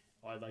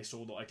they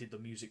saw that I did the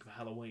music for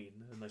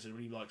Halloween, and they said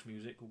when he likes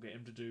music, we'll get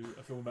him to do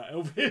a film about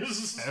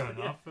Elvis. Fair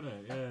enough, isn't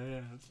it?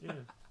 Yeah.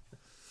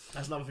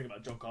 That's another thing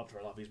about John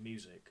Carpenter. I love his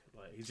music.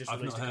 Like he's just I've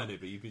released not heard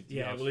it, but you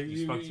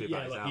spoke to me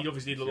about his he albums.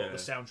 obviously did a lot of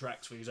the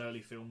soundtracks for his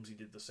early films. He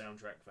did the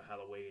soundtrack for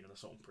Halloween and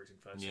Assault on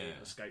Precinct 13,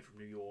 Escape from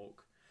New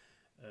York.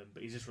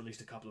 But he's just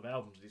released a couple of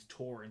albums. He's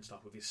touring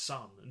stuff with his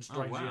son, and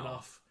strangely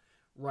enough,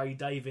 Ray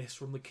Davis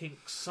from the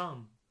Kinks'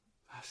 son.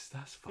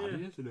 That's funny,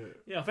 isn't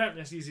it? Yeah,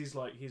 apparently he's his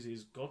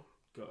godfather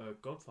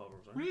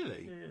or something.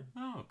 Really? Yeah.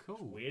 Oh, cool.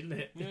 It's weird, isn't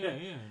it?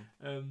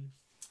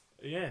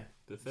 Yeah.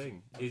 The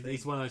thing.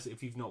 It's one of those.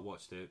 If you've not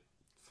watched it,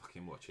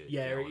 fucking watch it.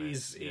 Yeah, it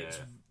is. Yeah. It's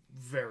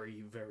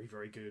very, very,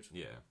 very good.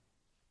 Yeah.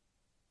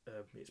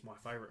 It's my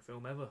favourite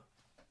film ever.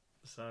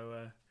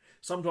 So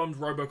sometimes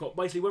RoboCop.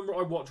 Basically, when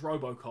I watch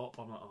RoboCop,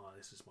 I'm like, oh,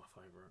 this is my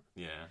favourite.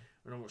 Yeah.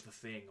 When I watch The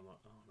Thing, I'm like,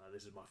 oh no,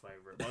 this is my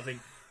favourite. But I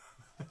think,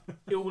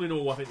 all in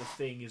all, I think The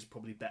Thing is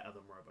probably better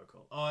than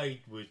RoboCop. I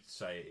would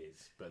say it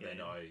is, but then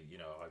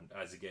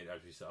as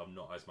you said, I'm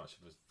not as much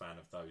of a fan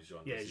of those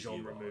genres. Yeah, as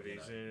genre you are,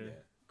 movies. You know? Yeah.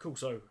 Cool.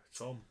 So,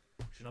 Tom,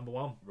 what's your number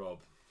one? Rob.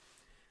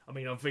 I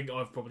mean, I think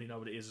I probably know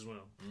what it is as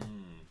well.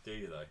 Do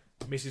you though?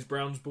 Mrs.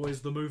 Brown's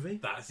Boys, the movie.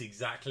 That's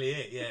exactly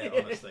it. Yeah,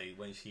 honestly,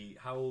 when she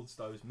holds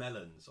those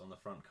melons on the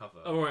front cover.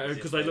 Oh right,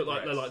 because they look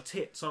like they're like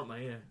tits, aren't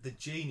they? Yeah. The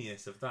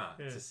genius of that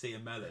to see a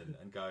melon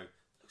and go,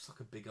 looks like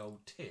a big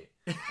old tit,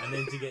 and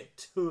then to get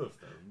two of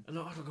them and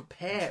like a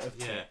pair of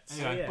tits.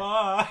 Yeah. Anyway,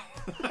 bye.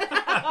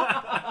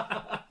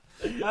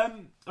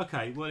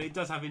 Okay, well, it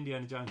does have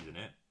Indiana Jones in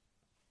it.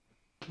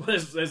 Well,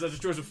 there's a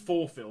choice of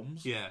 4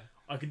 films. Yeah.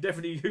 I can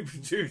definitely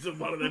choose that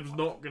one of them's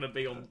not going to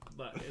be on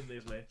that in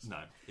this list. No,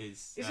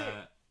 is it?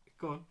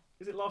 Go on.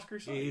 Is it Last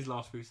Crusade? It is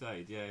Last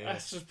Crusade. Yeah.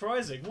 That's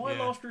surprising. Why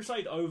Last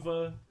Crusade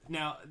over?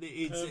 Now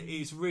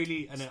it's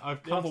really and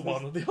I've the other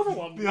one.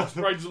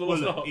 Raiders of the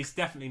Lost Ark. It's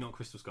definitely not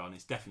Crystal Skull. And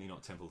it's definitely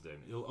not Temple of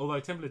Doom. Although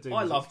Temple of Doom,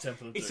 I love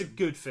Temple of Doom. It's a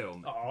good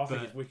film. Oh, I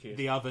think it's wicked.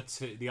 The other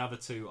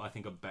two, I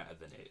think, are better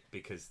than it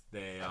because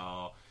they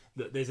are.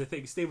 There's a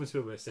thing. Steven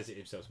Spielberg says it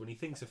himself. When he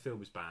thinks a film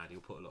is bad,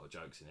 he'll put a lot of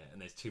jokes in it, and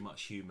there's too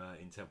much humour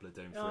in Temple of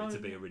Doom for it to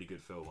be a really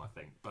good film, I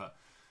think. But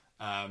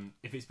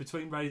if it's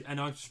between Raiders,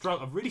 and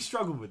I've really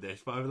struggled with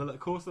this, but over the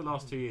course of the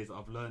last 2 years,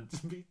 I've learned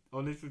to be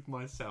honest with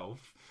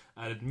myself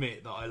and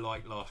admit that I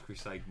like Last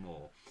Crusade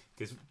more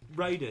because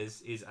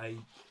Raiders is a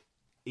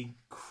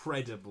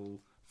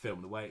incredible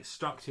film. The way it's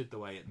structured, the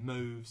way it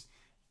moves,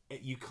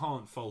 you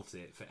can't fault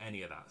it for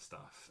any of that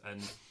stuff. And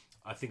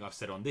I think I've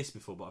said on this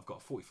before, but I've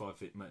got a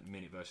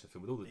 45-minute version of the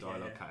film with all the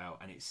dialogue cut out,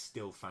 and it's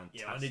still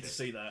fantastic. Yeah, I need to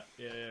see that.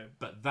 Yeah.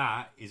 But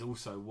that is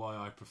also why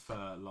I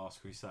prefer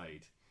Last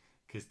Crusade,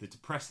 because the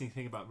depressing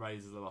thing about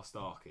Raiders of the Lost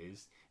Ark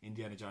is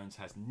Indiana Jones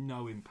has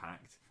no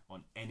impact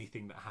on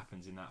anything that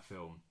happens in that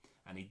film,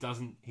 and he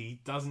doesn't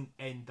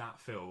end that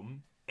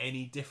film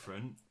any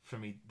different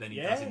than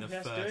he does in the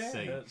first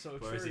scene.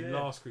 Whereas in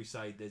Last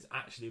Crusade, there's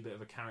actually a bit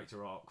of a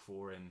character arc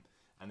for him.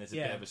 And there's a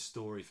bit of a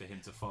story for him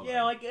to follow.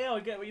 Yeah, I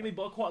get what you mean,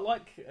 but I quite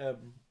like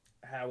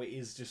how it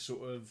is just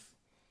sort of.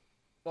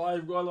 I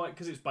like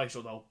because it's based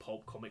on the old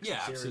pulp comics. Yeah,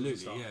 series absolutely. And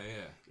stuff.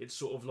 Yeah. It's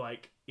sort of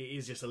like it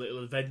is just a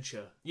little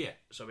adventure. Yeah.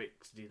 So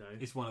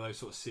it's one of those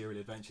sort of serial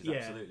adventures. Yeah,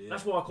 absolutely. Yeah.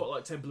 That's why I quite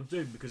like Temple of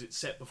Doom because it's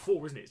set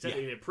before, isn't it? It's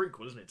technically a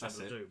prequel, isn't it?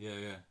 Temple of Doom.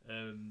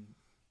 Yeah.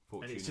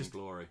 Fortune and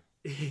Glory.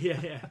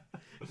 yeah.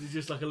 It's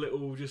just like a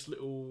little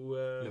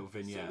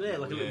vignette.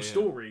 Like a little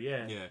story.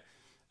 Yeah.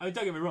 I mean,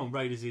 don't get me wrong,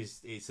 Raiders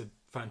it's a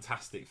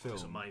fantastic film.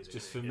 It's amazing.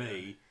 Just for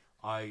me,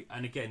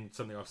 and again,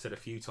 something I've said a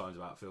few times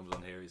about films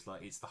on here is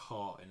like it's the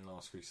heart in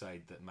Last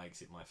Crusade that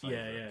makes it my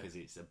favourite because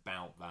it's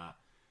about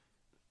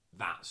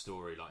that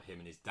story, like him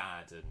and his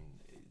dad, and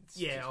it's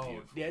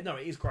no,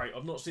 it is great.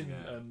 I've not seen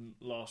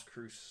Last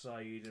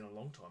Crusade in a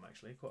long time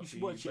actually. You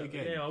should watch it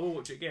again. Yeah, I will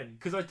watch it again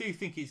because I do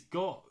think it's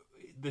got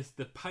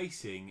the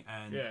pacing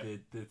and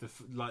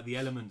the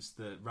elements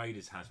that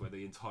Raiders has, where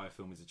the entire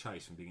film is a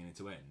chase from beginning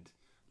to end.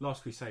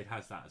 Last Crusade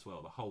has that as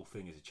well. The whole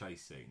thing is a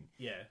chase scene.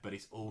 Yeah. But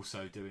it's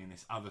also doing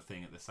this other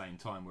thing at the same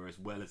time, where as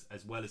well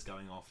as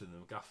going after the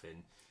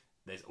MacGuffin,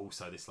 there's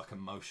also this like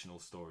emotional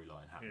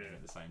storyline happening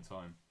at the same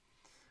time.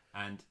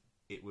 And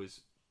it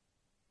was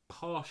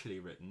partially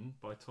written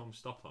by Tom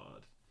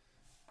Stoppard.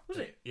 Was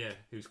it? Yeah,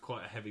 who's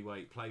quite a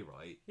heavyweight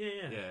playwright.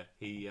 Yeah.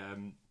 He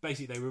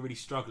basically they were really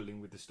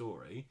struggling with the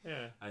story.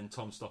 Yeah. And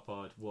Tom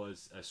Stoppard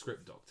was a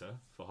script doctor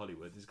for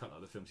Hollywood. There's a couple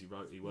of other films he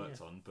worked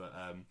on, but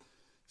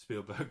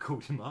Spielberg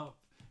called him up.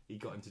 He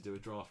got him to do a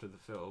draft of the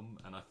film,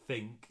 and I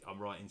think I'm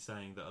right in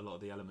saying that a lot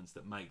of the elements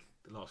that make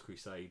The Last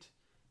Crusade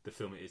the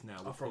film it is now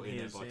were put in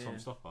there by Tom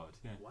Stoppard.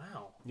 Yeah.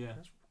 Wow. Yeah.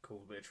 That's a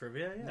cool bit of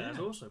trivia. Yeah, that's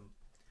awesome.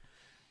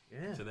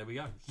 Yeah. So there we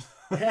go.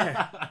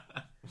 Yeah.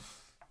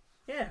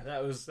 Yeah,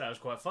 that was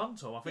quite fun,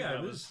 Tom. I think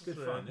that was good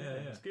fun. Yeah,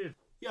 it was good.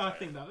 Yeah, I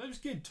think that was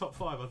good. Top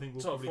 5. I think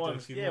we'll Top probably 5. do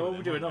a few yeah, more. Well,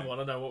 we'll do another one.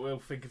 I know what we'll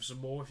think of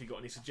some more. If you've got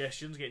any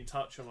suggestions, get in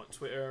touch on like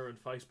Twitter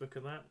and Facebook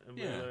and that, and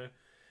we'll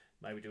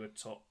maybe do a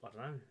top. I don't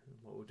know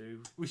what we'll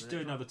do. We should do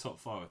another top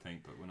 5, I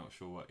think, but we're not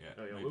sure what yet.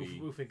 Oh, yeah, maybe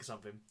we'll think of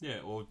something. Yeah,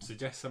 or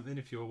suggest something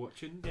if you're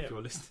watching, if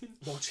you're listening.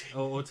 Watching.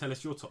 Or tell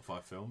us your top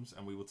 5 films,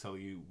 and we will tell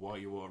you why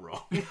you are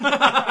wrong.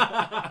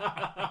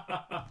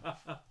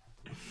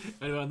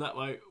 Anyway, on that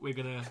way, we're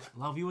gonna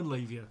love you and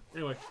leave you.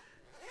 Anyway,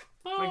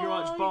 Bye. thank you very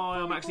much. Bye.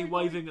 I'm actually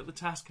waving at the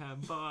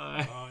Tascam.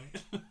 Bye.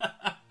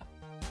 Bye.